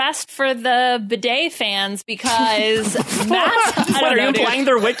 No rest for the bidet fans because are you implying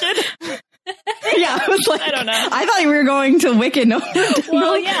they're wicked? Yeah, I was like, I don't know. I thought we were going to Wicked.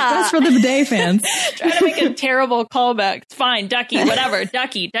 That's for the bidet fans. Trying to make a terrible callback. It's fine, Ducky, whatever.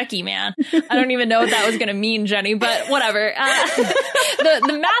 Ducky, man. I don't even know what that was going to mean, Jenny, but whatever.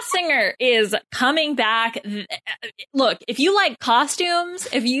 The Masked Singer is coming back. Look, if you like costumes,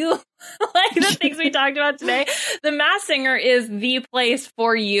 if you like the things we talked about today, the Masked Singer is the place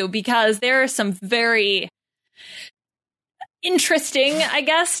for you because there are some very interesting, I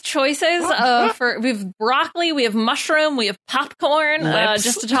guess, choices we have broccoli, we have mushroom, we have popcorn.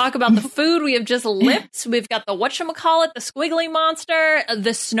 Just to talk about the food, we have just lips. We've got the whatchamacallit, the squiggly monster,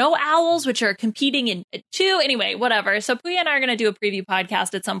 the snow owls, which are competing in two. Anyway, whatever. So Puya and I are going to do a preview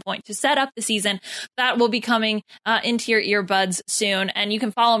podcast at some point to set up the season. That will be coming into your earbuds soon. And you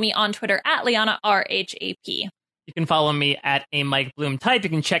can follow me on Twitter at Liana RHAP. You can follow me at a Mike Bloom type. You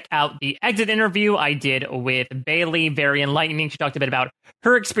can check out the exit interview I did with Bailey. Very enlightening. She talked a bit about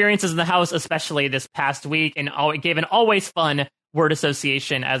her experiences in the house, especially this past week, and gave an always fun word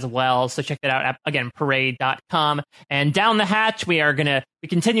association as well. So check that out at, again, parade.com. And down the hatch, we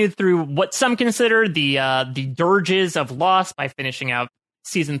continue through what some consider the dirges of Lost by finishing out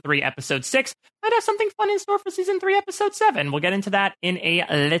Season 3, Episode 6. Might have something fun in store for Season 3, Episode 7. We'll get into that in a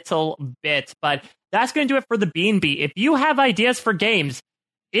little bit. But that's going to do it for the B&B. If you have ideas for games,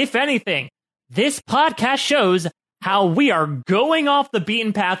 if anything, this podcast shows how we are going off the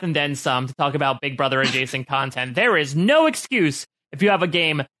beaten path and then some to talk about Big Brother adjacent content. There is no excuse if you have a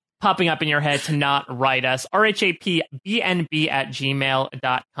game popping up in your head to not write us.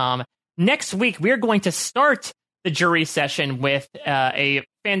 RHAPBNB@gmail.com. Next week, we're going to start the jury session with a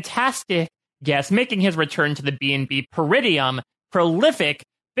fantastic guest making his return to the B&B, Peridium, prolific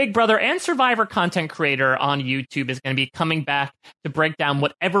Big Brother and Survivor content creator on YouTube, is going to be coming back to break down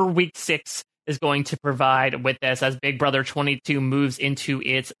whatever Week 6 is going to provide with this as Big Brother 22 moves into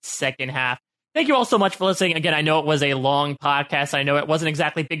its second half. Thank you all so much for listening. Again, I know it was a long podcast. I know it wasn't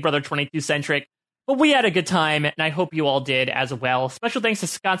exactly Big Brother 22 centric, but we had a good time, and I hope you all did as well. Special thanks to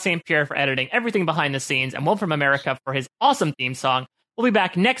Scott St. Pierre for editing everything behind the scenes, and Wolf from America for his awesome theme song. We'll be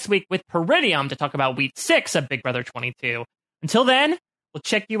back next week with Peridium to talk about Week 6 of Big Brother 22. Until then, we'll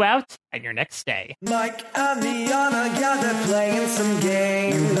check you out at your next stay. Mike and Liana gather playing some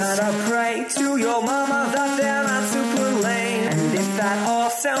games, and I pray to your mama that they're not super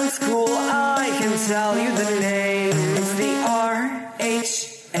tell you the name. It's the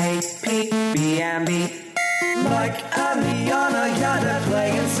RHAP B&B. Mike and Liana, yeah, they're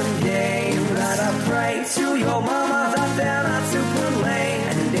playing some game. And I pray to your mama that they're not super lame.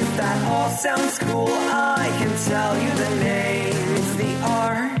 And if that all sounds cool, I can tell you the name. It's the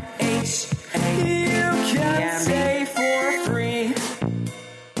RHAP